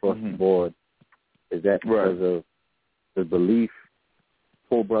saying, across the board. Is that because of the belief,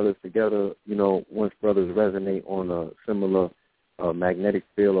 pull brothers together, you know, once brothers resonate on a similar magnetic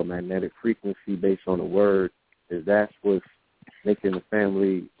field or magnetic frequency based on the word, is that what's making the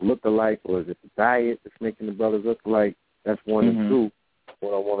family look alike, or is it the diet that's making the brothers look alike? That's one. And two,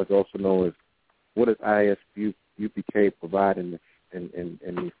 what I wanted to also know is, what does ISUPK provide in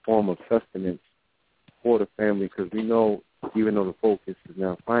the form of sustenance for the family? Because we know, even though the focus is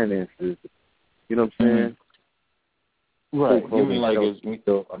now finances, you know what I'm saying? Right. You mean like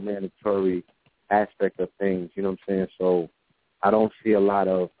it's a mandatory aspect of things, you know what I'm saying? So I don't see a lot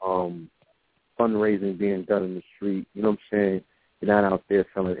of fundraising being done in the street, you know what I'm saying? You're not out there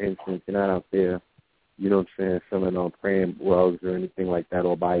selling incense, you're not out there, you know what I'm saying, selling praying rugs or anything like that,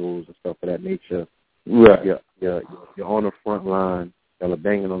 or Bibles and stuff of that nature. Right. You're on the front line, y'all are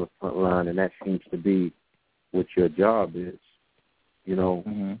banging on the front line, and that seems to be what your job is, you know.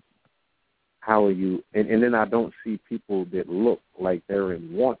 How are you? And then I don't see people that look like they're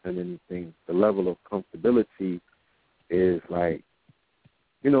in want of anything. The level of comfortability is like,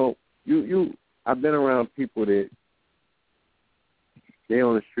 you know, I've been around people that they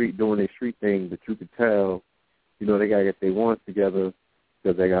on the street doing their street thing, but you could tell, you know, they got to get their wants together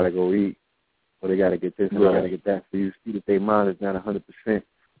because they got to go eat, or they got to get this, or they got to get that. So you see that their mind is not 100%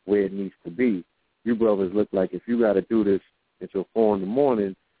 where it needs to be. You brothers look like if you got to do this until 4 in the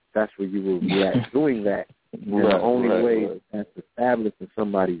morning, that's where you will be at doing that. And the only way that's established in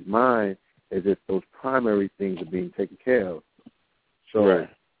somebody's mind is if those primary things are being taken care of. So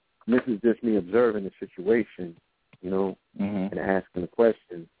this is just me observing the situation, you know, and asking a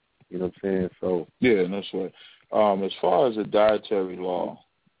question, you know what I'm saying? So yeah, that's right. As far as the dietary law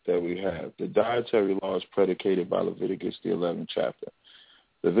that we have, the dietary law is predicated by Leviticus, the 11th chapter.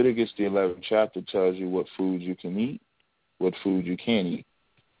 Leviticus, the 11th chapter, tells you what foods you can eat, what food you can't eat.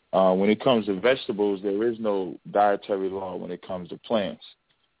 When it comes to vegetables, there is no dietary law when it comes to plants.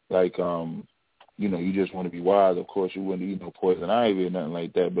 Like, you know, you just want to be wise. Of course, you wouldn't eat no poison ivy or nothing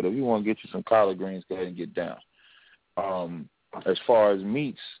like that. But if you want to get you some collard greens, go ahead and get down. As far as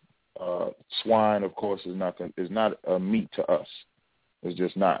meats, swine, of course, is not a meat to us. It's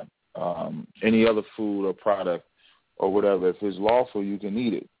just not. Any other food or product or whatever, if it's lawful, you can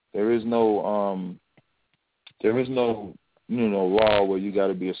eat it. There is no law where you got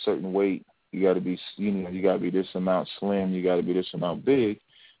to be a certain weight. You got to be, you got to be this amount slim. You got to be this amount big.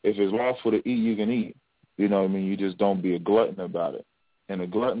 If it's lawful to eat, you can eat. You know what I mean? You just don't be a glutton about it. And a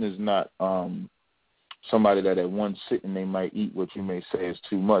glutton is not somebody that at one sitting they might eat what you may say is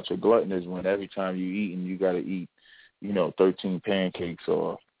too much. A glutton is when every time you eat and you got to eat, 13 pancakes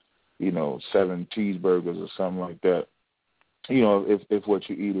or, 7 cheeseburgers or something like that. If what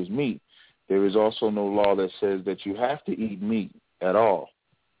you eat is meat. There is also no law that says that you have to eat meat at all.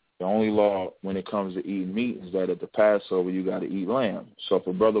 The only law when it comes to eating meat is that at the Passover you got to eat lamb. So if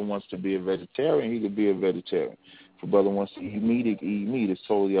a brother wants to be a vegetarian, he could be a vegetarian. If a brother wants to eat meat, he can eat meat. It's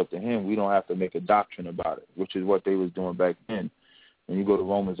totally up to him. We don't have to make a doctrine about it, which is what they was doing back then. When you go to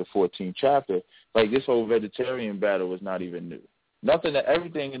Romans, the 14th chapter, like this whole vegetarian battle was not even new.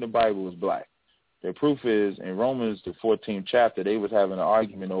 Everything in the Bible was black. The proof is in Romans, the 14th chapter, they was having an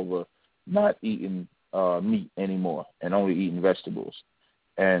argument over not eating meat anymore and only eating vegetables.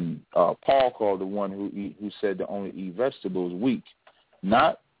 And Paul called the one who said to only eat vegetables weak.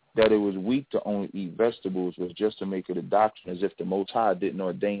 Not that it was weak to only eat vegetables, was just to make it a doctrine as if the Most High didn't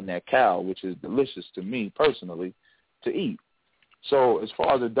ordain that cow, which is delicious to me personally, to eat. So as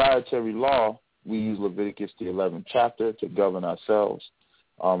far as the dietary law, we use Leviticus, the 11th chapter, to govern ourselves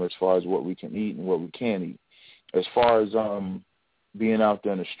as far as what we can eat and what we can't eat. As far as being out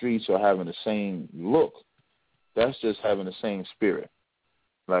there in the streets or having the same look, that's just having the same spirit.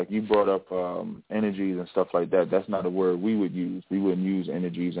 Like you brought up energies and stuff like that. That's not a word we would use. We wouldn't use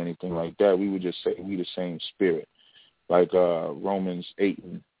energies, anything like that. We would just say we the same spirit. Like Romans 8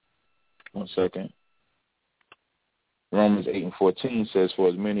 and 14 says, for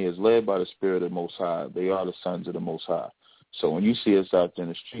as many as led by the Spirit of the Most High, they are the sons of the Most High. So when you see us out there in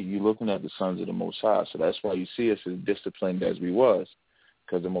the street, you're looking at the sons of the Most High. So that's why you see us as disciplined as we was,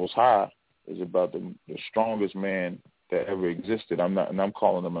 because the Most High is about the strongest man that ever existed. I'm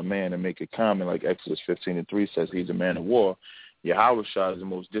calling him a man and make it common, like Exodus 15:3 says he's a man of war. Yahushua is the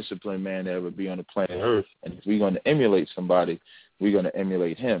most disciplined man to ever be on the planet Earth. And if we're going to emulate somebody, we're going to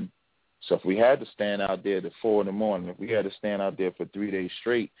emulate him. So if we had to stand out there at 4 a.m, if we had to stand out there for 3 days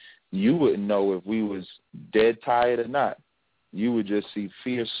straight, you wouldn't know if we was dead tired or not. You would just see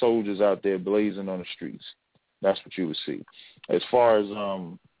fierce soldiers out there blazing on the streets. That's what you would see. As far as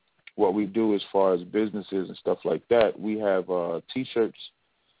what we do as far as businesses and stuff like that, we have T-shirts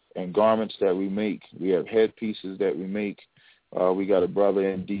and garments that we make. We have headpieces that we make. We got a brother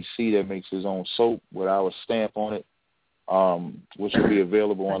in D.C. that makes his own soap with our stamp on it, which will be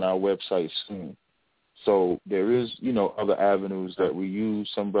available on our website soon. So there is, other avenues that we use.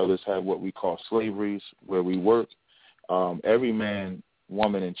 Some brothers have what we call slaveries, where we work. Every man,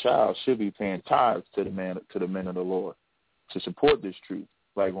 woman, and child should be paying tithes to the men of the Lord to support this truth.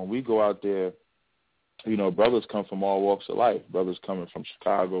 Like when we go out there, brothers come from all walks of life. Brothers coming from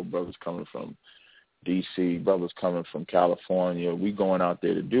Chicago, brothers coming from D.C., brothers coming from California. We going out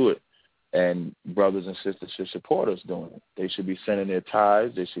there to do it. And brothers and sisters should support us doing it. They should be sending their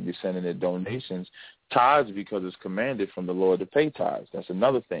tithes. They should be sending their donations. Tithes because it's commanded from the Lord to pay tithes. That's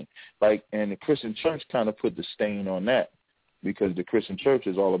another thing. Like, and the Christian church kind of put the stain on that because the Christian church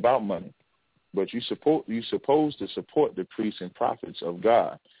is all about money. But you're supposed to support the priests and prophets of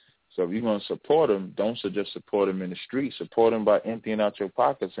God. So if you're going to support them, don't just support them in the street. Support them by emptying out your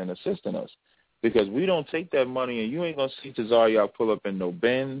pockets and assisting us. Because we don't take that money, and you ain't going to see Tazaryak pull up in no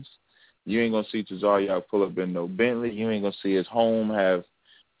Benz. You ain't going to see Tazaryak pull up in no Bentley. You ain't going to see his home have,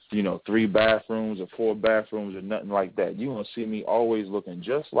 3 bathrooms or 4 bathrooms or nothing like that. You're going to see me always looking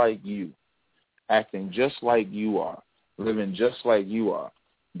just like you, acting just like you are, living just like you are.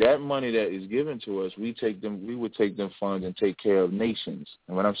 That money that is given to us, we would take them funds and take care of nations.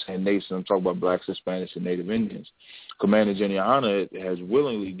 And when I'm saying nations, I'm talking about blacks, Hispanics, and Native Indians. Commander Jeniana has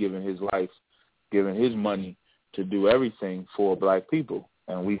willingly given his life, given his money to do everything for black people,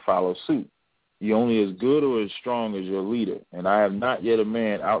 and we follow suit. You're only as good or as strong as your leader, and I have not yet a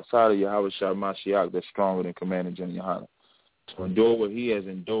man outside of Yahushua Mashiach that's stronger than Commander Jeniana. To endure what he has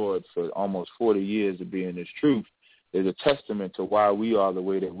endured for almost 40 years to be in this truth is a testament to why we are the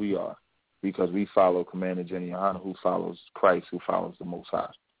way that we are, because we follow Commander Jeniana, who follows Christ, who follows the Most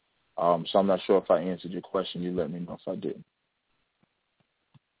High. So I'm not sure if I answered your question. You let me know if I didn't.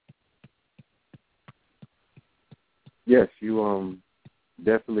 Yes, you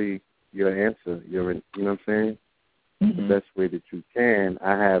definitely your answer. You know what I'm saying? Mm-hmm. The best way that you can.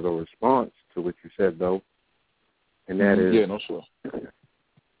 I have a response to what you said though, and that is yeah, no sure.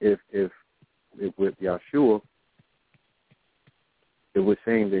 If with Yahshua, it was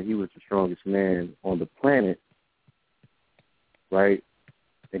saying that he was the strongest man on the planet, right?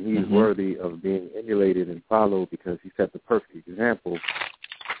 And he's worthy of being emulated and followed because he set the perfect example.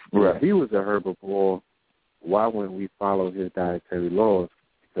 Right. If he was a herbivore, why wouldn't we follow his dietary laws?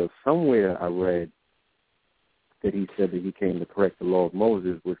 Because somewhere I read that he said that he came to correct the law of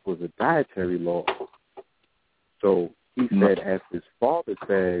Moses, which was a dietary law. So he said, as his father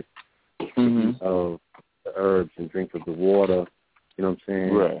said, eat of the herbs and drink of the water. You know what I'm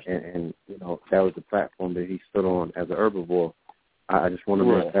saying? Right. And you know, that was the platform that he stood on as an herbivore. I just want to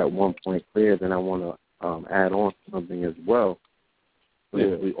make that one point clear. Then I want to add on something as well.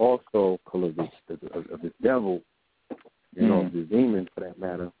 We also call of the devil, you know, the demon for that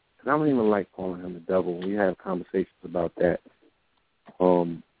matter. And I don't even like calling him the devil. We have conversations about that.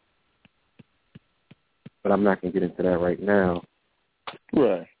 But I'm not going to get into that right now.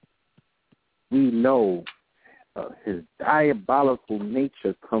 Right. We know his diabolical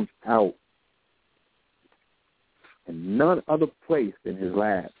nature comes out in none other place than his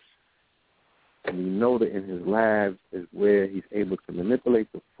labs. And we know that in his labs is where he's able to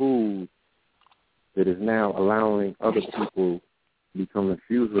manipulate the food that is now allowing other people to become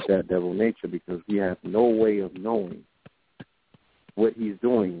infused with that devil nature, because we have no way of knowing what he's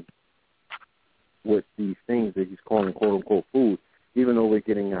doing with these things that he's calling quote-unquote food, even though we're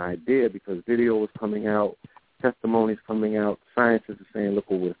getting an idea because video is coming out, testimonies coming out, scientists are saying, look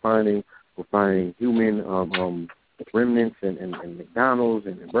what we're finding. We're finding human remnants and McDonald's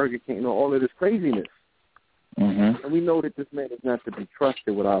and Burger King, you know, all of this craziness. And we know that this man is not to be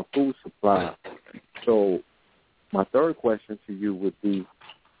trusted with our food supply. So my third question to you would be,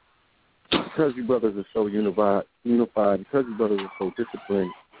 because you brothers are so unified, because you brothers are so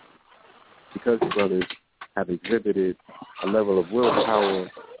disciplined, because you brothers have exhibited a level of willpower,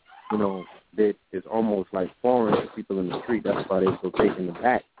 you know, that is almost like foreign to people in the street. That's why they're so taken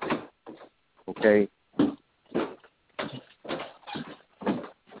aback. Okay?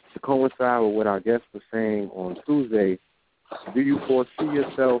 To coincide with what our guest was saying on Tuesday, do you foresee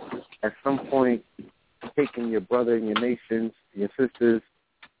yourself at some point taking your brother and your nations, your sisters,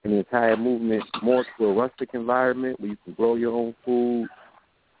 and the entire movement more to a rustic environment where you can grow your own food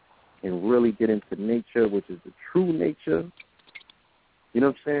and really get into nature, which is the true nature, you know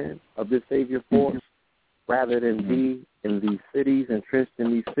what I'm saying, of this Savior force, rather than be in these cities, entrenched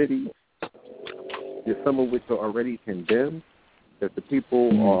in these cities, some of which are already condemned, that the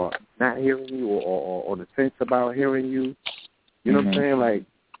people are not hearing you or on the fence about hearing you? You know what I'm saying?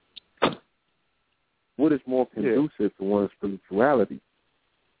 Like, what is more conducive to one's spirituality?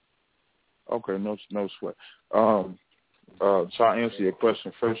 Okay, no sweat. So I'll answer your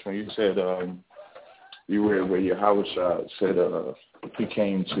question first. When you said you read where Yahushua said he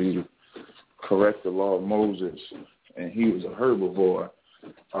came to correct the law of Moses and he was a herbivore.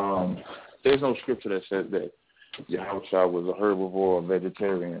 There's no scripture that says that Yahushua was a herbivore or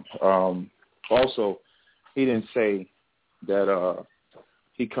vegetarian. Also, he didn't say that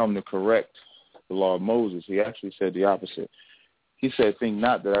he come to correct the law of Moses. He actually said the opposite. He said, think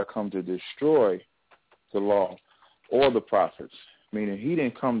not that I come to destroy the law or the prophets, meaning he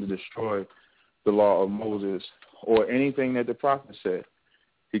didn't come to destroy the law of Moses or anything that the prophet said.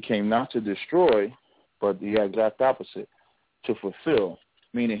 He came not to destroy, but the exact opposite, to fulfill,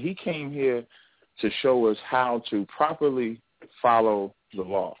 meaning he came here to show us how to properly follow the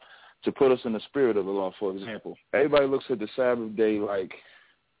law, to put us in the spirit of the law. For example, everybody looks at the Sabbath day like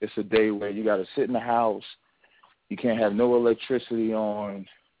it's a day where you got to sit in the house, you can't have no electricity on,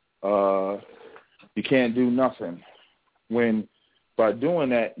 you can't do nothing. When by doing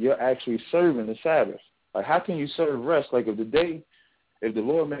that, you're actually serving the Sabbath. Like, how can you serve rest? Like, if the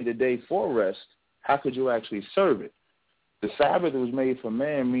Lord made the day for rest, how could you actually serve it? The Sabbath was made for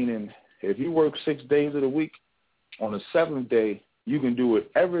man, meaning if you work 6 days of the week, on the seventh day, you can do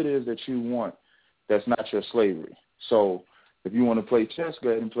whatever it is that you want. That's not your slavery. So if you want to play chess, go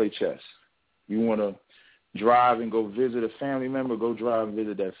ahead and play chess. You want to drive and go visit a family member, go drive and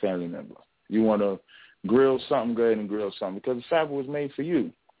visit that family member. You want to grill something, go ahead and grill something, because the Sabbath was made for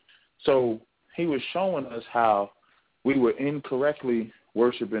you. So he was showing us how we were incorrectly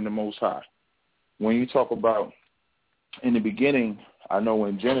worshiping the Most High. When you talk about in the beginning, I know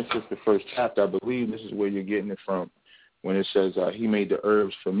in Genesis, the first chapter, I believe this is where you're getting it from, when it says he made the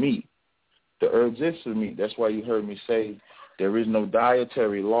herbs for meat. The herbs is for meat. That's why you heard me say there is no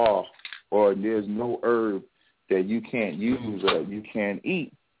dietary law or there's no herb that you can't use or you can't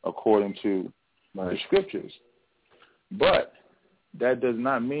eat according to the scriptures. But that does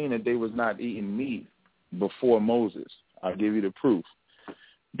not mean that they was not eating meat before Moses. I'll give you the proof.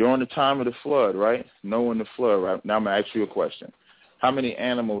 During the time of the flood, right? Noah and the flood, right? Now I'm going to ask you a question. How many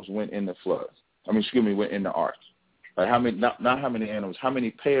animals went in the flood? Went in the ark. Like how many? Not how many animals. How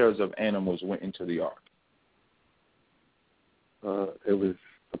many pairs of animals went into the ark? It was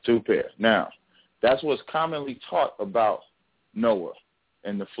 2 pairs. Now, that's what's commonly taught about Noah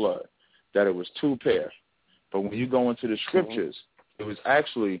and the flood, that it was 2 pairs. But when you go into the scriptures, it was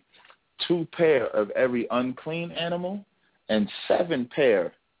actually 2 pair of every unclean animal and 7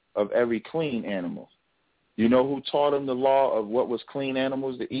 pair of every clean animal. You know who taught him the law of what was clean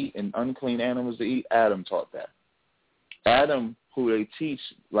animals to eat and unclean animals to eat? Adam taught that. Adam, who they teach,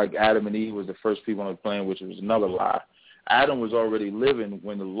 like Adam and Eve was the first people on the planet, which was another lie. Adam was already living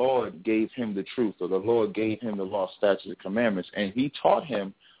when the Lord gave him the truth, or the Lord gave him the law, statutes, and commandments, and he taught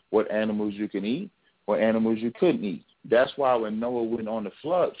him what animals you can eat, what animals you couldn't eat. That's why when Noah went on the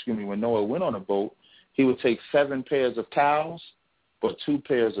flood, when Noah went on a boat, he would take 7 pairs of cows, but 2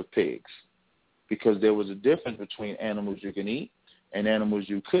 pairs of pigs, because there was a difference between animals you can eat and animals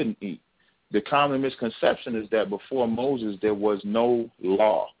you couldn't eat. The common misconception is that before Moses there was no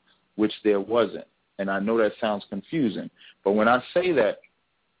law, which there wasn't. And I know that sounds confusing, but when I say that,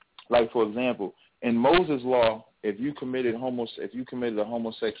 like for example, in Moses' law, if you committed a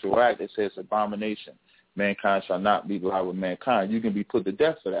homosexual act, it says abomination. Mankind shall not be lie with mankind. You can be put to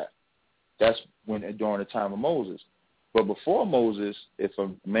death for that. That's during the time of Moses. But before Moses, if a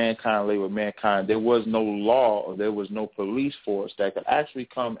mankind lay with mankind, there was no law or there was no police force that could actually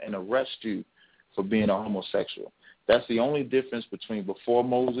come and arrest you for being a homosexual. That's the only difference between before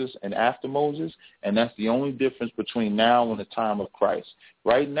Moses and after Moses, and that's the only difference between now and the time of Christ.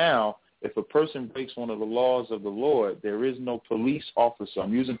 Right now, if a person breaks one of the laws of the Lord, there is no police officer.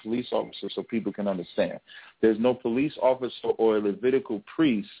 I'm using police officer so people can understand. There's no police officer or a Levitical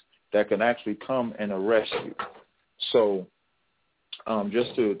priest that can actually come and arrest you. So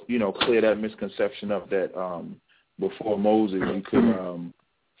just to, clear that misconception up that before Moses you could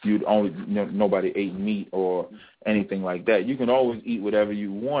you'd only nobody ate meat or anything like that. You can always eat whatever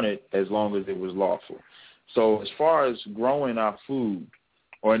you wanted as long as it was lawful. So as far as growing our food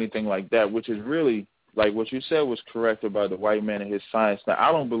or anything like that, which is really, like what you said was correct about the white man and his science. Now,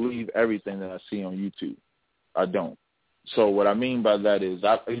 I don't believe everything that I see on YouTube. I don't. So what I mean by that is,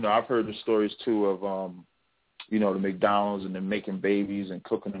 I've heard the stories too of, the McDonald's and them making babies and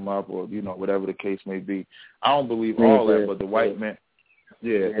cooking them up or, whatever the case may be. I don't believe all that, but the white man,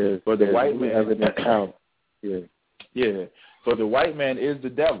 but the white man, but the white man is the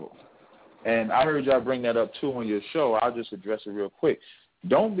devil. And I heard y'all bring that up too on your show. I'll just address it real quick.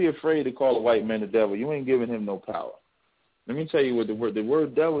 Don't be afraid to call a white man the devil. You ain't giving him no power. Let me tell you what the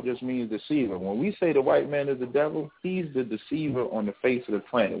word devil just means deceiver. When we say the white man is the devil, he's the deceiver on the face of the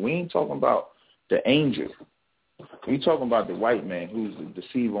planet. We ain't talking about the angel. We talking about the white man who's the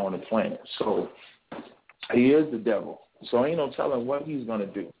deceiver on the planet. So he is the devil. So ain't no telling what he's going to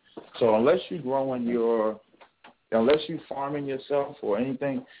do. So unless you farming yourself or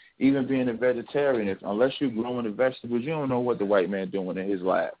anything, even being a vegetarian, unless you're growing the vegetables, you don't know what the white man doing in his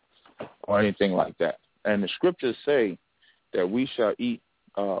lab or anything like that. And the scriptures say that we shall eat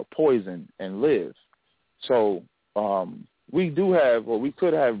poison and live. So we do have, or we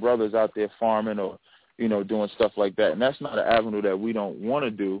could have brothers out there farming or, doing stuff like that. And that's not an avenue that we don't want to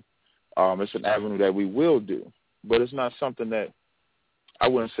do. It's an avenue that we will do. But it's not something that I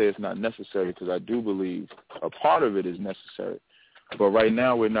wouldn't say it's not necessary, because I do believe a part of it is necessary. But right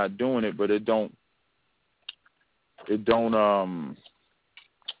now we're not doing it, but I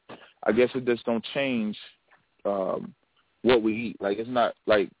guess it just don't change what we eat. Like, it's not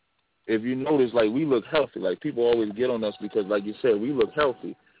like, if you notice, like, we look healthy. Like, people always get on us because, like you said, we look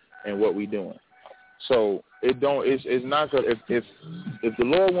healthy in what we doing. So it's not good. If the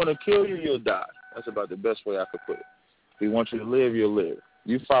Lord want to kill you, you'll die. That's about the best way I could put it. If he wants you to live, you'll live.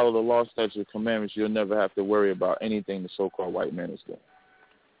 You follow the law, statutes, and commandments, you'll never have to worry about anything the so-called white man is doing.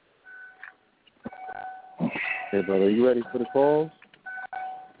 Hey, brother, you ready for the calls?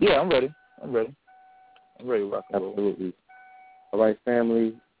 Yeah, I'm ready. I'm ready to rock and roll. Absolutely. All right,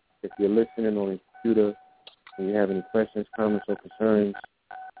 family, if you're listening on a computer and you have any questions, comments, or concerns,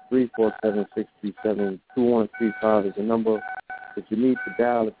 347-637-2135 is the number that you need to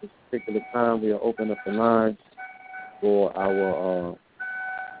dial at this particular time. We are opening up the lines for our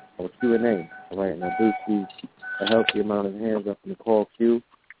Q&A. All right, and I do see a healthy amount of hands up in the call queue.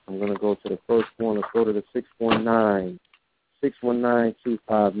 I'm going to go to the first one. Let's go to the 619-259.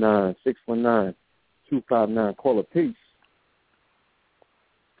 619-259. Caller, peace.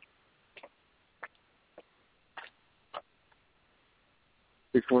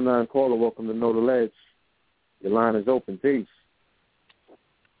 Caller, welcome to Know the Ledge. Your line is open. Peace.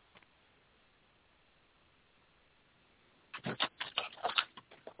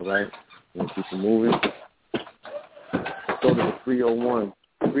 All right, let's keep it moving. Let's go to the 301.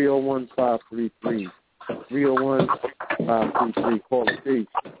 301-533. 301-533. Caller, peace.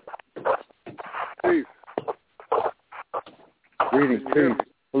 Peace. Greetings, peace.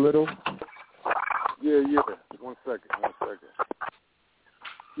 A little? Yeah. One second.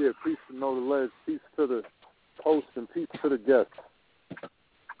 Yeah, peace to guest.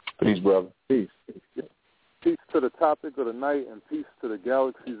 Peace, brother. Peace. Peace to the topic of the night and peace to the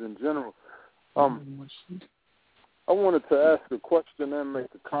galaxies in general. I wanted to ask a question and make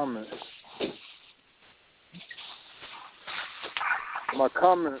a comment. My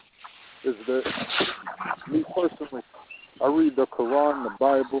comment is that, me personally, I read the Quran, the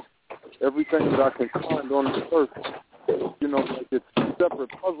Bible, everything that I can find on this earth. You know, like it's separate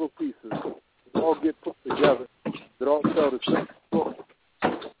puzzle pieces that all get put together, that all tell the same story.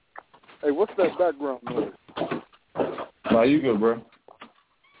 Hey, what's that background noise? No, you good, bro.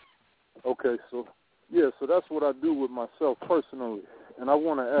 Okay, so that's what I do with myself personally. And I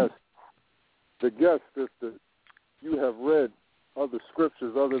want to ask the guest if you have read other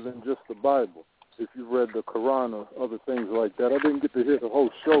scriptures other than just the Bible, if you've read the Quran or other things like that. I didn't get to hear the whole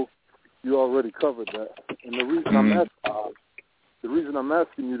show. You already covered that. And the reason I'm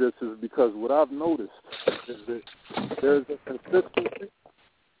asking you this is because what I've noticed is that there's a consistency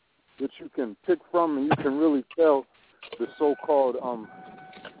that you can pick from, and you can really tell the so-called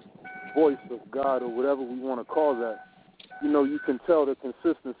voice of God or whatever we want to call that. You know, you can tell the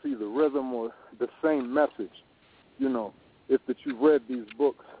consistency, the rhythm, or the same message. You know, if that you've read these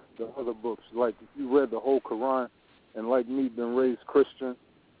books, the other books, like if you read the whole Quran, and like me, been raised Christian,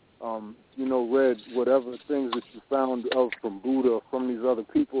 you know, read whatever things that you found of from Buddha or from these other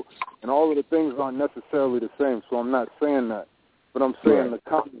people, and all of the things aren't necessarily the same, so I'm not saying that. But I'm saying the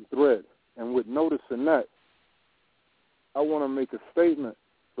common thread. And with noticing that, I want to make a statement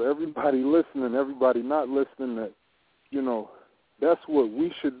for everybody listening, everybody not listening, that, you know, that's what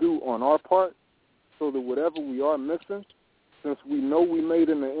we should do on our part, so that whatever we are missing, since we know we made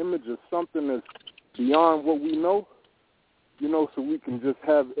in the image of something that's beyond what we know, you know, so we can just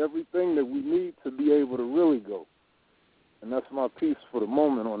have everything that we need to be able to really go. And that's my piece for the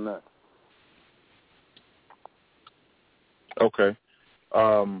moment on that. Okay.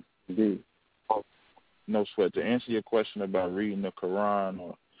 No sweat. To answer your question about reading the Quran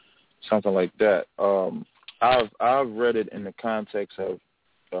or something like that, I've read it in the context of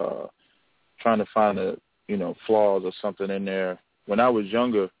trying to find flaws or something in there. When I was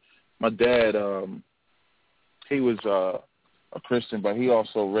younger, my dad, he was a Christian, but he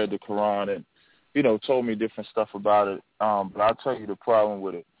also read the Quran and, you know, told me different stuff about it. But I'll tell you the problem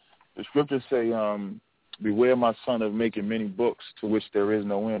with it. The scriptures say, beware, my son, of making many books to which there is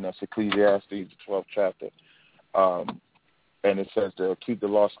no end. That's Ecclesiastes, the 12th chapter. And it says to keep the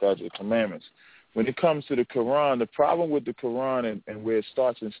law, statutes, and commandments. When it comes to the Quran, the problem with the Quran and where it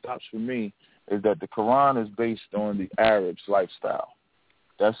starts and stops for me is that the Quran is based on the Arabs' lifestyle.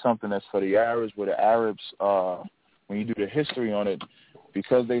 That's something that's for the Arabs, where the Arabs, when you do the history on it,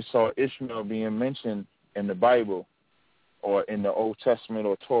 because they saw Ishmael being mentioned in the Bible or in the Old Testament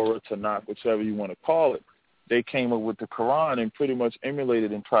or Torah, Tanakh, whichever you want to call it, they came up with the Quran and pretty much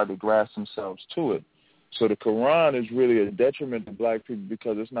emulated and tried to grasp themselves to it. So the Quran is really a detriment to black people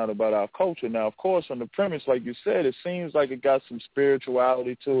because it's not about our culture. Now, of course, on the premise, like you said, it seems like it got some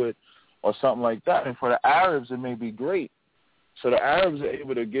spirituality to it or something like that. And for the Arabs, it may be great. So the Arabs are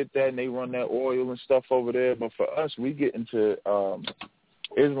able to get that, and they run that oil and stuff over there. But for us, we get into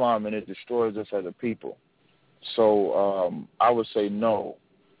Islam, and it destroys us as a people. So I would say no.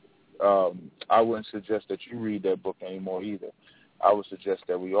 I wouldn't suggest that you read that book anymore either. I would suggest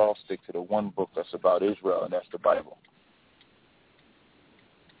that we all stick to the one book that's about Israel, and that's the Bible.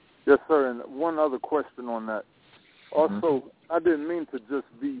 Yes, sir. And one other question on that. Also, I didn't mean to just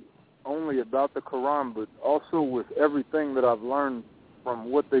be only about the Quran, but also with everything that I've learned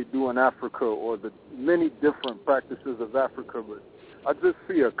from what they do in Africa or the many different practices of Africa. But I just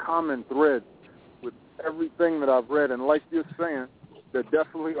see a common thread with everything that I've read. And like you're saying, there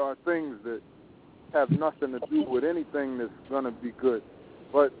definitely are things that have nothing to do with anything that's going to be good.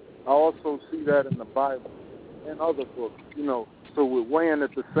 But I also see that in the Bible and other books, you know. So we're weighing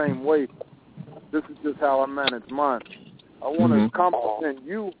it the same way. This is just how I manage mine. I want to compliment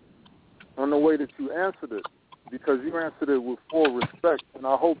you on the way that you answered it, because you answered it with full respect, and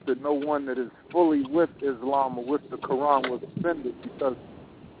I hope that no one that is fully with Islam or with the Quran was offended, because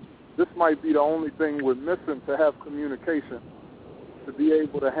this might be the only thing we're missing to have communication, to be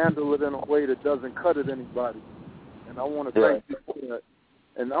able to handle it in a way that doesn't cut at anybody. And I want to thank you for that.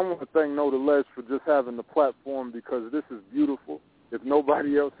 And I want to thank No to Ledge for just having the platform, because this is beautiful. If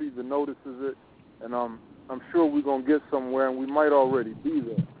nobody else even notices it, and I'm sure we're going to get somewhere, and we might already be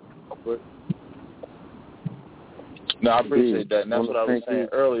there. But no, I appreciate that. And that's what I was saying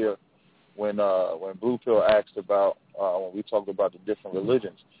earlier when Blue Pill asked about, when we talked about the different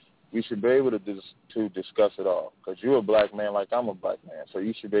religions. We should be able to discuss it all, because you're a black man like I'm a black man. So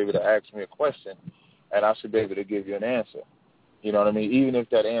you should be able to ask me a question and I should be able to give you an answer. You know what I mean? Even if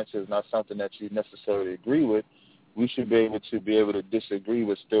that answer is not something that you necessarily agree with, we should be able to disagree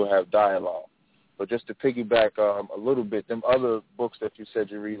but still have dialogue. But just to piggyback a little bit, them other books that you said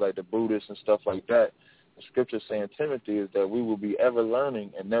you read, like the Buddhists and stuff like that, the scripture saying Timothy is that we will be ever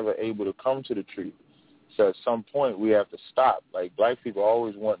learning and never able to come to the truth. So at some point we have to stop. Like black people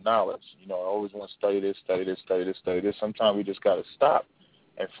always want knowledge. You know, always want to study this, study this, study this, study this. Sometimes we just got to stop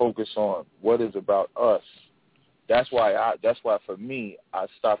and focus on what is about us. That's why for me, I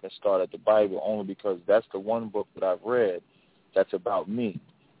stop and start at the Bible, only because that's the one book that I've read that's about me.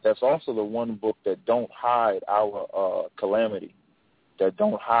 That's also the one book that don't hide our calamity, that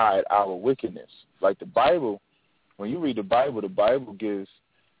don't hide our wickedness. Like the Bible, when you read the Bible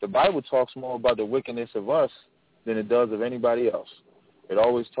talks more about the wickedness of us than it does of anybody else. It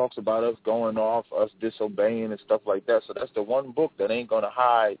always talks about us going off, us disobeying and stuff like that. So that's the one book that ain't going to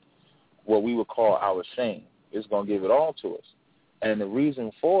hide what we would call our shame. It's going to give it all to us. And the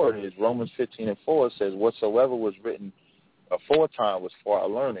reason for it is Romans 15:4 says, whatsoever was written aforetime was for our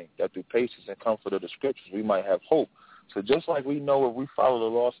learning, that through patience and comfort of the scriptures we might have hope. So just like we know if we follow the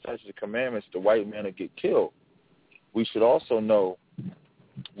law, statutes, and commandments, the white man will get killed, we should also know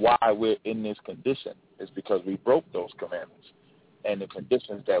why we're in this condition. It's because we broke those commandments and the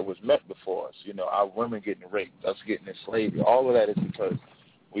conditions that was met before us. You know, our women getting raped, us getting enslaved, all of that is because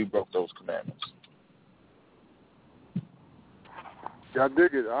we broke those commandments. Yeah, I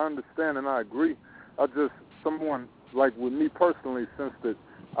dig it. I understand and I agree. Someone, like with me personally, since that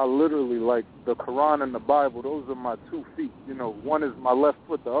I literally, like the Quran and the Bible, those are my 2 feet. You know, one is my left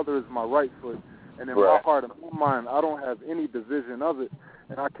foot, the other is my right foot. And in my heart and my mind, I don't have any division of it.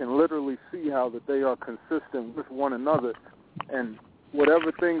 And I can literally see how that they are consistent with one another. And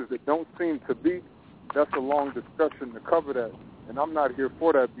whatever things that don't seem to be, that's a long discussion to cover that. And I'm not here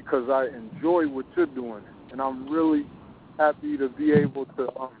for that because I enjoy what you're doing. And I'm really happy to be able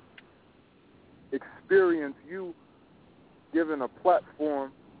to experience you given a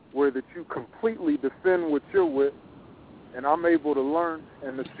platform where that you completely defend what you're with, and I'm able to learn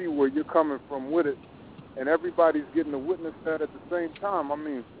and to see where you're coming from with it, and everybody's getting to witness that at the same time. I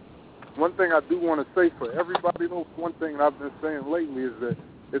mean, one thing I do want to say for everybody, though, one thing that I've been saying lately is that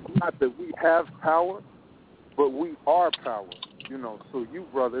it's not that we have power, but we are power. You know, so you,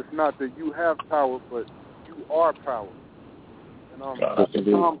 brother, it's not that you have power, but you are power. And I want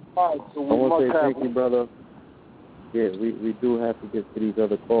to say thank you, brother. Yeah, we do have to get to these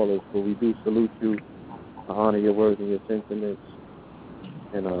other callers, but we do salute you. I honor your words and your sentiments,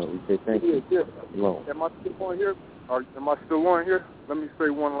 and we say thank you. Yeah. Am I still on here? Am I still on here? Let me say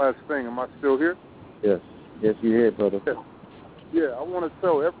one last thing. Am I still here? Yes, you're here, brother. Yeah, I want to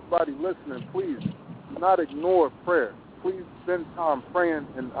tell everybody listening, please do not ignore prayer. Please spend time praying,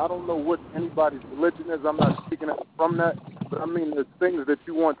 and I don't know what anybody's religion is. I'm not speaking from that, but I mean there's things that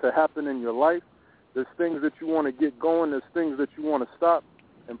you want to happen in your life. There's things that you want to get going. There's things that you want to stop.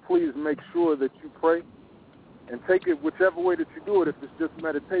 And please make sure that you pray and take it whichever way that you do it. If it's just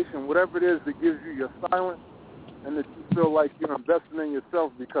meditation, whatever it is that gives you your silence and that you feel like you're investing in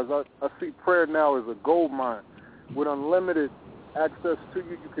yourself, because I see prayer now as a gold mine. With unlimited access to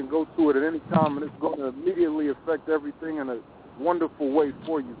you, you can go to it at any time, and it's going to immediately affect everything in a wonderful way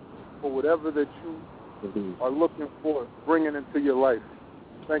for you, for whatever that you are looking for, bringing into your life.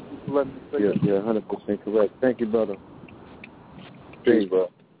 Thank you for letting me say that. You're 100% correct. Thank you, brother. Peace, bro.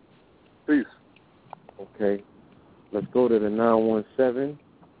 Peace. Okay. Let's go to the 917.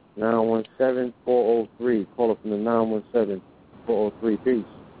 917-403. Call up from the 917-403. Peace.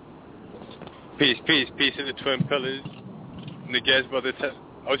 Peace to the twin pillars. And the guest, Brother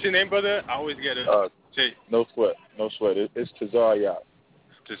what's your name, brother? I always get it. No sweat. It's Tazaryak.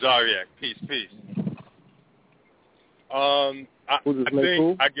 Tazaryak. Peace.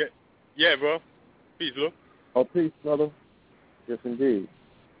 Yeah, bro. Peace, bro. Oh, peace, brother. Yes, indeed.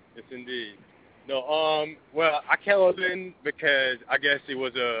 No, well, I called in because I guess it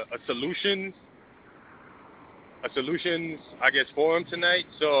was a solutions, I guess, forum tonight.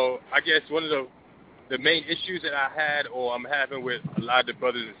 So I guess one of the main issues that I had, or I'm having with a lot of the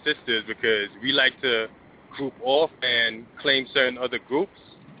brothers and sisters, because we like to group off and claim certain other groups,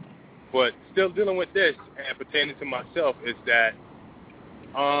 but still dealing with this and pertaining to myself is that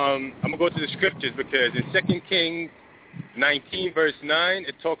I'm going to go to the scriptures, because in 2 Kings 19 verse 9,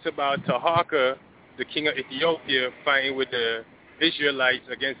 it talks about Taharka, the king of Ethiopia, fighting with the Israelites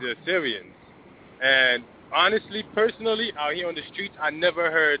against the Assyrians. And honestly, personally, out here on the streets, I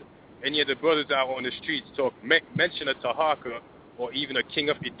never heard any of the brothers out on the streets mention a Taharka or even a king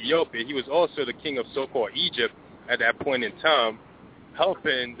of Ethiopia. He was also the king of so-called Egypt at that point in time.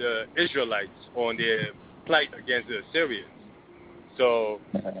 helping the Israelites on their plight against the Assyrians. So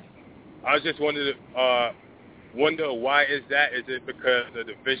I was just wonder why is that? Is it because of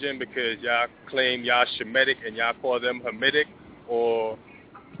the division? Because y'all claim y'all Shemitic and y'all call them Hamitic, or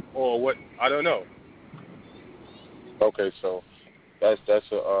what? I don't know. Okay, so that's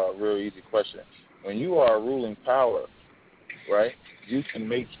a real easy question. When you are a ruling power, right, you can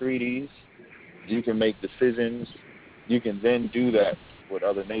make treaties, you can make decisions, you can then do that with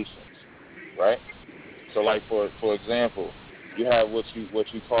other nations, right? So, like for example, you have what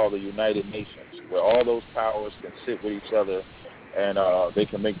you call the United Nations, where all those powers can sit with each other and they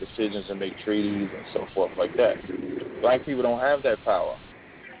can make decisions and make treaties and so forth like that. Black people don't have that power.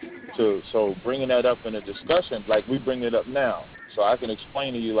 So bringing that up in a discussion, like we bring it up now, so I can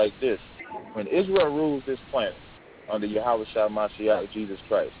explain to you like this. When Israel rules this planet under Yahweh Shah Mashiach, Jesus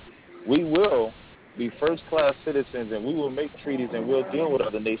Christ, we will be first-class citizens and we will make treaties and we'll deal with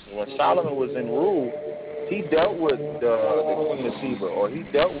other nations. When Solomon was in rule, he dealt with the Queen of Sheba, or he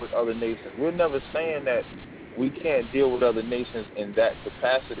dealt with other nations. We're never saying that we can't deal with other nations in that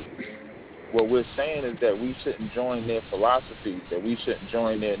capacity. What we're saying is that we shouldn't join their philosophies, that we shouldn't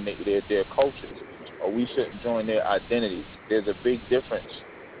join their cultures, or we shouldn't join their identities. There's a big difference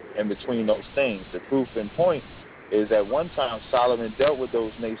in between those things. The proof in point is at one time Solomon dealt with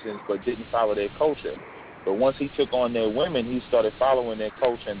those nations but didn't follow their culture. But once he took on their women, he started following their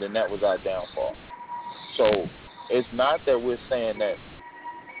culture, and then that was our downfall. So it's not that we're saying that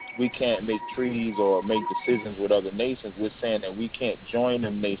we can't make treaties or make decisions with other nations. We're saying that we can't join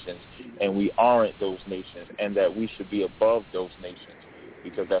them nations and we aren't those nations, and that we should be above those nations,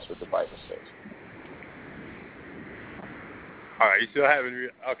 because that's what the Bible says. All right, you still haven't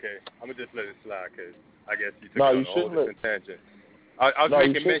okay, I'm going to just let it slide because I guess you took it on a whole different tangent. I was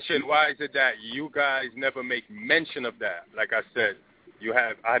making mention, why is it that you guys never make mention of that? Like I said,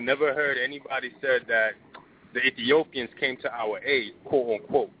 I never heard anybody said that the Ethiopians came to our aid, quote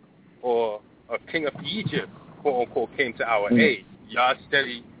unquote, or a king of Egypt, quote unquote, came to our aid. Y'all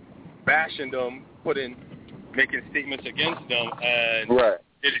steady bashing them, making statements against them, and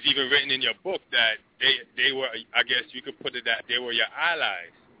it is even written in your book that they were, I guess you could put it that they were your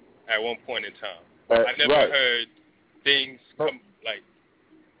allies at one point in time. I never heard things come like.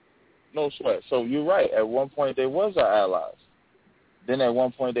 No sweat. So you're right. At one point they was our allies. Then at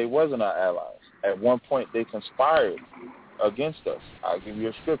one point they wasn't our allies. At one point they conspired against us. I'll give you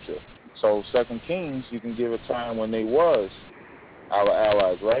a scripture. So 2 Kings, you can give a time when they was our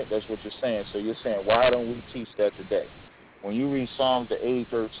allies, right? That's what you're saying. So you're saying, why don't we teach that today? When you read Psalms, the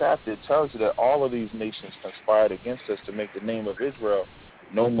 83rd chapter, it tells you that all of these nations conspired against us to make the name of Israel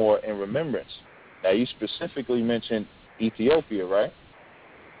no more in remembrance. Now, you specifically mentioned Ethiopia, right?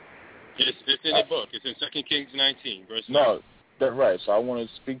 It's in the book. It's in 2 Kings 19, verse 9. No, that's right. So I want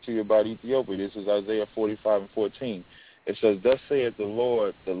to speak to you about Ethiopia. This is Isaiah 45:14. It says, "Thus saith the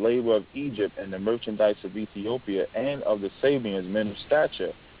Lord, the labor of Egypt and the merchandise of Ethiopia and of the Sabians, men of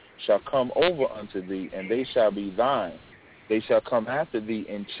stature, shall come over unto thee, and they shall be thine. They shall come after thee,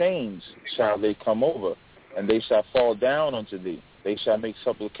 in chains shall they come over, and they shall fall down unto thee. They shall make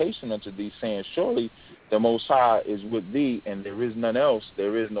supplication unto thee, saying, Surely the Most High is with thee, and there is none else,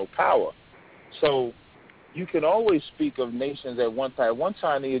 there is no power." So you can always speak of nations at one time. At one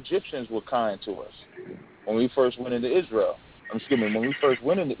time, the Egyptians were kind to us. When we first went into when we first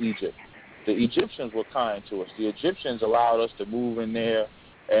went into Egypt, the Egyptians were kind to us. The Egyptians allowed us to move in there,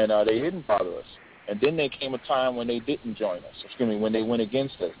 and they didn't bother us. And then there came a time when they didn't join us, when they went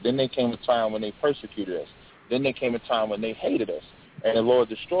against us. Then there came a time when they persecuted us. Then there came a time when they hated us, and the Lord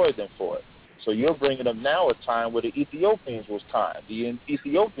destroyed them for it. So you're bringing up now a time where the Ethiopians was kind. The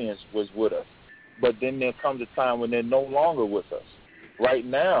Ethiopians was with us. But then there comes a time when they're no longer with us. Right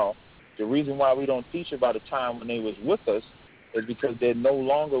now, the reason why we don't teach about a time when they was with us is because they're no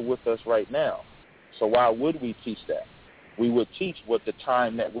longer with us right now. So why would we teach that? We would teach what the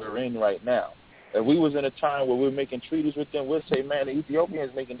time that we're in right now. If we was in a time where we're making treaties with them, we'd say, man, the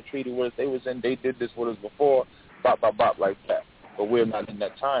Ethiopians making the treaty with us. They did this with us before, bop, bop, bop, like that. But we're not in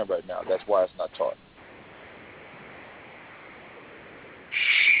that time right now. That's why it's not taught.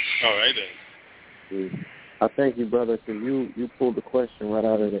 All right, then. I thank you, brother, because you pulled the question right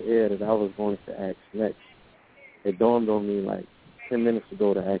out of the air that I was going to ask next. It dawned on me like 10 minutes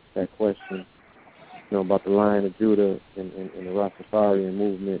ago to ask that question, about the Lion of Judah and the Rastafarian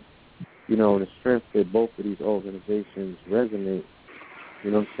movement, and the strength that both of these organizations resonate.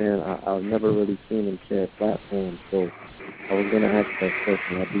 You know what I'm saying? I've never really seen them share platforms, so I was going to ask that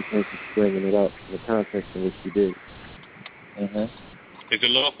question. I do thank you for bringing it up in the context in which you did. It's the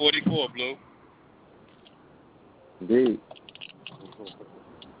Law 44, Blue. Indeed.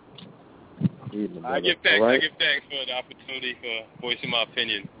 I give thanks. Right? I give thanks for the opportunity for voicing my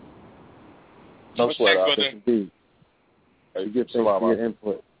opinion. No sweat, brother. Indeed. You give thanks for your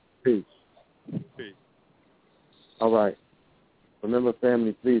input. Peace. Peace. All right. Remember,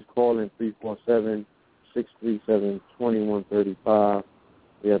 family, please call in 347-637-2135.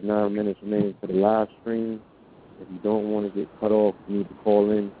 We have 9 minutes remaining for the live stream. If you don't want to get cut off, you need to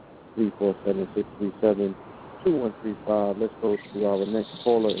call in 347-637-2135. Let's go to our next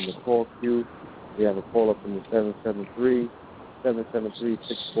caller in the call queue. We have a caller from the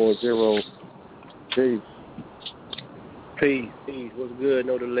 773-640. Peace. Peace. What's good?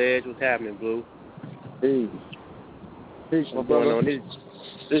 Know the ledge. What's happening, Blue? Peace. What's going on?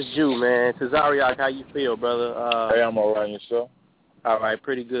 This Jew, man. Tazaryak, how you feel, brother? Hey, I'm all right. Yourself? All right,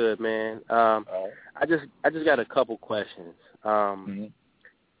 pretty good, man. I just got a couple questions. When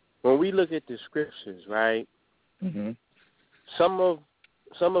we look at the scriptures, right? Some of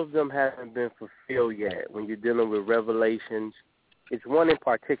them haven't been fulfilled yet. When you're dealing with Revelations, it's one in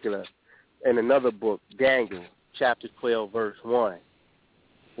particular in another book, Daniel, chapter 12, verse 1,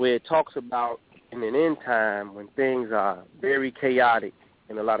 where it talks about in an end time when things are very chaotic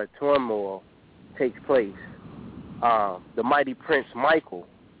and a lot of turmoil takes place, the mighty Prince Michael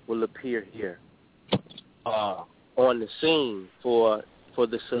will appear here on the scene for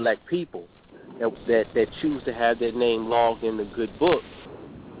the select people that choose to have their name logged in the good book.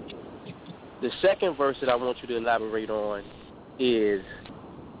 The second verse that I want you to elaborate on is,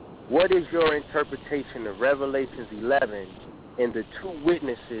 what is your interpretation of Revelations 11 and the two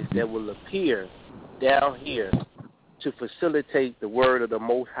witnesses that will appear down here to facilitate the word of the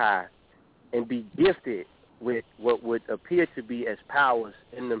Most High and be gifted with what would appear to be as powers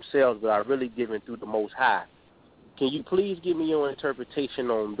in themselves but are really given through the Most High? Can you please give me your interpretation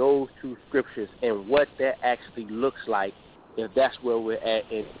on those two scriptures and what that actually looks like if that's where we're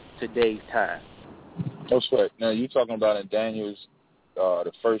at in today's time? No sweat. Now, you talking about in Daniel's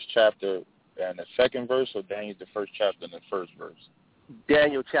the first chapter and the second verse, or Daniel's the first chapter and the first verse?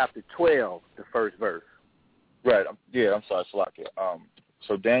 Daniel chapter 12, the first verse. Right. Yeah, I'm sorry, Salakia.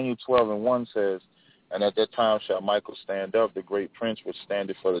 So Daniel 12:1 says, "And at that time shall Michael stand up, the great prince which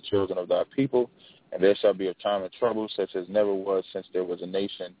standeth for the children of thy people, and there shall be a time of trouble such as never was since there was a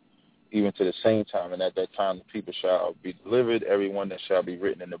nation, even to the same time. And at that time the people shall be delivered, every one that shall be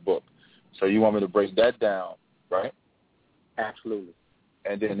written in the book." So you want me to break that down, right? Absolutely.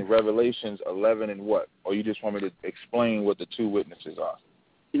 And then in Revelations 11 and what? Or you just want me to explain what the two witnesses are?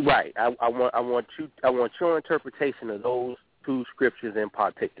 Right. I want your interpretation of those two scriptures in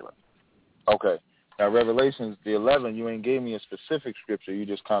particular. Okay. Now, Revelations, the 11, you ain't gave me a specific scripture. You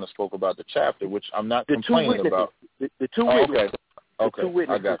just kind of spoke about the chapter, which I'm not complaining about. The two witnesses. Okay. The two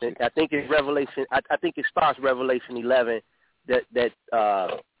witnesses. I got you. I think it's Revelation. I think it starts Revelation 11, that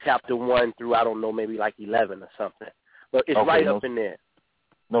chapter 1 through, I don't know, maybe like 11 or something. But it's right up in there.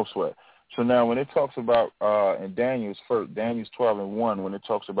 No sweat. So now when it talks about in Daniel's 12:1, when it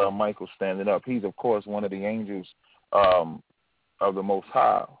talks about Michael standing up, he's, of course, one of the angels of the Most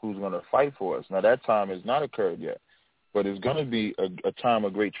High who's going to fight for us. Now, that time has not occurred yet, but it's going to be a time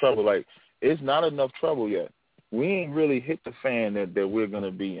of great trouble. Like, it's not enough trouble yet. We ain't really hit the fan that we're going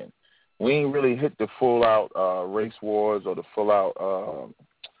to be in. We ain't really hit the full-out race wars or the full-out,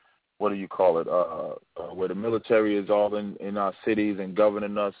 where the military is all in our cities and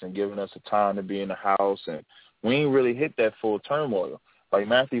governing us and giving us a time to be in the house. And we ain't really hit that full turmoil. Like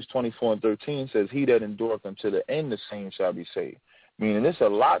Matthew 24:13 says, "He that endureth unto the end, the same shall be saved." Meaning there's a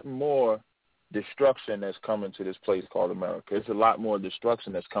lot more destruction that's coming to this place called America. It's a lot more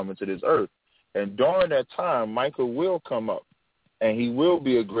destruction that's coming to this earth. And during that time, Michael will come up, and he will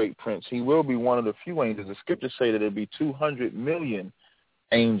be a great prince. He will be one of the few angels. The scriptures say that there'll be 200 million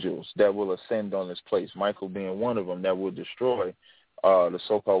angels that will ascend on this place, Michael being one of them, that will destroy the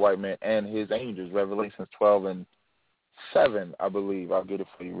so-called white man and his angels. Revelations 12:7, I believe. I'll get it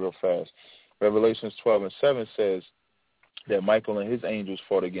for you real fast. Revelations 12:7 says that Michael and his angels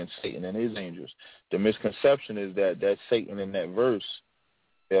fought against Satan and his angels. The misconception is that Satan in that verse,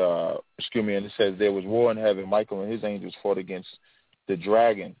 and it says there was war in heaven. Michael and his angels fought against the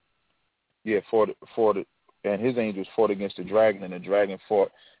dragon. Yeah, and his angels fought against the dragon, and the dragon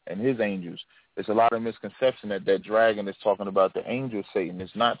fought and his angels. There's a lot of misconception that dragon is talking about the angel Satan.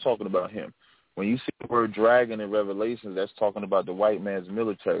 It's not talking about him. When you see the word dragon in Revelations, that's talking about the white man's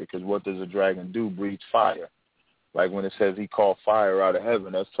military, because what does a dragon do? Breathe fire. Like when it says he called fire out of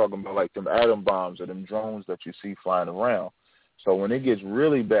heaven, that's talking about like them atom bombs or them drones that you see flying around. So when it gets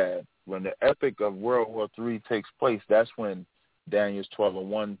really bad, when the epic of World War III takes place, that's when Daniel's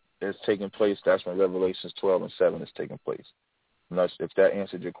 12:1 is taking place. That's when Revelations 12:7 is taking place. If that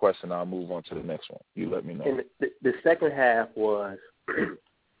answered your question, I'll move on to the next one. You let me know. And the second half was,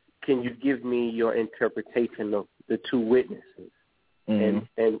 can you give me your interpretation of the two witnesses, and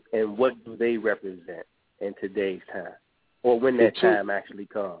what do they represent in today's time, or when that time actually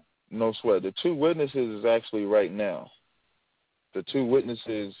comes? No sweat. The two witnesses is actually right now. The two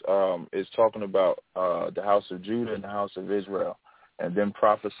witnesses is talking about the house of Judah and the house of Israel, and them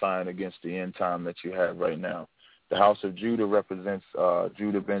prophesying against the end time that you have right now. The house of Judah represents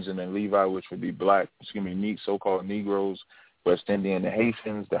Judah, Benjamin, and Levi, which would be so-called Negroes, West Indian, and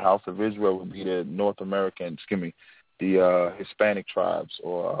Haitians. The house of Israel would be the North American, the Hispanic tribes,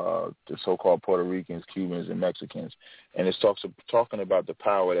 or the so-called Puerto Ricans, Cubans, and Mexicans. And it's talking about the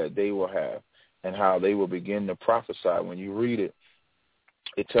power that they will have and how they will begin to prophesy. When you read it,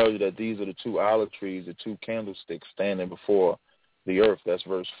 it tells you that these are the two olive trees, the two candlesticks standing before the earth. That's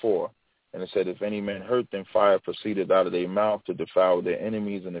verse 4. And it said, if any man hurt them, fire proceeded out of their mouth to devour their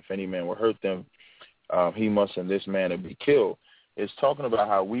enemies, and if any man will hurt them, he must in this manner be killed. It's talking about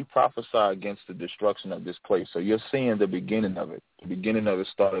how we prophesy against the destruction of this place. So you're seeing the beginning of it. The beginning of it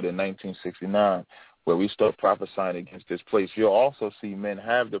started in 1969, where we start prophesying against this place. You'll also see men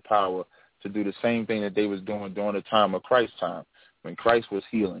have the power to do the same thing that they was doing during the time of Christ's time, when Christ was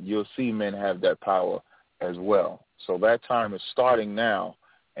healing. You'll see men have that power as well. So that time is starting now,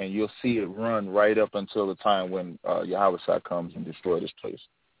 and you'll see it run right up until the time when Yahweh comes and destroys this place.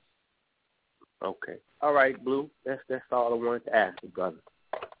 Okay. All right, Blue. That's all I wanted to ask you, brother.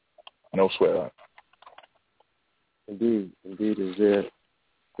 No sweat. Indeed. Is there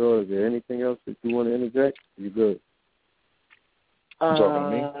anything else that you want to interject? You good? You talking to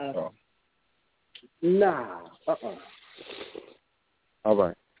me? Oh. Nah. All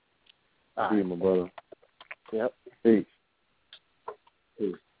right. All See you, right. my brother. Yep. Peace.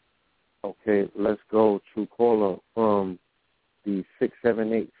 Okay, let's go to caller from the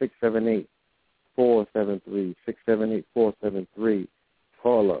 678-473, 678-473.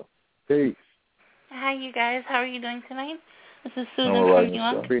 Caller. Peace. Hi, you guys. How are you doing tonight? This is Susan right, from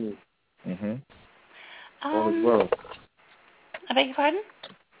Yuan. All is well. I beg your pardon?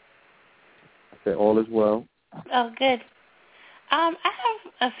 I said all is well. Oh, good. I have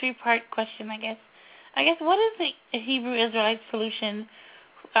a three-part question, I guess. What is the Hebrew Israelite solution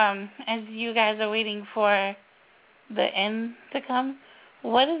as you guys are waiting for the end to come?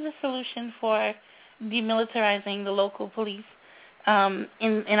 What is the solution for demilitarizing the local police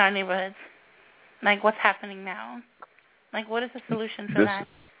in our neighborhoods? Like, what's happening now? Like, what is the solution for that?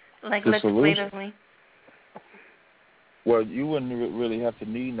 Like, legislatively? Well, you wouldn't really have to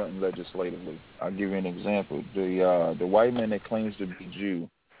need nothing legislatively. I'll give you an example. The white man that claims to be Jew,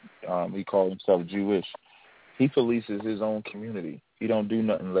 he calls himself Jewish. He polices his own community. He don't do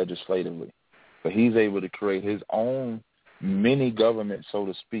nothing legislatively. But he's able to create his own mini government, so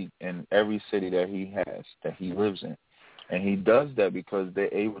to speak, in every city that he lives in. And he does that because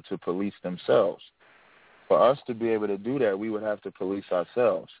they're able to police themselves. For us to be able to do that, we would have to police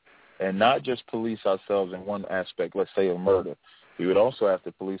ourselves. And not just police ourselves in one aspect, let's say of murder. We would also have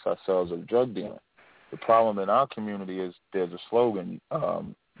to police ourselves of drug dealing. The problem in our community is there's a slogan,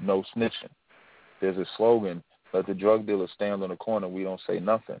 no snitching. There's a slogan, let the drug dealer stand on the corner, we don't say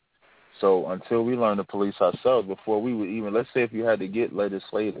nothing. So until we learn to police ourselves, before we would even, let's say if you had to get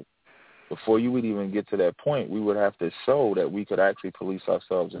legislative, before you would even get to that point, we would have to show that we could actually police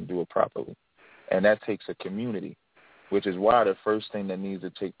ourselves and do it properly. And that takes a community, which is why the first thing that needs to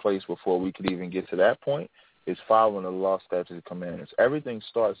take place before we could even get to that point is following the law, statutes, and commandments. Everything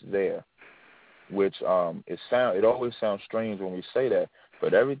starts there, which it always sounds strange when we say that,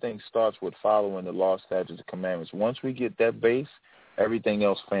 but everything starts with following the law, statutes, and commandments. Once we get that base, everything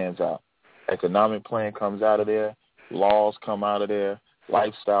else fans out. Economic plan comes out of there. Laws come out of there.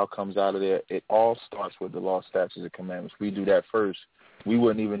 Lifestyle comes out of there. It all starts with the law, statutes, and commandments. We do that first. We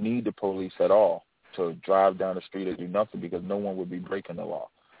wouldn't even need the police at all to drive down the street or do nothing because no one would be breaking the law.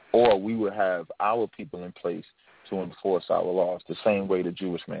 Or we would have our people in place to enforce our laws the same way the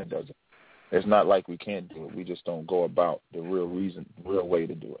Jewish man does it. It's not like we can't do it. We just don't go about the real way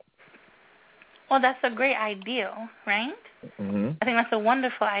to do it. Well, that's a great ideal, right? Mm-hmm. I think that's a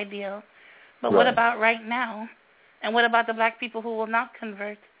wonderful ideal. But Right. What about right now? And what about the black people who will not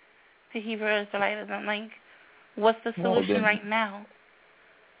convert to Hebrew Israelitism? Like, what's the solution right now?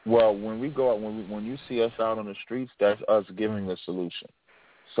 Well, when we go out, when you see us out on the streets, that's us giving the solution.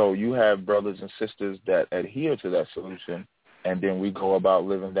 So you have brothers and sisters that adhere to that solution, and then we go about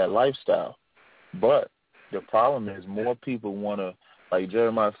living that lifestyle. But the problem is more people want to, like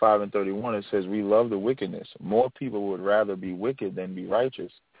Jeremiah 5:31, it says, we love the wickedness. More people would rather be wicked than be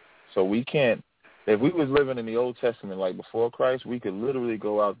righteous. So we can't If we was living in the Old Testament like before Christ, we could literally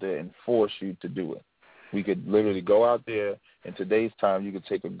go out there and force you to do it. We could literally go out there. In today's time, you could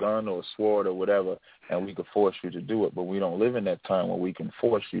take a gun or a sword or whatever, and we could force you to do it. But we don't live in that time where we can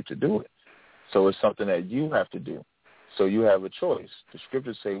force you to do it. So it's something that you have to do. So you have a choice. The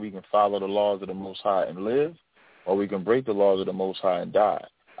scriptures say we can follow the laws of the Most High and live, or we can break the laws of the Most High and die.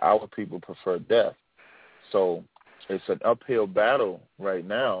 Our people prefer death. So it's an uphill battle right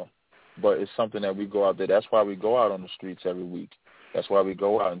now, but it's something that we go out there. That's why we go out on the streets every week. That's why we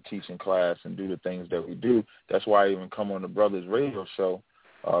go out and teach in class and do the things that we do. That's why I even come on the Brothers Radio show,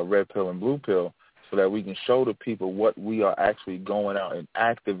 Red Pill and Blue Pill, so that we can show the people what we are actually going out and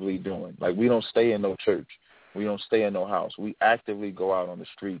actively doing. Like, we don't stay in no church. We don't stay in no house. We actively go out on the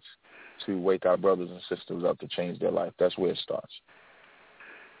streets to wake our brothers and sisters up to change their life. That's where it starts.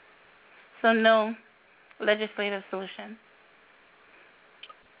 So no legislative solution.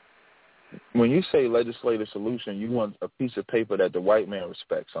 When you say legislative solution, you want a piece of paper that the white man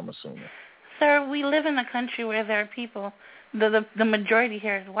respects, I'm assuming. Sir, we live in a country where there are people, the majority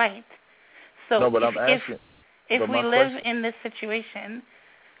here is white. So no, but I'm asking. If we live in this situation,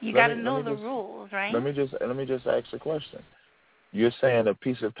 you got to know the rules, right? Let me just ask a question. You're saying a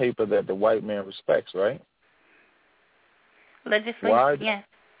piece of paper that the white man respects, right? Legislation, yes.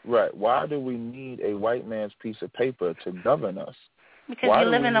 Right. Why do we need a white man's piece of paper to govern us? Because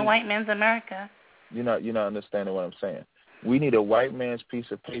we live in a white man's America. You're not understanding what I'm saying. We need a white man's piece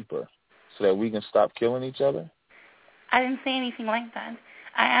of paper so that we can stop killing each other? I didn't say anything like that.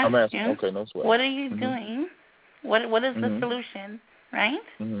 I asked you, okay, no sweat. What are you doing? What is the solution, right?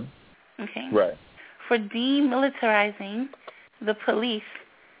 Okay. Right. For demilitarizing the police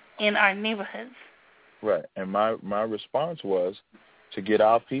in our neighborhoods. Right. And my response was to get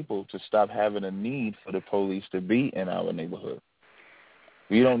our people to stop having a need for the police to be in our neighborhood.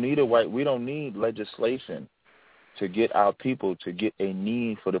 We don't need legislation to get our people to get a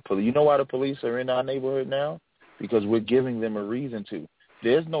need for the police. You know why the police are in our neighborhood now? Because we're giving them a reason to.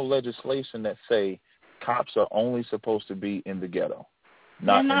 There's no legislation that say cops are only supposed to be in the ghetto,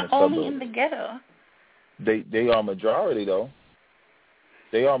 not in the suburbs. They're not only in the ghetto. They are majority, though.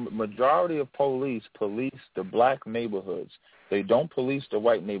 They are majority of police the black neighborhoods. They don't police the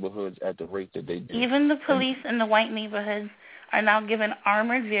white neighborhoods at the rate that they do. Even the police in the white neighborhoods are now given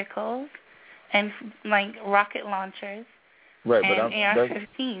armored vehicles and like rocket launchers. Right, and but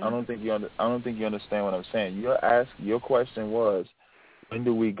AR-15s. I don't think you understand what I'm saying. Your question was, why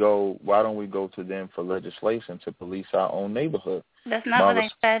don't we go to them for legislation to police our own neighborhood? That's not what I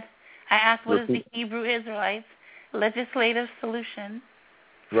said. I asked what is the Hebrew Israelites legislative solution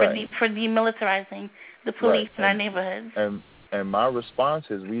for demilitarizing the police in our neighborhoods. And my response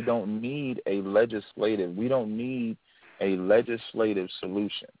is we don't need a legislative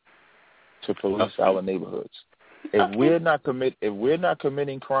solution to police our neighborhoods. If we're not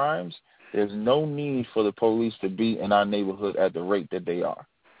committing crimes, there's no need for the police to be in our neighborhood at the rate that they are.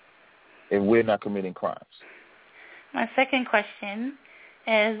 If we're not committing crimes. My second question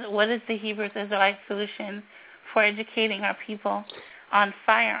is, what is the Hebrew Israelite solution for educating our people on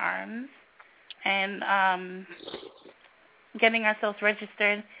firearms and getting ourselves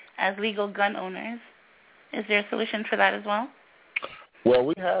registered as legal gun owners? Is there a solution for that as well? Well,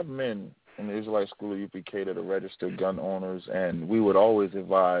 we have men in the Israelite School of UPK that are registered gun owners, and we would always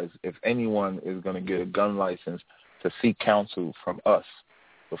advise if anyone is going to get a gun license to seek counsel from us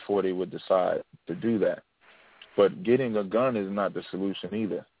before they would decide to do that. But getting a gun is not the solution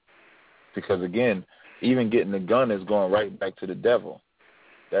either, because, again, even getting a gun is going right back to the devil.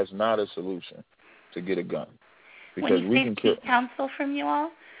 That's not a solution to get a gun. Because when you say seek counsel from you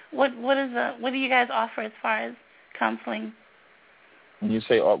all, what do you guys offer as far as counseling? When you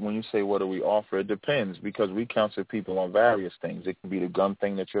say what do we offer, it depends, because we counsel people on various things. It can be the gun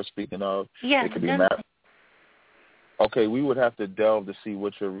thing that you're speaking of. Yeah, it could be Okay, we would have to delve to see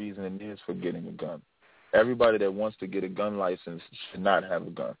what your reasoning is for getting a gun. Everybody that wants to get a gun license should not have a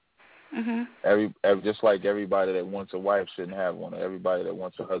gun. Just like everybody that wants a wife shouldn't have one, or everybody that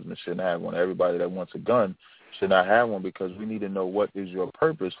wants a husband shouldn't have one, or everybody that wants a gun should not have one, because we need to know what is your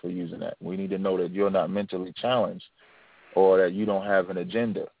purpose for using that. We need to know that you're not mentally challenged or that you don't have an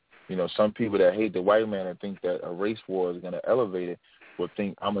agenda. You know, some people that hate the white man and think that a race war is going to elevate it will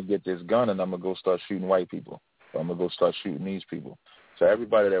think, I'm going to get this gun and I'm going to go start shooting white people, or I'm going to go start shooting these people. So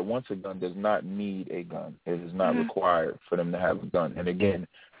everybody that wants a gun does not need a gun. It is not required for them to have a gun. And again,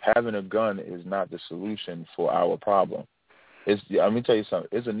 having a gun is not the solution for our problem. Let me tell you something.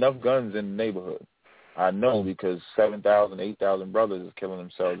 There's enough guns in the neighborhood. I know, because 7,000, 8,000 brothers are killing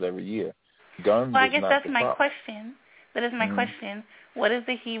themselves every year. Guns. Well, I guess that's my question. That is my question. What is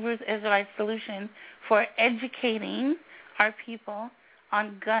the Hebrew Israelite solution for educating our people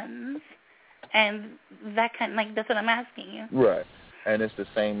on guns? And that kind, like, that's what I'm asking you. Right. And it's the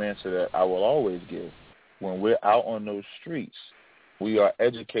same answer that I will always give. When we're out on those streets, we are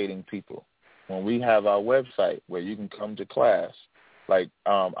educating people. When we have our website where you can come to class, like,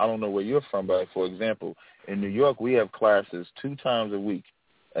 I don't know where you're from, but for example, in New York, we have classes 2 times a week,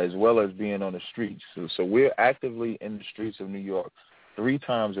 as well as being on the streets. So we're actively in the streets of New York 3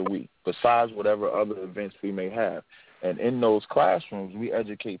 times a week, besides whatever other events we may have. And in those classrooms, we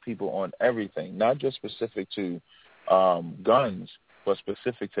educate people on everything, not just specific to guns, but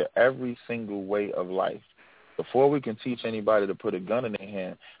specific to every single way of life. Before we can teach anybody to put a gun in their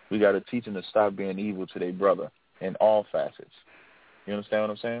hand, we got to teach them to stop being evil to their brother in all facets. You understand what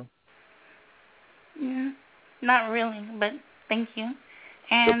I'm saying? Yeah, not really, but thank you.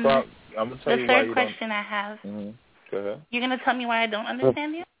 And I'm gonna tell you the why third you question I have. Go ahead. You're going to tell me why I don't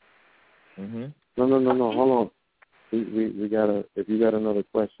understand you? No. Hold on. We gotta. If you got another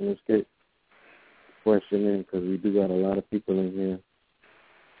question, let's get the question in, because we do got a lot of people in here.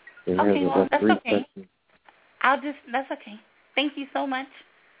 Okay, well, that's 3 okay. questions. That's okay. Thank you so much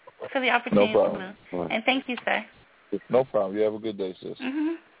for the opportunity. No problem. And thank you, sir. No problem. You have a good day, sis.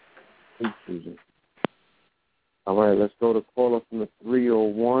 Thanks, Susan. All right, let's go to caller from the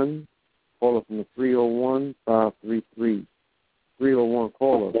 301. Caller from the 301-533. 301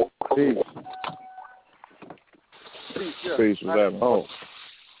 caller. Peace. Peace, yeah. Peace, what's happening? Oh.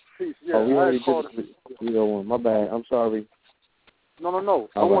 Peace, yeah. We already did 301. My bad. I'm sorry. No.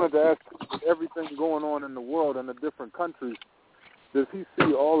 I wanted to ask, with everything going on in the world and the different countries, does he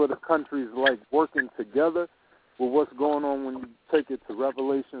see all of the countries like working together with what's going on when you take it to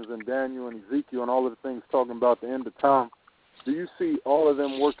Revelations and Daniel and Ezekiel and all of the things talking about the end of time? Do you see all of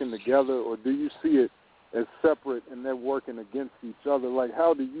them working together, or do you see it as separate and they're working against each other? Like,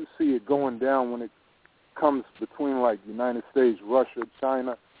 how do you see it going down when it comes between, like, United States, Russia,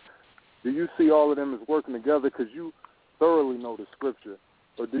 China? Do you see all of them as working together because you thoroughly know the scripture,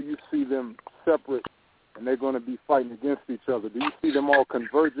 or do you see them separate and they're going to be fighting against each other? Do you see them all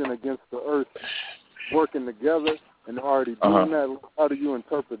converging against the earth, working together, and already doing that? How do you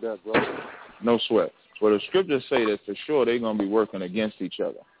interpret that, bro? No sweat. Well, the scriptures say that for sure they're going to be working against each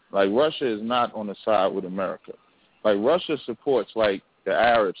other. Like, Russia is not on the side with America. Like, Russia supports, like, the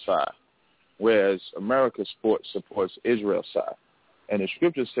Arab side, whereas America supports Israel's side. And the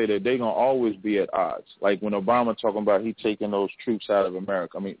scriptures say that they're going to always be at odds. Like when Obama talking about he taking those troops out of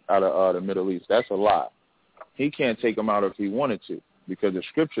America, out of the Middle East, that's a lie. He can't take them out if he wanted to, because the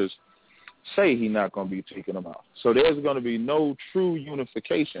scriptures say he's not going to be taking them out. So there's going to be no true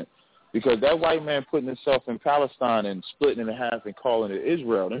unification, because that white man putting himself in Palestine and splitting it in half and calling it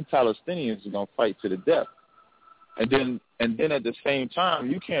Israel, them Palestinians are going to fight to the death. And then at the same time,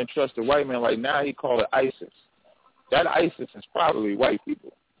 you can't trust the white man. Like now he called it ISIS. That ISIS is probably white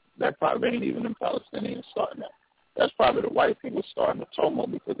people. That probably ain't even the Palestinians starting that. That's probably the white people starting the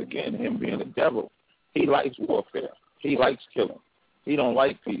tumult, because, again, him being the devil, he likes warfare. He likes killing. He don't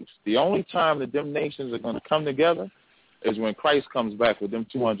like peace. The only time that them nations are going to come together is when Christ comes back with them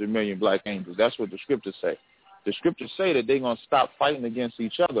 200 million black angels. That's what the scriptures say. The scriptures say that they're going to stop fighting against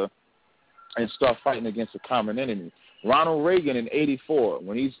each other and start fighting against a common enemy. Ronald Reagan in 1984,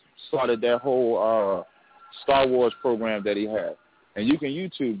 when he started that whole Star Wars program that he had, and you can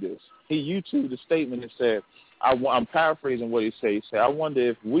YouTube this. He YouTubed a statement and said, I'm paraphrasing what he said. He said, I wonder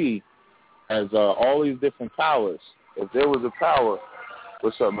if we, as all these different powers, if there was a power.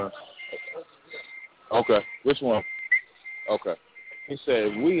 What's up, man? Okay. Which one? Okay. He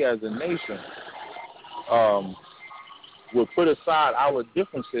said, we as a nation would put aside our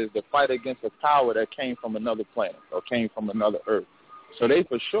differences to fight against a power that came from another planet or came from another earth. So they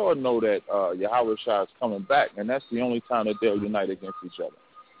for sure know that Yahweh Shah is coming back, and that's the only time that they'll unite against each other.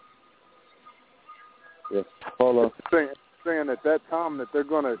 Yes. Paula. Saying at that time that they're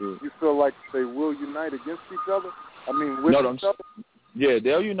going to, you feel like they will unite against each other? I mean, with each other? Yeah,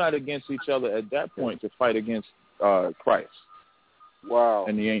 they'll unite against each other at that point to fight against Christ. Wow.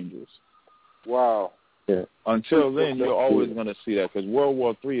 And the angels. Wow. Yeah. Until then, you're always going to see that, because World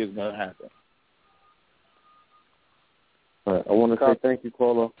War III is going to happen. All right. I want to say thank you,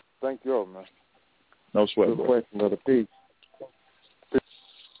 caller. Thank you, man. No sweat, Good question, brother. Peace.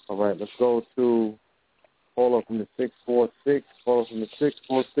 All right, let's go to caller from the 646. Caller from the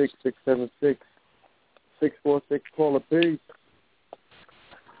 646-676. 646, caller, peace.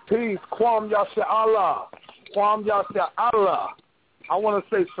 Peace. Kwam Yasha Allah. Kwam Yasha Allah. I want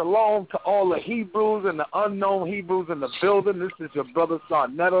to say shalom to all the Hebrews and the unknown Hebrews in the building. This is your brother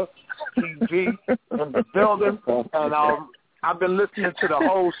Sarnetta, TG, in the building. And I've been listening to the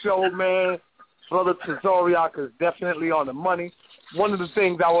whole show, man. Brother Tazaryak is definitely on the money. One of the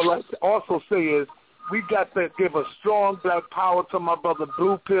things I would like to also say is we got to give a strong black power to my brother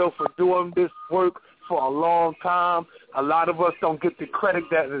Blue Pill for doing this work for a long time. A lot of us don't get the credit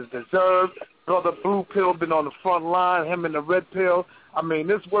that is deserved. Brother Blue Pill been on the front line, him and the Red Pill. I mean,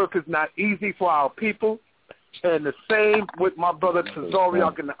 this work is not easy for our people. And the same with my brother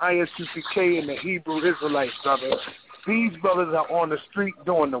Tazaryak and the ISUPK and the Hebrew Israelites, brother. These brothers are on the street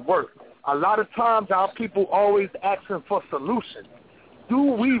doing the work. A lot of times our people always asking for solutions. Do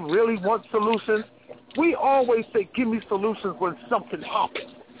we really want solutions? We always say, give me solutions when something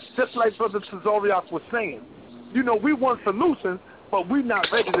happens. Just like Brother Tazaryak was saying. You know, we want solutions, but we're not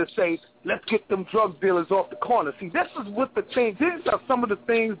ready to say, let's get them drug dealers off the corner. See, this is what the thing, these are some of the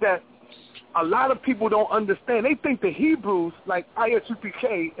things that a lot of people don't understand. They think the Hebrews, like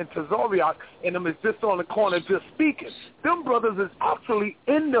ISUPK and Tazaryak, and them is just on the corner just speaking. Them brothers is actually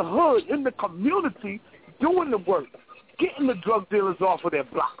in the hood, in the community, doing the work, getting the drug dealers off of their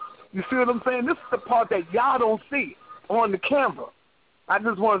blocks. You see what I'm saying? This is the part that y'all don't see on the camera. I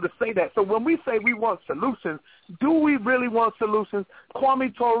just wanted to say that. So when we say we want solutions, do we really want solutions?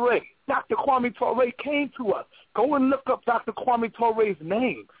 Kwame Ture, Dr. Kwame Ture came to us. Go and look up Dr. Kwame Ture's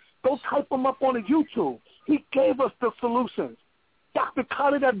name. Go type him up on the YouTube. He gave us the solutions. Dr.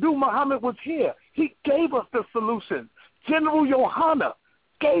 Khalid Abdul Muhammad was here. He gave us the solutions. General Yohana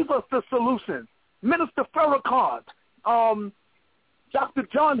gave us the solutions. Minister Farrakhan, Dr.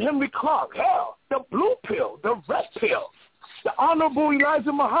 John Henry Clark, hell, the Blue Pill, the Red Pill, the Honorable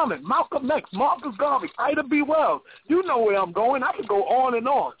Elijah Muhammad, Malcolm X, Marcus Garvey, Ida B. Wells. You know where I'm going. I could go on and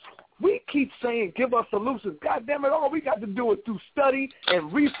on. We keep saying, give us solutions. God damn it, all we got to do is do study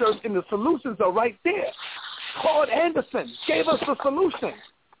and research, and the solutions are right there. Claude Anderson gave us the solution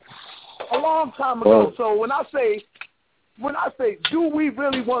a long time ago. So when I say, do we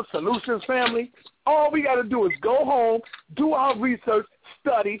really want solutions, family? All we got to do is go home, do our research,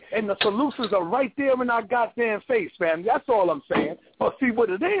 study, and the solutions are right there in our goddamn face, family. That's all I'm saying. But see,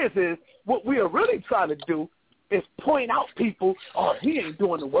 what it is what we are really trying to do is point out people, oh, he ain't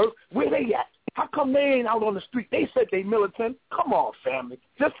doing the work. Where they at? How come they ain't out on the street? They said they militant. Come on, family.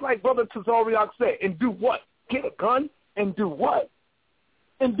 Just like Brother Tazaryak said, and do what? Get a gun and do what?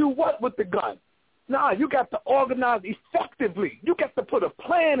 And do what with the gun? Nah, you got to organize effectively. You got to put a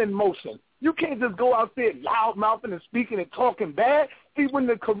plan in motion. You can't just go out there loud-mouthing and speaking and talking bad. See, when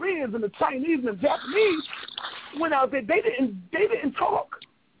the Koreans and the Chinese and the Japanese went out there, they didn't talk.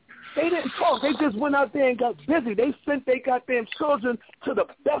 They didn't talk. They just went out there and got busy. They sent their goddamn children to the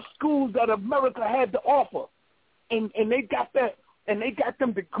best schools that America had to offer. And they got that, and they got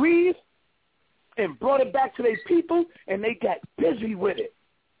them degrees and brought it back to their people, and they got busy with it.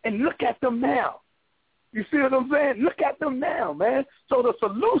 And look at them now. You see what I'm saying? Look at them now, man. So the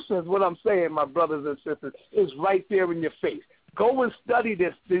solutions, what I'm saying, my brothers and sisters, is right there in your face. Go and study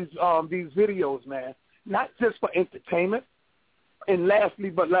these videos, man. Not just for entertainment. And last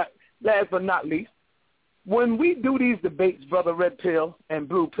but not least, when we do these debates, Brother Red Pill and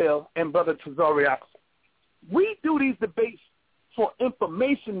Blue Pill and Brother Tazaryak, we do these debates for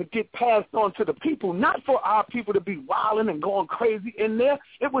information to get passed on to the people, not for our people to be wilding and going crazy in there.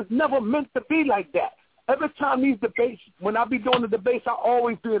 It was never meant to be like that. Every time these debates, when I be doing the debates, I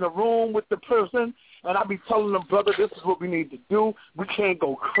always be in a room with the person, and I be telling them, brother, this is what we need to do. We can't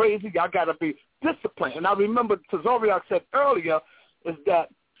go crazy. Y'all got to be disciplined. And I remember Tazaryak said earlier is that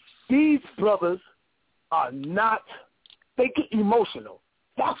these brothers are not, they get emotional.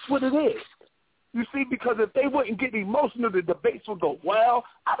 That's what it is. You see, because if they wouldn't get emotional, the debates would go, well,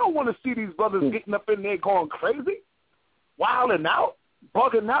 I don't want to see these brothers getting up in there going crazy, wilding out,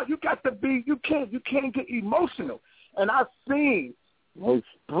 bugging out. You got to be, you can't get emotional. And I've seen most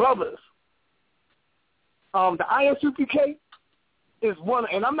brothers, the ISUPK is one,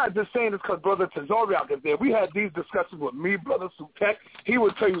 and I'm not just saying this because Brother Tazaryak is there. We had these discussions with me, Brother Sutek. He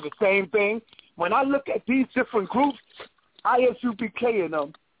would tell you the same thing. When I look at these different groups, ISUPK and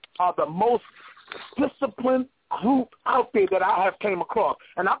them are the most disciplined group out there that I have came across.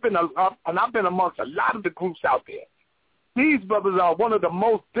 And I've been amongst a lot of the groups out there. These brothers are one of the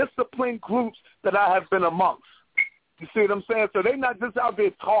most disciplined groups that I have been amongst. You see what I'm saying? So they're not just out there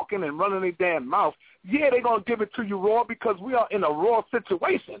talking and running their damn mouth. Yeah, they're going to give it to you raw because we are in a raw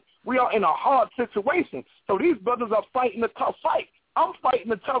situation. We are in a hard situation. So these brothers are fighting a tough fight. I'm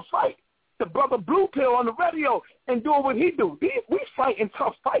fighting a tough fight. The brother Blue Pill on the radio and doing what he do. We fighting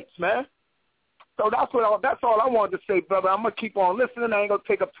tough fights, man. So that's all I wanted to say, brother. I'm going to keep on listening. I ain't going to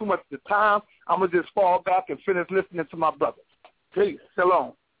take up too much of the time. I'm going to just fall back and finish listening to my brother. Peace.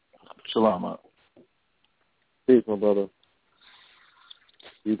 Shalom. Shalom, man. Peace, my brother.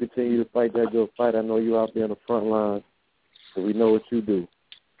 You continue to fight that good fight. I know you out there on the front line, so we know what you do.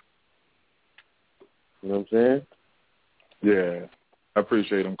 You know what I'm saying? Yeah. I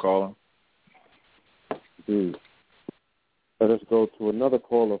appreciate him calling. Dude. Let us go to another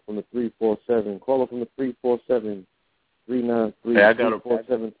caller from the 347. Caller from the 347, 393. Hey, I got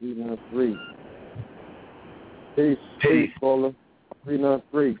 347, 393. Peace, caller.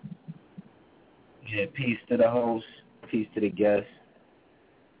 393. Yeah, peace to the host, peace to the guest.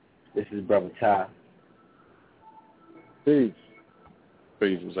 This is Brother Ty. Peace.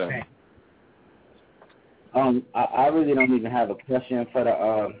 Peace, what's up? I really don't even have a question for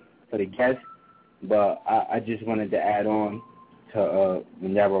the guest, but I just wanted to add on to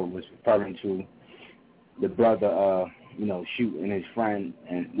when Yara was referring to the brother, shooting his friend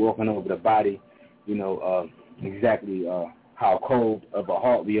and walking over the body, exactly how cold of a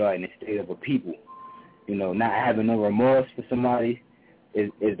heart we are in the state of a people. Not having no remorse for somebody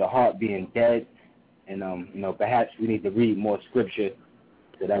is the heart being dead, and perhaps we need to read more scripture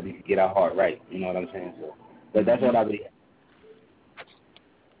so that we can get our heart right. You know what I'm saying? So, but that's what I believe.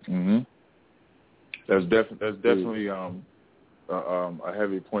 That's definitely a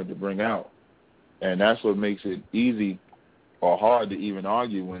heavy point to bring out, and that's what makes it easy or hard to even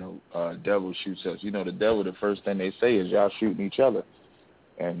argue when a devil shoots us. The devil, the first thing they say is y'all shooting each other,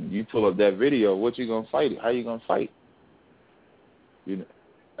 and you pull up that video. What you gonna fight? How you gonna fight?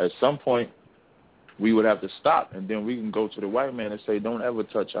 At some point, we would have to stop, and then we can go to the white man and say, don't ever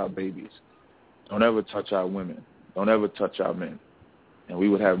touch our babies. Don't ever touch our women. Don't ever touch our men. And we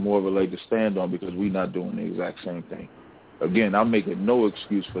would have more of a leg to stand on because we're not doing the exact same thing. Again, I'm making no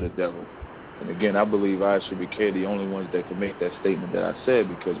excuse for the devil. And again, I believe ISUPK the only ones that can make that statement that I said,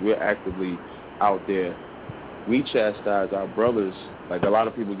 because we're actively out there. We chastise our brothers. Like a lot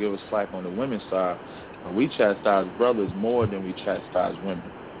of people give us slack on the women's side. We chastise brothers more than we chastise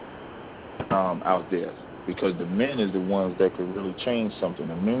women out there, because the men is the ones that could really change something.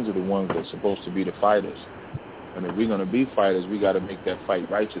 The men are the ones that's supposed to be the fighters. And if we're going to be fighters, we got to make that fight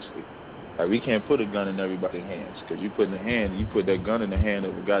righteously. Like, we can't put a gun in everybody's hands, because you put that gun in the hand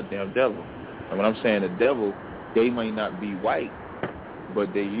of a goddamn devil. And when I'm saying the devil, they may not be white,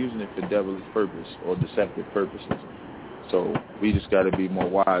 but they're using it for devilish purpose or deceptive purposes. So we just got to be more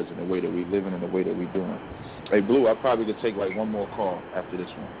wise in the way that we living and the way that we doing. Hey, Blue, I probably could take like one more call after this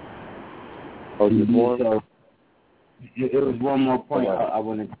one. Oh, you more? So it was one more point I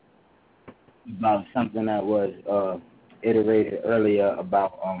wanted about something that was iterated earlier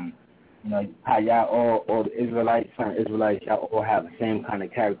about how y'all all the Israelites, certain Israelites, y'all all have the same kind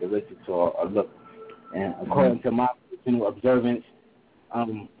of characteristics or look. And according to my personal observance,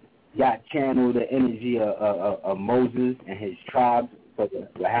 y'all channel the energy of Moses and his tribes, so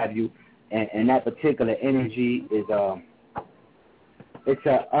what have you, and that particular energy is it's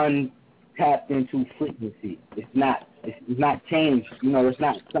an untapped into frequency. It's not changed. It's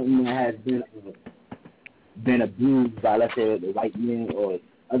not something that has been abused by, let's say, the white men or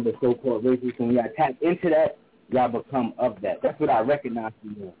other so-called races. When y'all tap into that, y'all become of that. That's what I recognize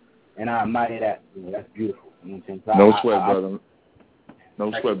from you, and I admire that. That's beautiful. You know what I'm saying? So no sweat, brother.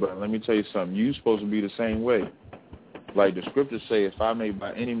 No sweat, brother. Let me tell you something. You're supposed to be the same way. Like the scriptures say, if I may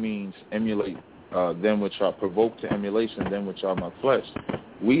by any means emulate them which are provoked to emulation, them which are my flesh.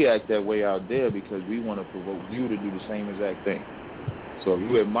 We act that way out there because we want to provoke you to do the same exact thing. So if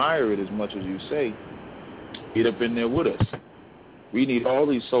you admire it as much as you say, get up in there with us. We need all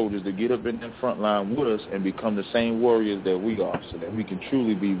these soldiers to get up in the front line with us and become the same warriors that we are, so that we can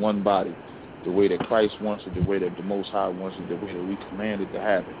truly be one body, the way that Christ wants it, the way that the Most High wants it, the way that we commanded to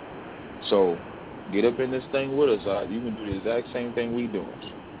have it. So get up in this thing with us. You can do the exact same thing we doing.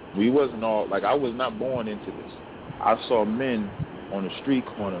 We wasn't all, like, I was not born into this. I saw men on the street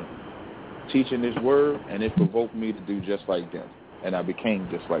corner teaching this word, and it provoked me to do just like them, and I became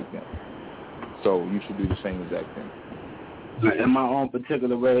just like them. So you should do the same exact thing. In my own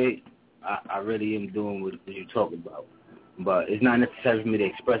particular way, I really am doing what you're talking about. But it's not necessary for me to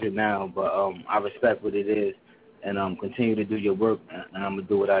express it now, but I respect what it is, and continue to do your work, and I'm going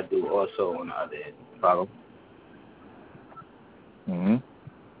to do what I do also on the other end. Follow? Mm-hmm.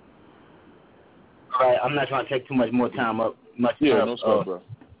 All right, I'm not trying to take too much more time up. No sweat, bro.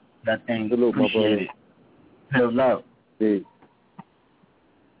 That thing, salute, appreciate it. Peace love. Peace.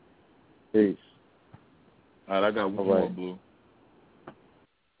 Peace. All right, I got one more, Blue.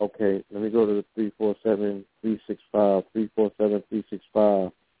 Okay, let me go to the 347-365.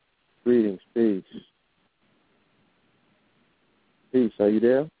 347-365. Greetings, peace. Peace, are you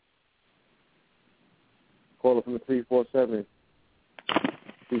there? Caller from the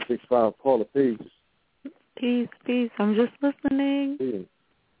 347-365. Caller, peace. Peace. I'm just listening. Peace.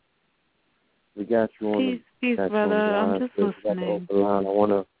 We got you on peace, brother. I'm just listening.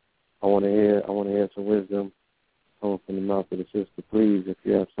 I want to hear some wisdom coming from the mouth of the sister. Please, if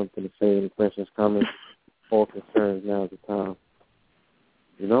you have something to say, any questions, comments, or concerns, now's the time.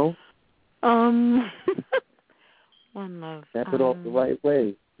 You know? One love. Tap it off the right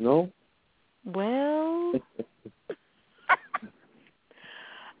way. No? Well.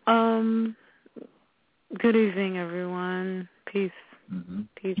 Good evening, everyone. Peace. Mm-hmm.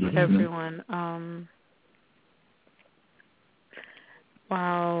 Peace, everyone.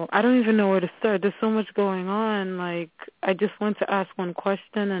 Wow. I don't even know where to start. There's so much going on. Like, I just went to ask one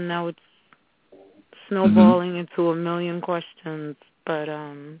question, and now it's snowballing into a million questions. But,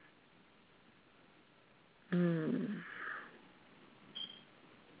 I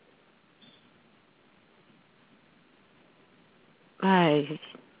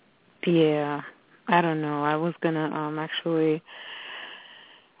don't know. I was going to actually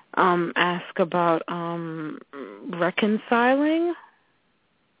ask about reconciling.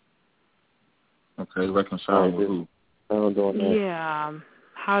 Okay, reconciling with who? Yeah,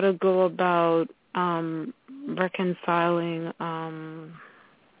 how to go about reconciling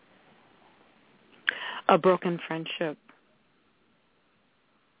a broken friendship.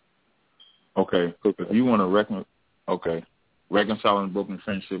 Okay, if you want to reconciling a broken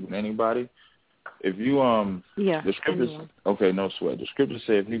friendship with anybody, if you the scriptures, anyone. Okay, no sweat. The scriptures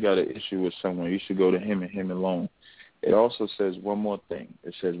say if you got an issue with someone, you should go to him and him alone. It also says one more thing.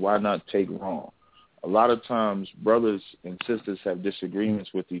 It says, why not take wrong? A lot of times, brothers and sisters have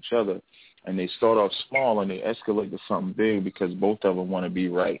disagreements with each other, and they start off small and they escalate to something big because both of them want to be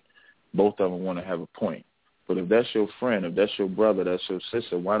right. Both of them want to have a point. But if that's your friend, if that's your brother, that's your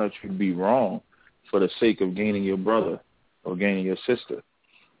sister, why don't you be wrong for the sake of gaining your brother or gaining your sister?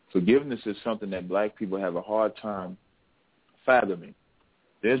 Forgiveness is something that black people have a hard time fathoming.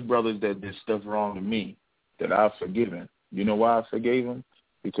 There's brothers that did stuff wrong to me that I've forgiven. You know why I forgave them?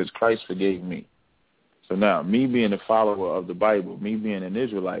 Because Christ forgave me. So now, me being a follower of the Bible, me being an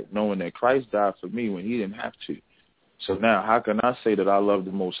Israelite, knowing that Christ died for me when he didn't have to. So now, how can I say that I love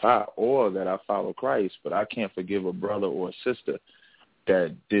the Most High or that I follow Christ, but I can't forgive a brother or a sister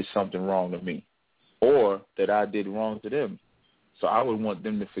that did something wrong to me or that I did wrong to them? So I would want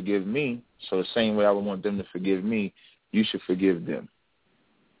them to forgive me. So the same way I would want them to forgive me, you should forgive them.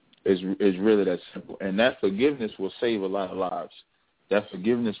 It's really that simple. And that forgiveness will save a lot of lives. That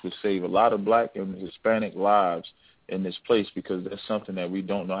forgiveness will save a lot of black and Hispanic lives in this place because that's something that we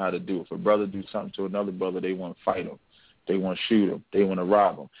don't know how to do. If a brother do something to another brother, they want to fight him. They want to shoot him. They want to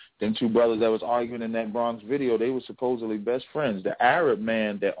rob him. Them two brothers that was arguing in that Bronx video, they were supposedly best friends. The Arab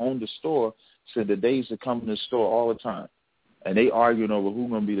man that owned the store said that they used to come in the store all the time. And they arguing over who's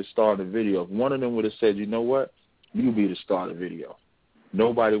going to be the star of the video. If one of them would have said, you know what, you be the star of the video,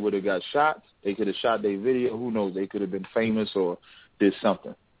 nobody would have got shot. They could have shot their video. Who knows? They could have been famous or did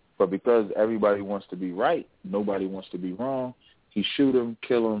something. But because everybody wants to be right, nobody wants to be wrong, he shoot him,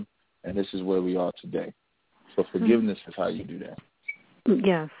 kill him, and this is where we are today. So forgiveness is how you do that.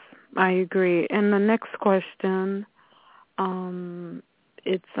 Yes, I agree. And the next question,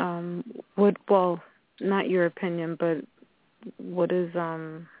 it's not your opinion, but what is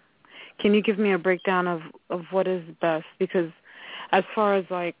can you give me a breakdown of what is best? Because as far as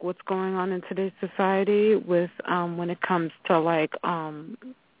like what's going on in today's society with when it comes to like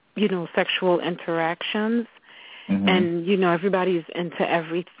sexual interactions, and everybody's into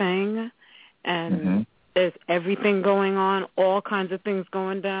everything, and there's everything going on, all kinds of things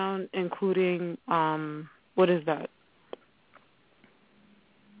going down, including what is that?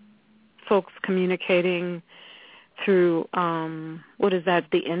 Folks communicating through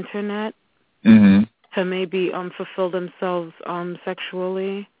the internet to maybe fulfill themselves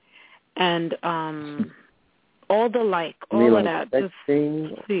sexually, and all of that. Just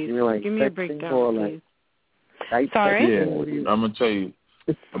please give me a breakdown, please. Sorry? Yeah, I'm gonna tell you.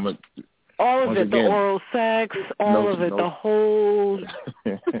 All of it, the oral sex, all of it, the whole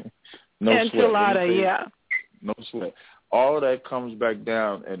enchilada, yeah. No sweat. All of that comes back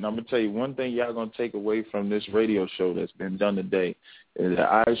down, and I'm going to tell you one thing y'all going to take away from this radio show that's been done today is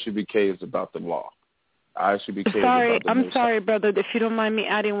that ISUPK is about the law. ISUPK is about the I'm sorry, brother, if you don't mind me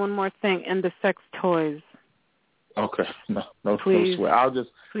adding one more thing, and the sex toys. Okay, no sweat. I'll just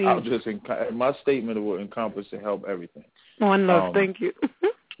my statement will encompass and help everything. One love, thank you.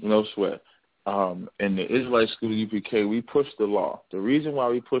 No sweat. in the Israelite school UPK, we push the law. The reason why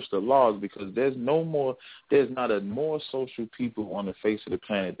we push the law is because there's not a more social people on the face of the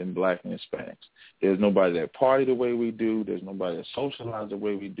planet than black and Hispanics. There's nobody that party the way we do. There's nobody that socialize the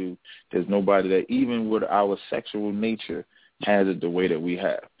way we do. There's nobody that even with our sexual nature has it the way that we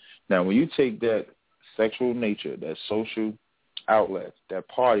have. Now, when you take that sexual nature, that social outlet, that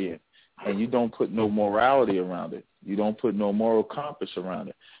partying, and you don't put no morality around it, you don't put no moral compass around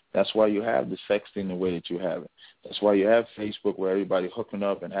it, that's why you have the sexting the way that you have it. That's why you have Facebook where everybody hooking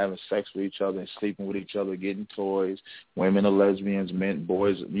up and having sex with each other and sleeping with each other, getting toys. Women are lesbians, men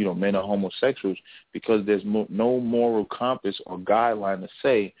are homosexuals, because there's no moral compass or guideline to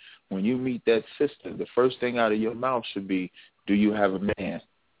say when you meet that sister, the first thing out of your mouth should be, do you have a man?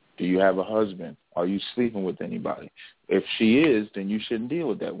 Do you have a husband? Are you sleeping with anybody? If she is, then you shouldn't deal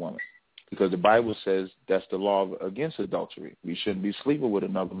with that woman, because the Bible says that's the law against adultery. We shouldn't be sleeping with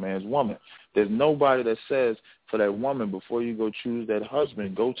another man's woman. There's nobody that says for that woman, before you go choose that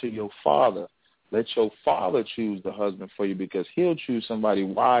husband, go to your father. Let your father choose the husband for you, because he'll choose somebody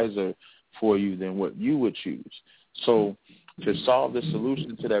wiser for you than what you would choose. So to solve the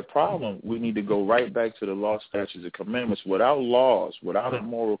solution to that problem, we need to go right back to the law, statutes, and commandments. Without laws, without a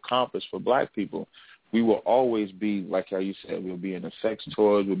moral compass for black people, we will always be, like how you said, we'll be in the sex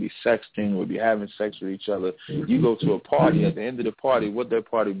toys, we'll be sexting, we'll be having sex with each other. You go to a party, at the end of the party, what that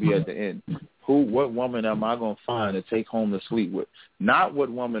party be at the end? What woman am I going to find to take home to sleep with? Not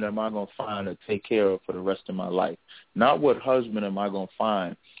what woman am I going to find to take care of for the rest of my life. Not what husband am I going to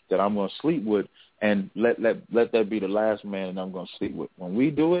find that I'm going to sleep with and let that be the last man that I'm going to sleep with. When we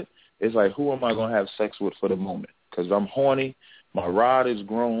do it, it's like, who am I going to have sex with for the moment? Because I'm horny. My rod is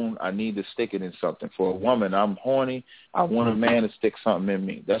grown. I need to stick it in something. For a woman, I'm horny. I want a man to stick something in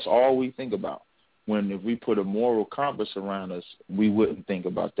me. That's all we think about. When if we put a moral compass around us, we wouldn't think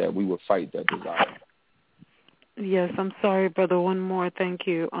about that. We would fight that desire. Yes, I'm sorry, brother. One more, thank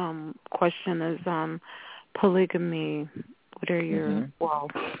you. Question is polygamy. What are your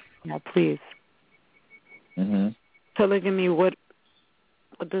please. Polygamy. What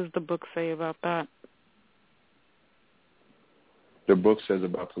does the book say about that? The book says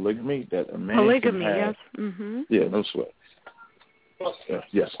about polygamy that a man polygamy, can have, yes. Yeah, no sweat.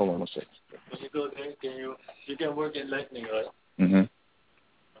 Yes, hold on a second. When you go there, you can work in lightning, right?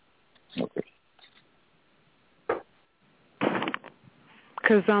 Okay.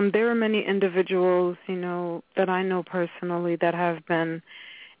 Because there are many individuals, that I know personally that have been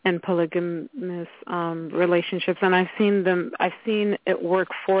in polygamous relationships, and I've seen it work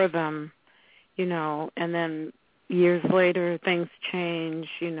for them, and then years later things change,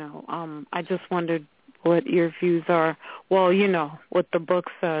 I just wondered what your views are. Well, what the book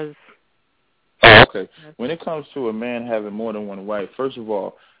says. Oh, okay. When it comes to a man having more than one wife, first of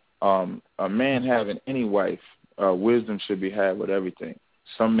all, a man having any wife, wisdom should be had with everything.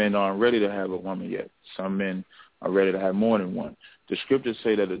 Some men aren't ready to have a woman yet. Some men are ready to have more than one. The scriptures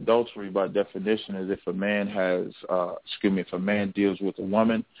say that adultery, by definition, is if a man if a man deals with a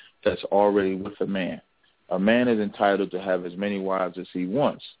woman that's already with a man. A man is entitled to have as many wives as he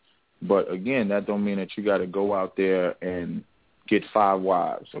wants. But again, that don't mean that you got to go out there and get 5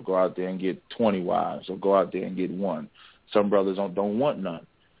 wives, or go out there and get 20 wives, or go out there and get one. Some brothers don't want none.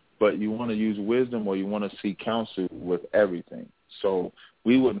 But you want to use wisdom, or you want to seek counsel with everything. So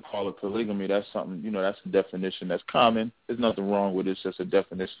we wouldn't call it polygamy. That's something, that's a definition that's common. There's nothing wrong with it. It's just a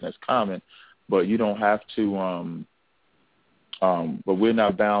definition that's common. But you don't have to, but we're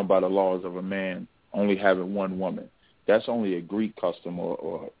not bound by the laws of a man only having one woman. That's only a Greek custom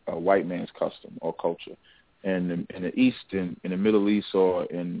or a white man's custom or culture. And in the East, in the Middle East, or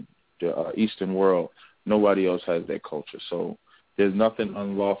in the Eastern world, nobody else has that culture. So there's nothing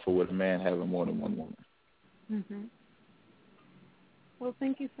unlawful with a man having more than one woman. Well,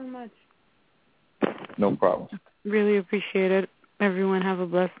 thank you so much. No problem. Really appreciate it. Everyone have a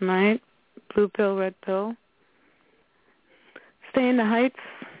blessed night. Blue pill, red pill. Stay in the heights.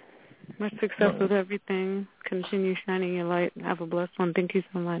 Much success with everything. Continue shining your light. Have a blessed one. Thank you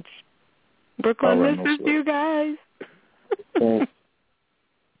so much. Brooklyn misses you guys.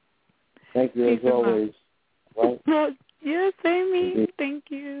 Thank you as always. Right? Yes, Amy. Thank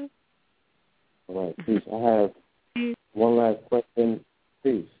you. All right, peace. I have one last question.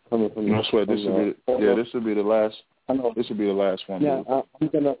 Peace. Coming from no sweat. This will be the last. This will be the last one. Yeah, I'm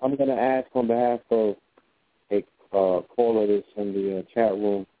gonna ask on behalf of a caller that's in the chat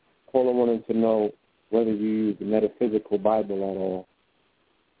room. Caller wanted to know whether you use the metaphysical Bible at all.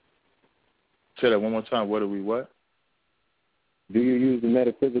 Say that one more time. What? Do you use the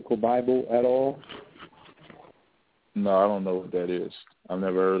metaphysical Bible at all? No, I don't know what that is. I've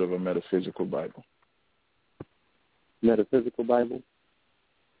never heard of a metaphysical Bible. Metaphysical Bible?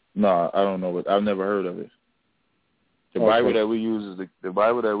 No, I don't know. I've never heard of it. The Bible that we use is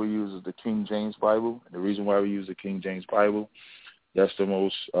the King James Bible. And the reason why we use the King James Bible, that's the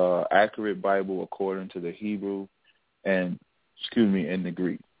most accurate Bible according to the Hebrew and the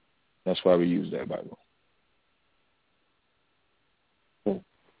Greek. That's why we use that Bible. So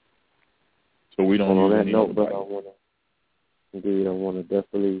we don't use any other Bible. I want to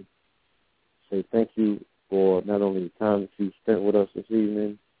definitely say thank you for not only the time that you spent with us this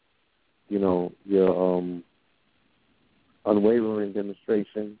evening, your unwavering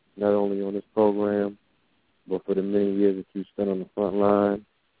demonstration, not only on this program, but for the many years that you spent on the front line.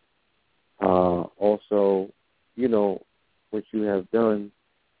 Also, what you have done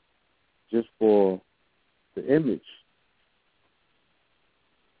just for the image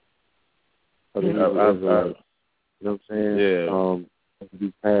of the Hebrew Israelites. You know what I'm saying? Yeah.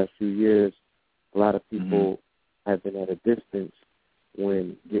 These past few years, a lot of people have been at a distance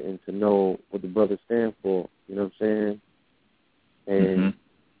when getting to know what the brothers stand for. You know what I'm saying? And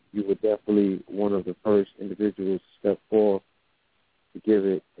you were definitely one of the first individuals to step forth to give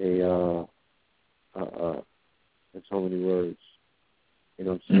it in so many words. You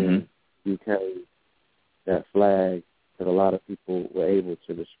know what I'm saying? You carried that flag that a lot of people were able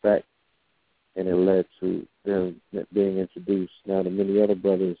to respect, and it led to them being introduced now to many other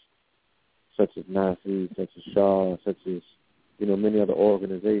brothers, such as Nasi, such as Shaw, such as, many other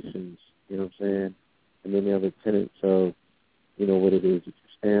organizations, you know what I'm saying, and many other tenets of, what it is that you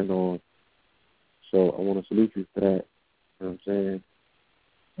stand on. So I want to salute you for that, you know what I'm saying,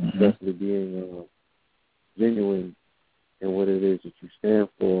 especially being genuine in what it is that you stand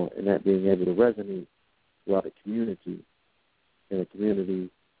for, and that being able to resonate throughout the community, and the community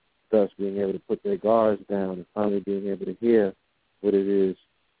thus being able to put their guards down and finally being able to hear what it is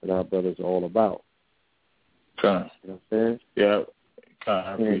that our brothers are all about. You know what I'm saying? Yeah,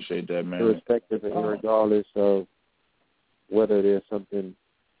 I appreciate that, man. Irrespective and regardless of whether there's something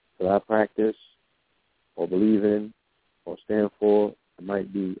that I practice or believe in or stand for, it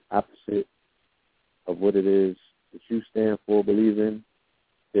might be opposite of what it is that you stand for, believe in.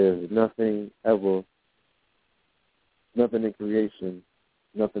 There's nothing in creation,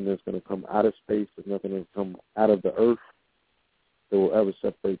 nothing that's going to come out of space, there's nothing that's come out of the earth that will ever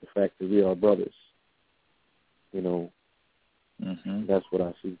separate the fact that we are brothers. That's what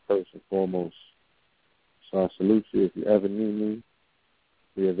I see first and foremost. So I salute you. If you ever need me,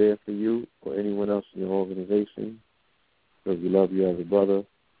 we are there for you or anyone else in your organization, because we love you as a brother,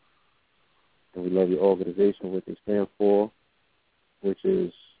 and we love your organization, what they stand for, which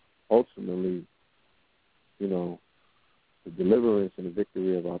is ultimately, the deliverance and the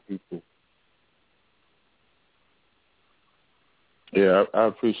victory of our people. Yeah, I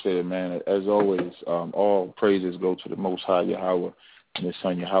appreciate it, man. As always, all praises go to the Most High Yahweh and His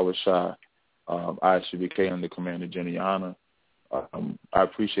Son Yahweh Shai. ISUPK, under Commander Jenny Yana. I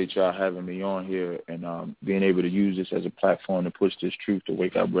appreciate y'all having me on here and being able to use this as a platform to push this truth, to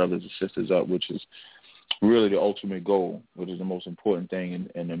wake our brothers and sisters up, which is really the ultimate goal, which is the most important thing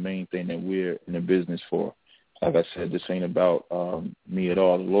and the main thing that we're in the business for. Like I said, this ain't about me at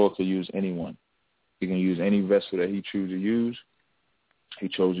all. The Lord could use anyone. He can use any vessel that He chooses to use. He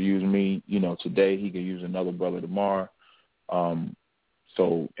chose to use me, today. He could use another brother tomorrow.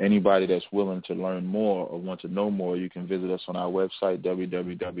 So anybody that's willing to learn more or want to know more, you can visit us on our website,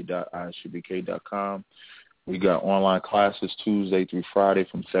 www.isupk.com. We got online classes Tuesday through Friday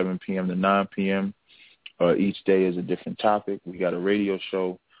from 7 p.m. to 9 p.m. Each day is a different topic. We got a radio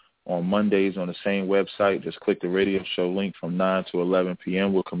show on Mondays on the same website. Just click the radio show link from 9 to 11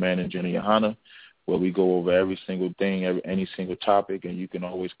 p.m. with Commander Jenny Yohana, where we go over every single thing, any single topic, and you can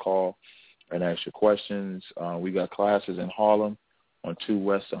always call and ask your questions. We got classes in Harlem on 2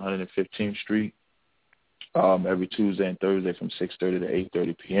 West 115th Street every Tuesday and Thursday from 6:30 to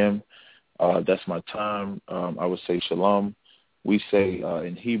 8:30 p.m. That's my time. I would say shalom. We say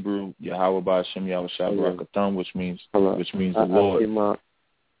in Hebrew, Yahweh Ba'Shem Yahweh Shabbat Katam, which means the Lord. I see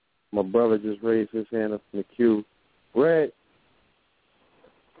my brother just raised his hand up in the queue. Red.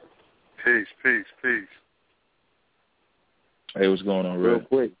 Peace. Hey, what's going on, Red? Real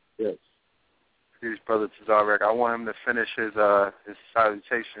quick, yes. Peace, Brother Tazaryak. I want him to finish his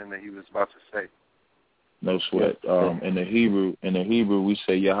salutation that he was about to say. No sweat. In the Hebrew, we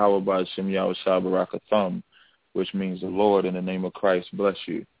say Yahweh Ba'Shem Yahweh Shabbat Katam, which means the Lord in the name of Christ bless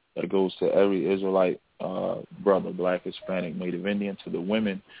you. That goes to every Israelite brother, black, Hispanic, Native Indian. To the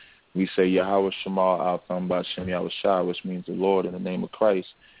women, we say Yahweh Shema Al Tham Ba'Shem Yahweh Shai, which means the Lord in the name of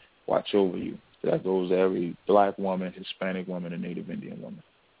Christ watch over you. That goes to every black woman, Hispanic woman, and Native Indian woman.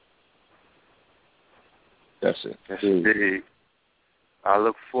 That's it. Yes, indeed. I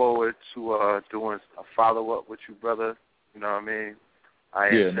look forward to doing a follow-up with you, brother. You know what I mean? I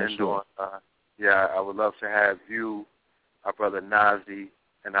intend on, I would love to have you, our brother Nazi,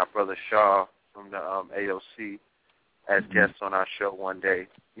 and our brother Shaw from the AOC as guests on our show one day,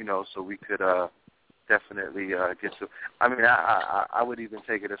 you know, so we could definitely get to, I mean, I would even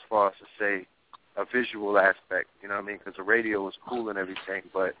take it as far as to say a visual aspect, you know what I mean, because the radio is cool and everything,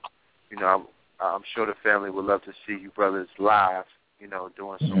 but, you know, I'm sure the family would love to see you brothers live, you know,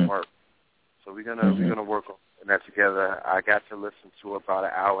 doing some work. So we're gonna work on that together. I got to listen to about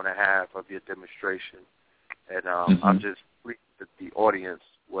an hour and a half of your demonstration, and I'm just pleased that the audience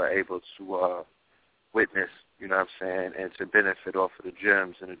were able to witness, you know what I'm saying, and to benefit off of the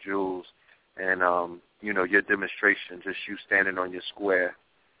gems and the jewels, and you know, your demonstration, just you standing on your square,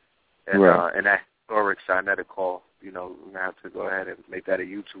 and and that historic Sinetta call. You know, we're gonna have to go ahead and make that a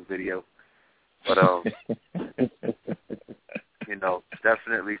YouTube video. But you know,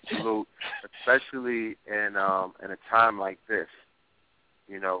 definitely salute, especially in a time like this.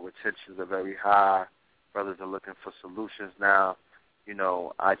 You know, where tensions are very high, brothers are looking for solutions now. You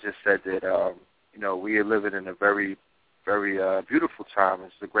know, I just said that you know, we are living in a very, very beautiful time.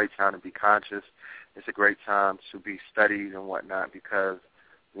 It's a great time to be conscious. It's a great time to be studied and whatnot, because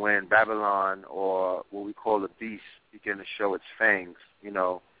when Babylon, or what we call the beast, begin to show its fangs, you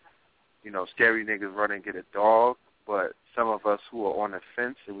know, scary niggas run and get a dog, but some of us who are on the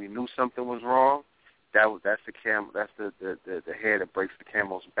fence and we knew something was wrong, that's the hair that breaks the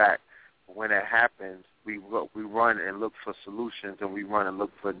camel's back. But when that happens, we run and look for solutions, and we run and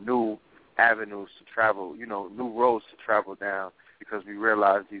look for new avenues to travel, you know, new roads to travel down, because we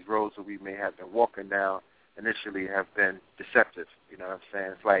realize these roads that we may have been walking down initially have been deceptive. You know what I'm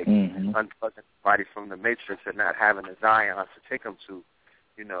saying? It's like unplugging somebody from the matrix and not having a Zion to take them to.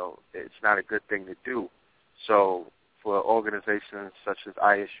 You know, it's not a good thing to do. So for organizations such as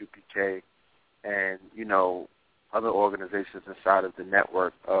ISUPK and, you know, other organizations inside of the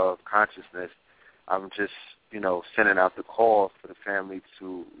network of consciousness, I'm just, you know, sending out the call for the family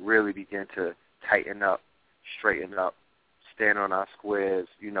to really begin to tighten up, straighten up, stand on our squares,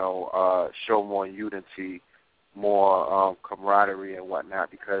 you know, show more unity, more camaraderie and whatnot,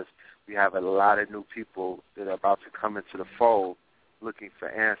 because we have a lot of new people that are about to come into the fold looking for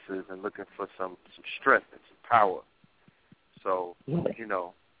answers and looking for some strength and some power. So, you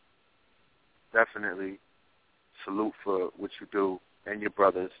know, definitely salute for what you do, and your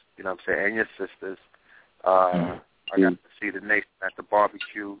brothers, you know what I'm saying, and your sisters. I got to see the nation at the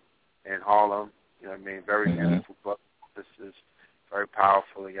barbecue in Harlem, you know what I mean, very beautiful brothers and sisters, very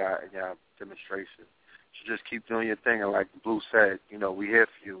powerful in your demonstration. So just keep doing your thing, and like Blue said, you know, we here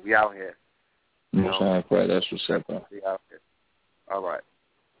for you, we out here. Right, that's what's up, bro. We out here. All right.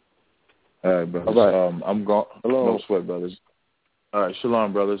 All right, brothers. All right. I'm gone. Hello. No sweat, brothers. All right,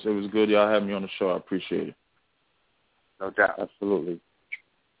 shalom, brothers. It was good y'all having me on the show. I appreciate it. No doubt. Absolutely.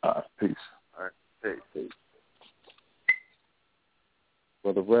 All right, peace. All right, peace.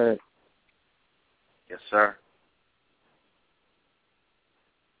 Brother Red. Yes, sir.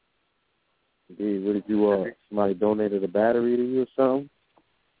 Indeed. What did you, somebody donated a battery to you or something?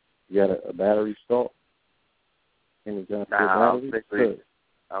 You got a battery stock? I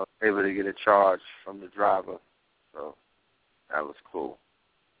was able to get a charge from the driver, so that was cool.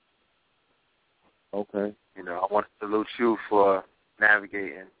 Okay. You know, I want to salute you for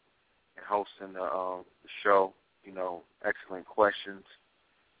navigating and hosting the show. You know, excellent questions.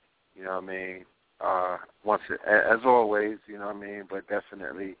 You know what I mean? As always, you know what I mean? But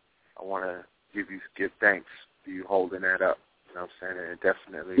definitely, I want to give thanks for you holding that up. You know what I'm saying? And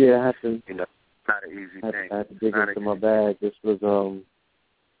definitely, I have to. You know, it's not an easy thing. I had to dig into my bag. This was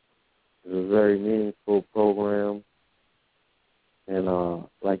it was a very meaningful program, and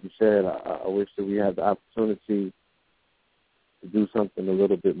like you said, I wish that we had the opportunity to do something a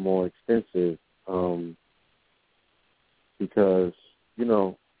little bit more extensive, because you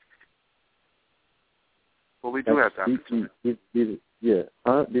know. Well, we do have the opportunity. These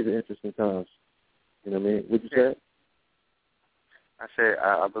are interesting times. You know what I mean? What you said? I said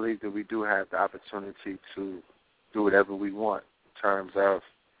I believe that we do have the opportunity to do whatever we want in terms of,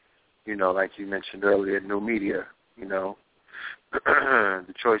 you know, like you mentioned earlier, new media. You know,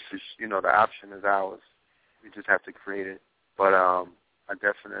 the choice is, you know, the option is ours. We just have to create it. But I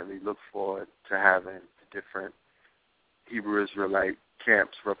definitely look forward to having the different Hebrew Israelite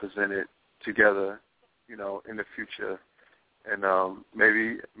camps represented together, you know, in the future, and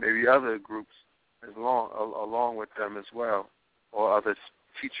maybe other groups along with them as well, or other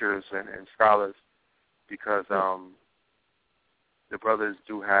teachers and scholars, because the brothers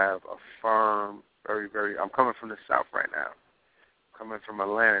do have a firm, very, very, I'm coming from the South right now, coming from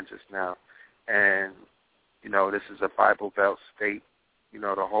Atlanta just now, and, this is a Bible Belt state.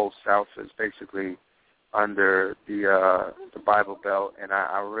 The whole South is basically under the Bible Belt, and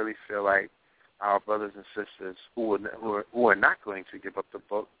I really feel like our brothers and sisters who are not going to give up the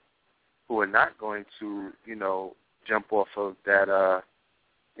book, who are not going to, jump off of that,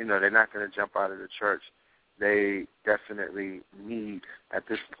 they're not going to jump out of the church. They definitely need, at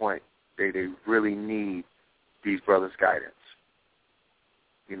this point, they really need these brothers' guidance.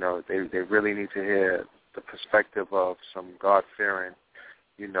 They really need to hear the perspective of some God-fearing,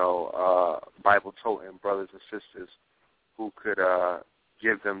 Bible-toting brothers and sisters who could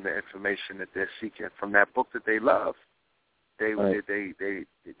give them the information that they're seeking from that book that they love. They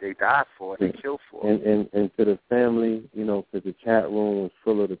died for, they killed for. And to the family, because the chat room was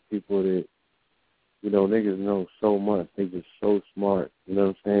full of the people that, niggas know so much. They just so smart. You know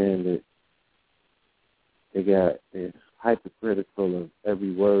what I'm saying? That they're hypercritical of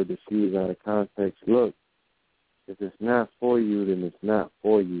every word that's used out of context. Look, if it's not for you, then it's not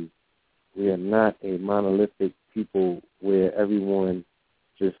for you. We are not a monolithic people where everyone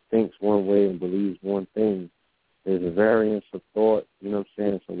just thinks one way and believes one thing. There's a variance of thought, you know what I'm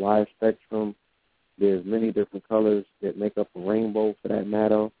saying? It's a wide spectrum. There's many different colors that make up a rainbow, for that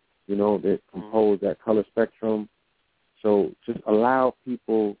matter, that compose that color spectrum. So just allow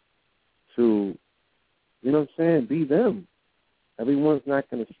people to, you know what I'm saying, be them. Everyone's not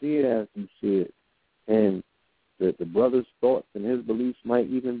going to see it as you see it. And the brother's thoughts and his beliefs might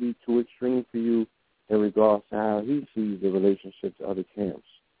even be too extreme for you in regards to how he sees the relationship to other camps.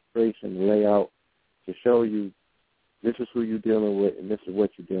 Creation, layout, to show you this is who you're dealing with and this is what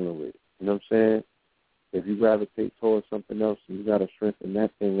you're dealing with. You know what I'm saying? If you gravitate towards something else, you got to strengthen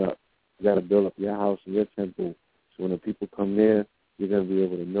that thing up. You got to build up your house and your temple. So when the people come there, you're going to be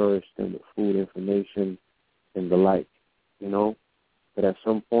able to nourish them with food, information, and the like, But at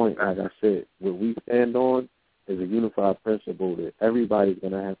some point, like I said, what we stand on is a unified principle that everybody's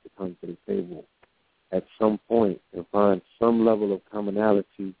going to have to come to the table at some point and find some level of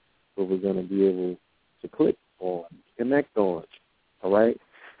commonality where we're going to be able to click on, connect on, all right?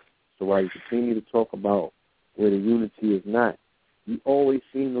 So while you continue to talk about where the unity is not, you always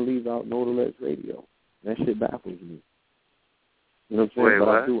seem to leave out Militarized radio. That shit baffles me. You know what I'm saying? But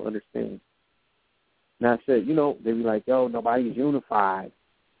I do understand. Now I said, they be like, yo, nobody's unified.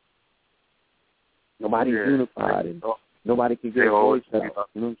 Nobody's unified, and nobody can get a voice out.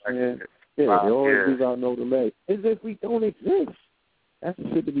 You know what I'm saying? Yeah, they always leave out Militarized. As if we don't exist. That's the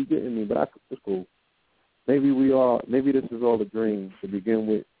shit to be getting me, but it's cool. Maybe this is all a dream to begin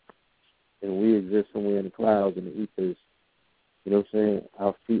with, and we exist somewhere in the clouds and the ethers. You know what I'm saying?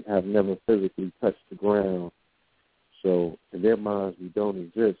 Our feet have never physically touched the ground. So in their minds, we don't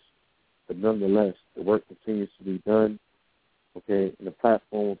exist. But nonetheless, the work continues to be done, okay? And the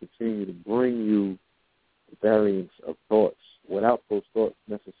platform will continue to bring you the variance of thoughts without those thoughts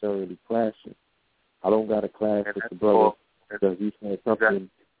necessarily clashing. I don't got to clash with the brother because he said something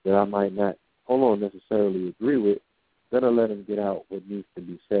that I might not necessarily agree with. Then I let him get out what needs to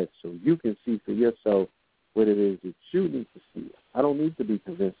be said so you can see for yourself what it is that you need to see. I don't need to be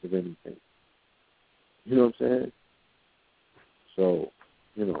convinced of anything. You know what I'm saying? So,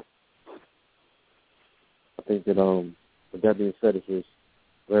 I think that with that being said, it's just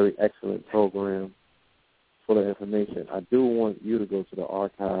a very excellent program full of information. I do want you to go to the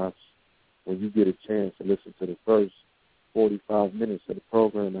archives when you get a chance to listen to the first 45 minutes of the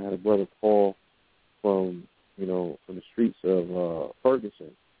program. I had a brother call from the streets of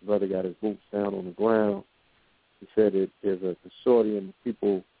Ferguson. The brother got his boots down on the ground. He said that there's a consortium of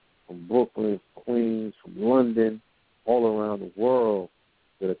people from Brooklyn, Queens, from London, all around the world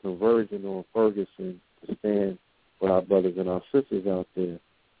that are converging on Ferguson to stand with our brothers and our sisters out there,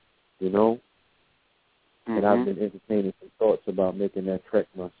 And I've been entertaining some thoughts about making that trek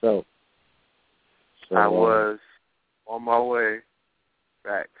myself. So, I was on my way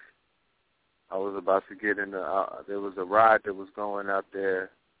back. I was about to get in there was a ride that was going out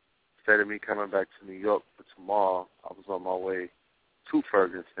there. Instead of me coming back to New York for tomorrow, I was on my way to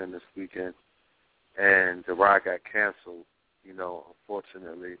Ferguson this weekend, and the ride got canceled,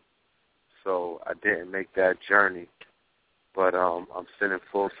 unfortunately. So I didn't make that journey. But I'm sending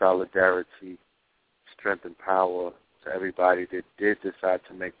full solidarity, strength, and power to everybody that did decide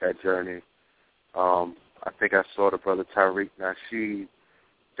to make that journey. I think I saw the brother Tariq Nasheed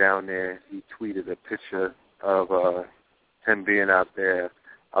down there. He tweeted a picture of him being out there.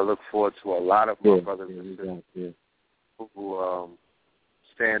 I look forward to a lot of my brothers and sisters who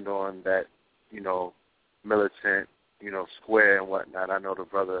stand on that, militant, square and whatnot. I know the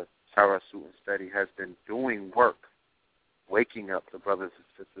brother Sarah Suit Steady has been doing work, waking up the brothers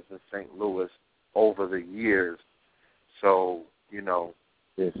and sisters in St. Louis over the years. So, the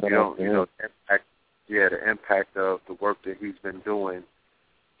impact of the work that he's been doing,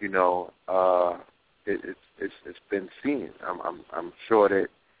 it's been seen. I'm sure that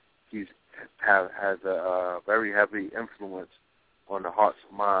he's has a very heavy influence on the hearts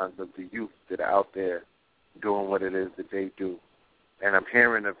and minds of the youth that are out there doing what it is that they do. And I'm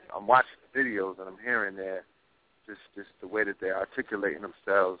watching the videos, and I'm hearing that just the way that they're articulating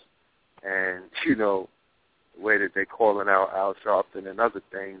themselves, and the way that they're calling out Al Sharpton and other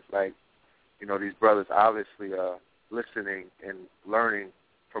things. Like, these brothers obviously are listening and learning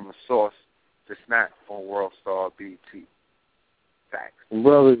from a source that's not on World Star BT. Facts.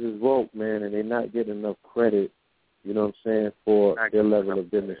 Brothers is woke, man, and they're not getting enough credit, for their level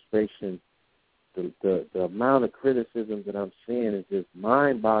of demonstration. The amount of criticism that I'm seeing is just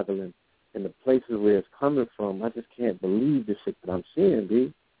mind-boggling, and the places where it's coming from, I just can't believe the shit that I'm seeing,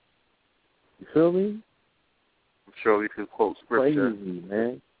 dude. You feel me? I'm sure we could quote scripture. Crazy,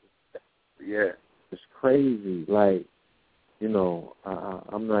 man. Yeah. It's crazy. Like,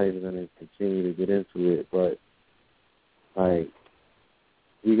 I'm not even going to continue to get into it, but, like,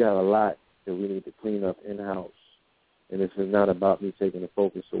 we got a lot that we need to clean up in-house. And this is not about me taking the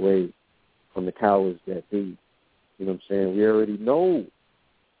focus away from the cowards that be. You know what I'm saying? We already know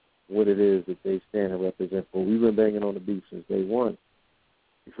what it is that they stand and represent for. We've been banging on the beat since day one.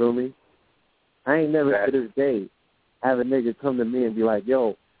 You feel me? I ain't never to this day have a nigga come to me and be like,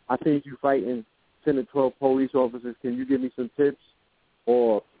 yo, I think you fighting 10 to 12 police officers. Can you give me some tips?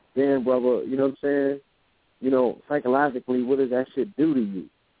 Or, damn, brother, you know what I'm saying? Psychologically, what does that shit do to you?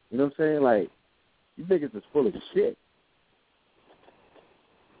 You know what I'm saying? Like, you niggas is full of shit.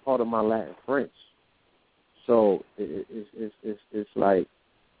 Part of my Latin French. So it's like,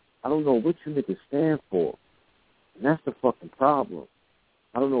 I don't know what you niggas stand for. And that's the fucking problem.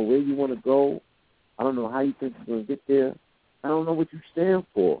 I don't know where you want to go. I don't know how you think you're going to get there. I don't know what you stand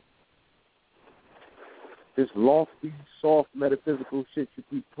for. This lofty, soft, metaphysical shit you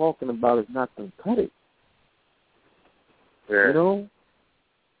keep talking about is not going to cut it. Yeah.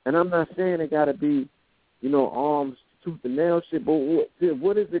 And I'm not saying it got to be, arms, tooth and nail shit, but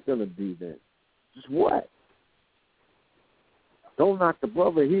what is it going to be then? Just what? Don't knock the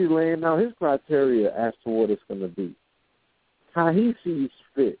brother. He's laying out his criteria as to what it's going to be. How he sees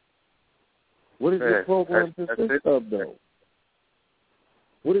fit. What does your program consist of, though?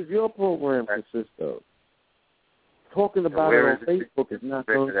 What does your program consist of? Talking about it on Facebook is not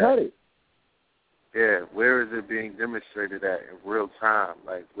going to cut it. Yeah, where is it being demonstrated at in real time?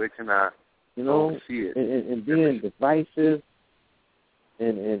 Like, where can I see it? And being divisive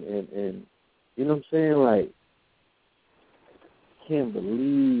and you know what I'm saying? Like, can't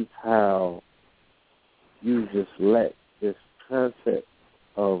believe how you just let this concept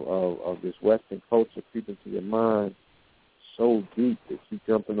of this Western culture creep into your mind so deep that you're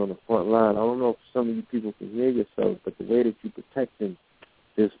jumping on the front line. I don't know if some of you people can hear yourselves, but the way that you're protecting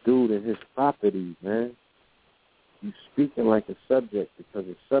this dude and his property, man, you speaking like a subject because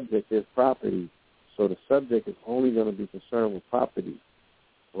the subject is property. So the subject is only going to be concerned with property,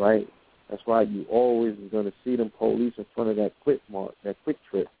 right? That's why you always are going to see them police in front of that quick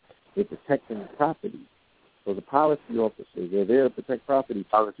trip. They're protecting the property. So the policy officers, they're there to protect property.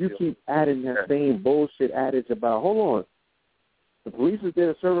 You keep adding that same bullshit adage about, hold on, the police is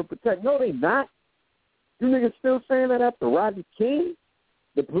there to serve and protect. No, they not. You niggas still saying that after Rodney King?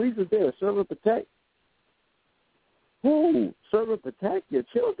 The police is there to serve and protect? Who? Serve and protect your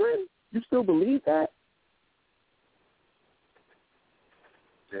children? You still believe that?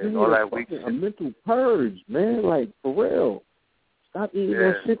 Yeah, you need a mental purge, man. Like, for real. Stop eating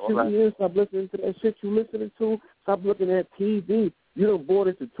that shit you eating. Stop listening to that shit you listening to. Stop looking at TV. You done bought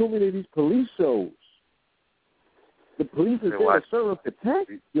into too many of these police shows. The police is there to serve and protect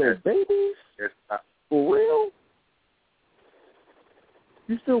your babies? For real?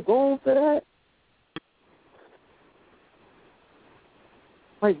 You still going for that?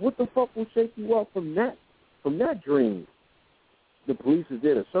 Like, what the fuck will shake you up from that dream? The police is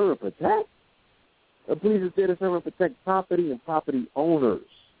there to serve and protect? The police is there to serve and protect property and property owners.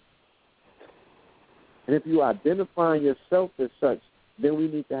 And if you identify yourself as such, then we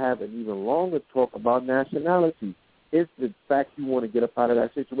need to have an even longer talk about nationality. If the fact you want to get up out of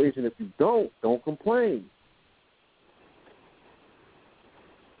that situation, if you don't complain.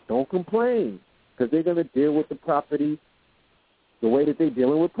 Don't complain, because they're going to deal with the property the way that they're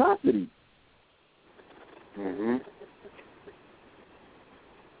dealing with property. Mm-hmm.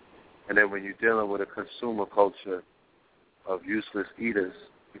 And then when you're dealing with a consumer culture of useless eaters,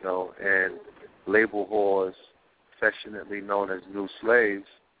 and label whores, affectionately known as new slaves,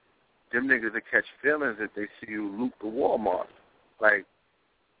 them niggas that catch feelings if they see you loot the Walmart. Like,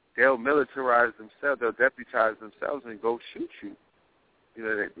 they'll militarize themselves, they'll deputize themselves and go shoot you.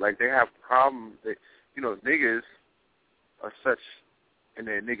 They have problems. Niggas are such in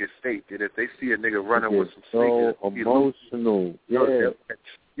their nigga state that if they see a nigga running with some sneakers, emotional.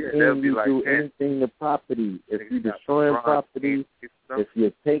 They'll be like, do anything to property. If you're destroying property, if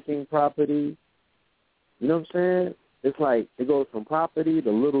you're taking property, you know what I'm saying? It's like it goes from property to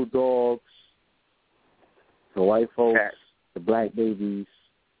little dogs, to white folks, cats, to black babies,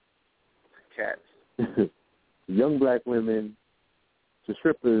 cats, to young black women, to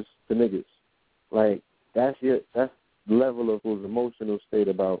strippers, to niggas. Like that's the level of those emotional state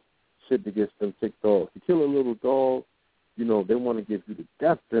about shit that gets them ticked off. You kill a little dog, they want to give you the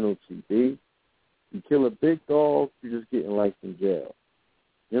death penalty, B. You kill a big dog, you're just getting life in jail.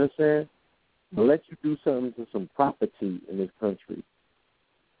 You understand? They'll let you do something to some property in this country.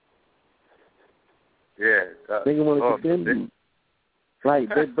 Yeah. They want to condemn you. Like,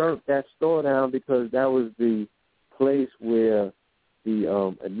 they burnt that store down because that was the place where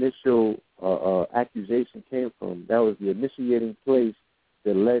the initial accusation came from. That was the initiating place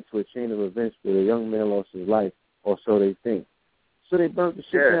that led to a chain of events where a young man lost his life, or so they think. So they burnt the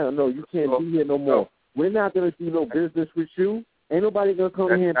shit down. No, you can't be here no more. We're not going to do no business with you. Ain't nobody going to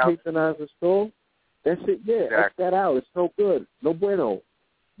come here and patronize the store. That shit, X that out. It's no good. No bueno.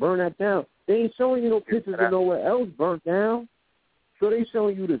 Burn that down. They ain't showing you no pictures of nowhere else burnt down. So they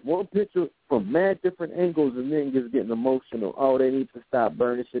showing you this one picture from mad different angles, and then just getting emotional. Oh, they need to stop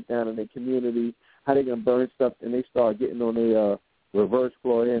burning shit down in their community. How they going to burn stuff? And they start getting on their reverse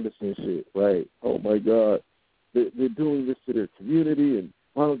Floyd Anderson shit, right? Oh, my God. They're doing this to their community, and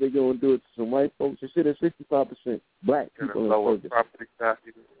why don't they go and do it to some white folks? You see, there's 65% black people in Ferguson. Property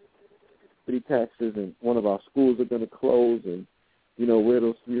taxes, and one of our schools are going to close, and, where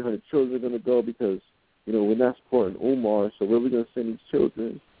those 300 children are going to go because, we're not supporting Umar, so where are we going to send these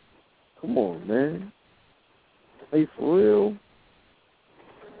children? Come on, man. Are you for real?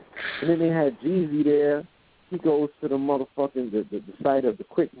 And then they had Jeezy there. He goes to the motherfucking, the site of the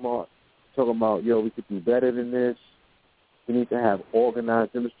Quick Mart, talking about, we could do better than this. We need to have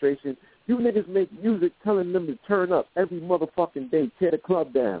organized demonstration. You niggas make music telling them to turn up every motherfucking day, tear the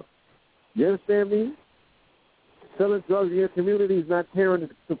club down. You understand me? Selling drugs in your community is not tearing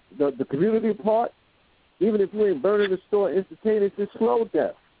the community apart. Even if you ain't burning the store instantaneous, it's slow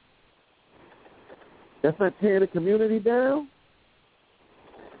death. That's not tearing the community down.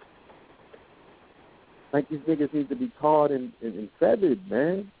 Like these niggas need to be tarred and feathered,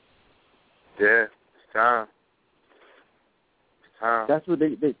 man. Yeah, it's time. It's time. That's what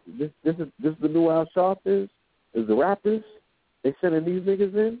this is the new Al Sharp is the rappers. They sending these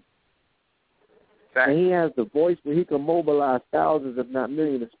niggas in. And he has the voice where he can mobilize thousands, if not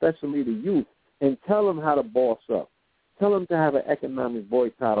millions, especially the youth, and tell them how to boss up. Tell them to have an economic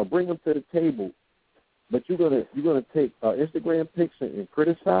boycott or bring them to the table. But you're gonna take Instagram pics and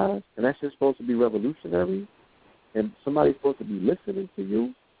criticize, and that's just supposed to be revolutionary, and somebody's supposed to be listening to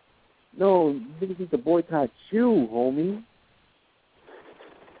you. No, niggas need to boycott you, homie.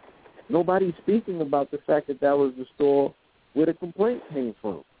 Nobody's speaking about the fact that was the store where the complaint came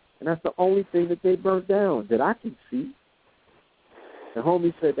from. And that's the only thing that they burnt down that I can see. The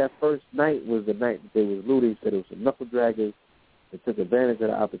homie said that first night was the night that they was looting. He said it was some knuckle draggers that took advantage of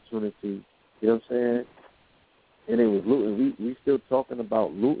the opportunity. You know what I'm saying? And they was looting. We still talking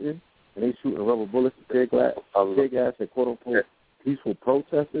about looting, and they shooting rubber bullets and tear gas at quote-unquote peaceful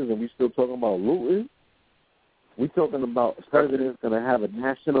protesters, and we still talking about looting? We talking about the president's going to have a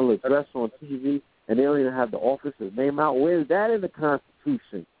national address on TV, and they don't even have the officer's name out. Where is that in the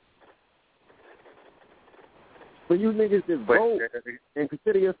Constitution? For you niggas that vote and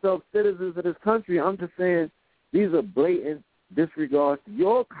consider yourselves citizens of this country, I'm just saying these are blatant disregards to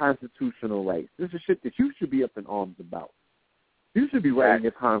your constitutional rights. This is shit that you should be up in arms about. You should be writing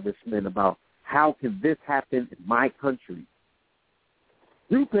your congressmen about how can this happen in my country.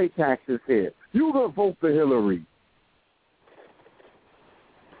 You pay taxes here. You gonna vote for Hillary.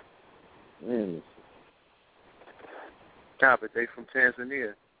 Man. Nah, but they from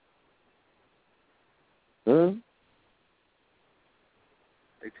Tanzania. Huh?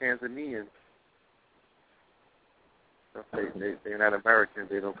 They Tanzanian. They're not American.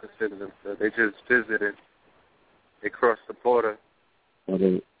 They don't consider themselves. They just visited. They crossed the border. Oh,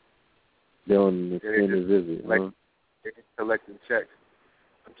 they're on the visit. Huh? They're collecting checks.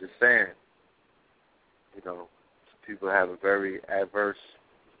 I'm just saying, people have a very adverse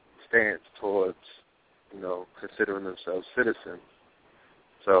stance towards, considering themselves citizens.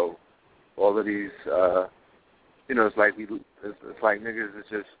 So all of these, it's like niggas is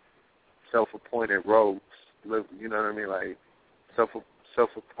just self-appointed rogues. You know what I mean? Like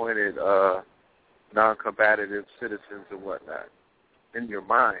self-appointed non-combative citizens and whatnot in your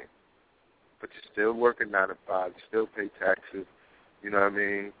mind. But you're still working 9 to 5. You still pay taxes. You know what I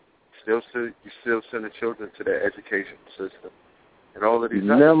mean? You still send the children to the education system. And all of these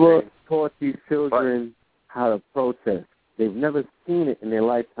never taught these children how to protest. They've never seen it in their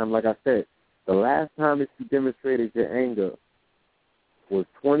lifetime. Like I said, the last time that you demonstrated your anger was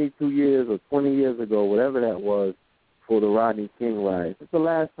 22 years or 20 years ago, whatever that was, for the Rodney King riots. It's the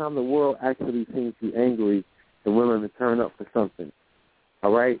last time the world actually seems you angry and willing to turn up for something.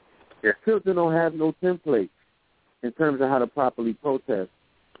 All right? Yeah. Children don't have no template in terms of how to properly protest.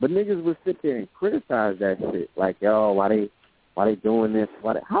 But niggas would sit there and criticize that shit. Like, yo, why they doing this?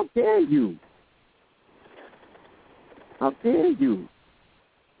 How dare you? How dare you?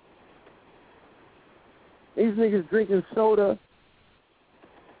 These niggas drinking soda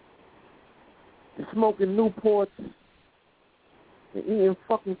and smoking Newports and eating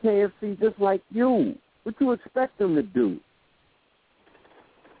fucking KFC just like you. What you expect them to do?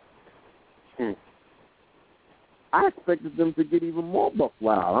 I expected them to get even more buck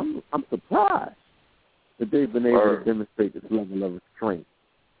wild. I'm surprised that they've been able to demonstrate this level of restraint.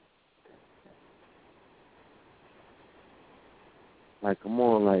 Like, come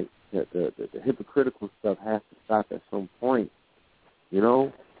on, like, the hypocritical stuff has to stop at some point,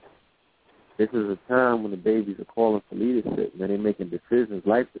 This is a time when the babies are calling for leadership, man. They're making decisions,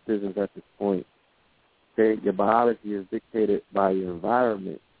 life decisions at this point. Okay? Your biology is dictated by your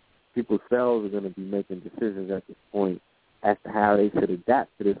environment. People's cells are going to be making decisions at this point as to how they should adapt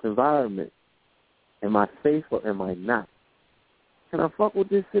to this environment. Am I safe or am I not? Can I fuck with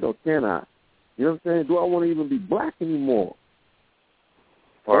this shit or can I? You know what I'm saying? Do I want to even be black anymore?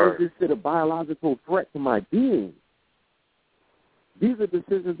 Or is this shit a biological threat to my being? These are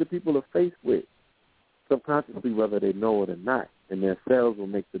decisions that people are faced with subconsciously, whether they know it or not, and their cells will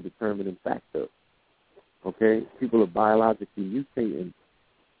make the determining factor. Okay? People are biologically mutating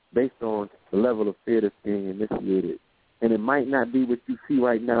based on the level of fear that's being initiated. And it might not be what you see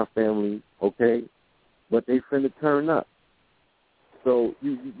right now, family, okay? But they finna turn up. So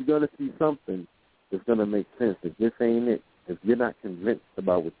you're going to see something that's going to make sense. If this ain't it, if you're not convinced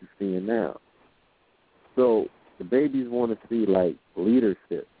about what you're seeing now. So the babies want to see, like,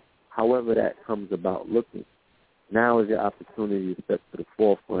 leadership, however that comes about looking. Now is your opportunity to step to the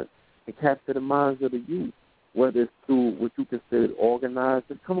forefront and capture the minds of the youth, whether it's through what you consider organized,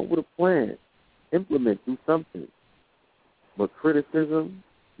 just come up with a plan, implement, do something. But criticism,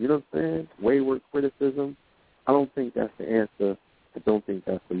 you know what I'm saying, wayward criticism, I don't think that's the answer. I don't think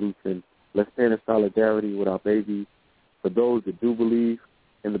that's the solution. Let's stand in solidarity with our babies. For those that do believe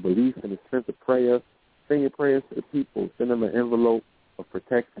in the belief and the strength of prayer, send your prayers to the people. Send them an envelope of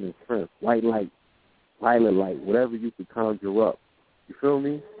protection and strength, white light, violet light, whatever you could conjure up. You feel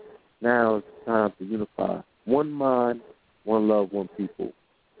me? Now it's time to unify. One mind, one love, one people.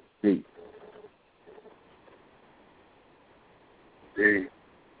 Peace. Peace.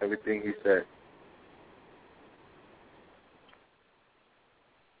 Everything he said.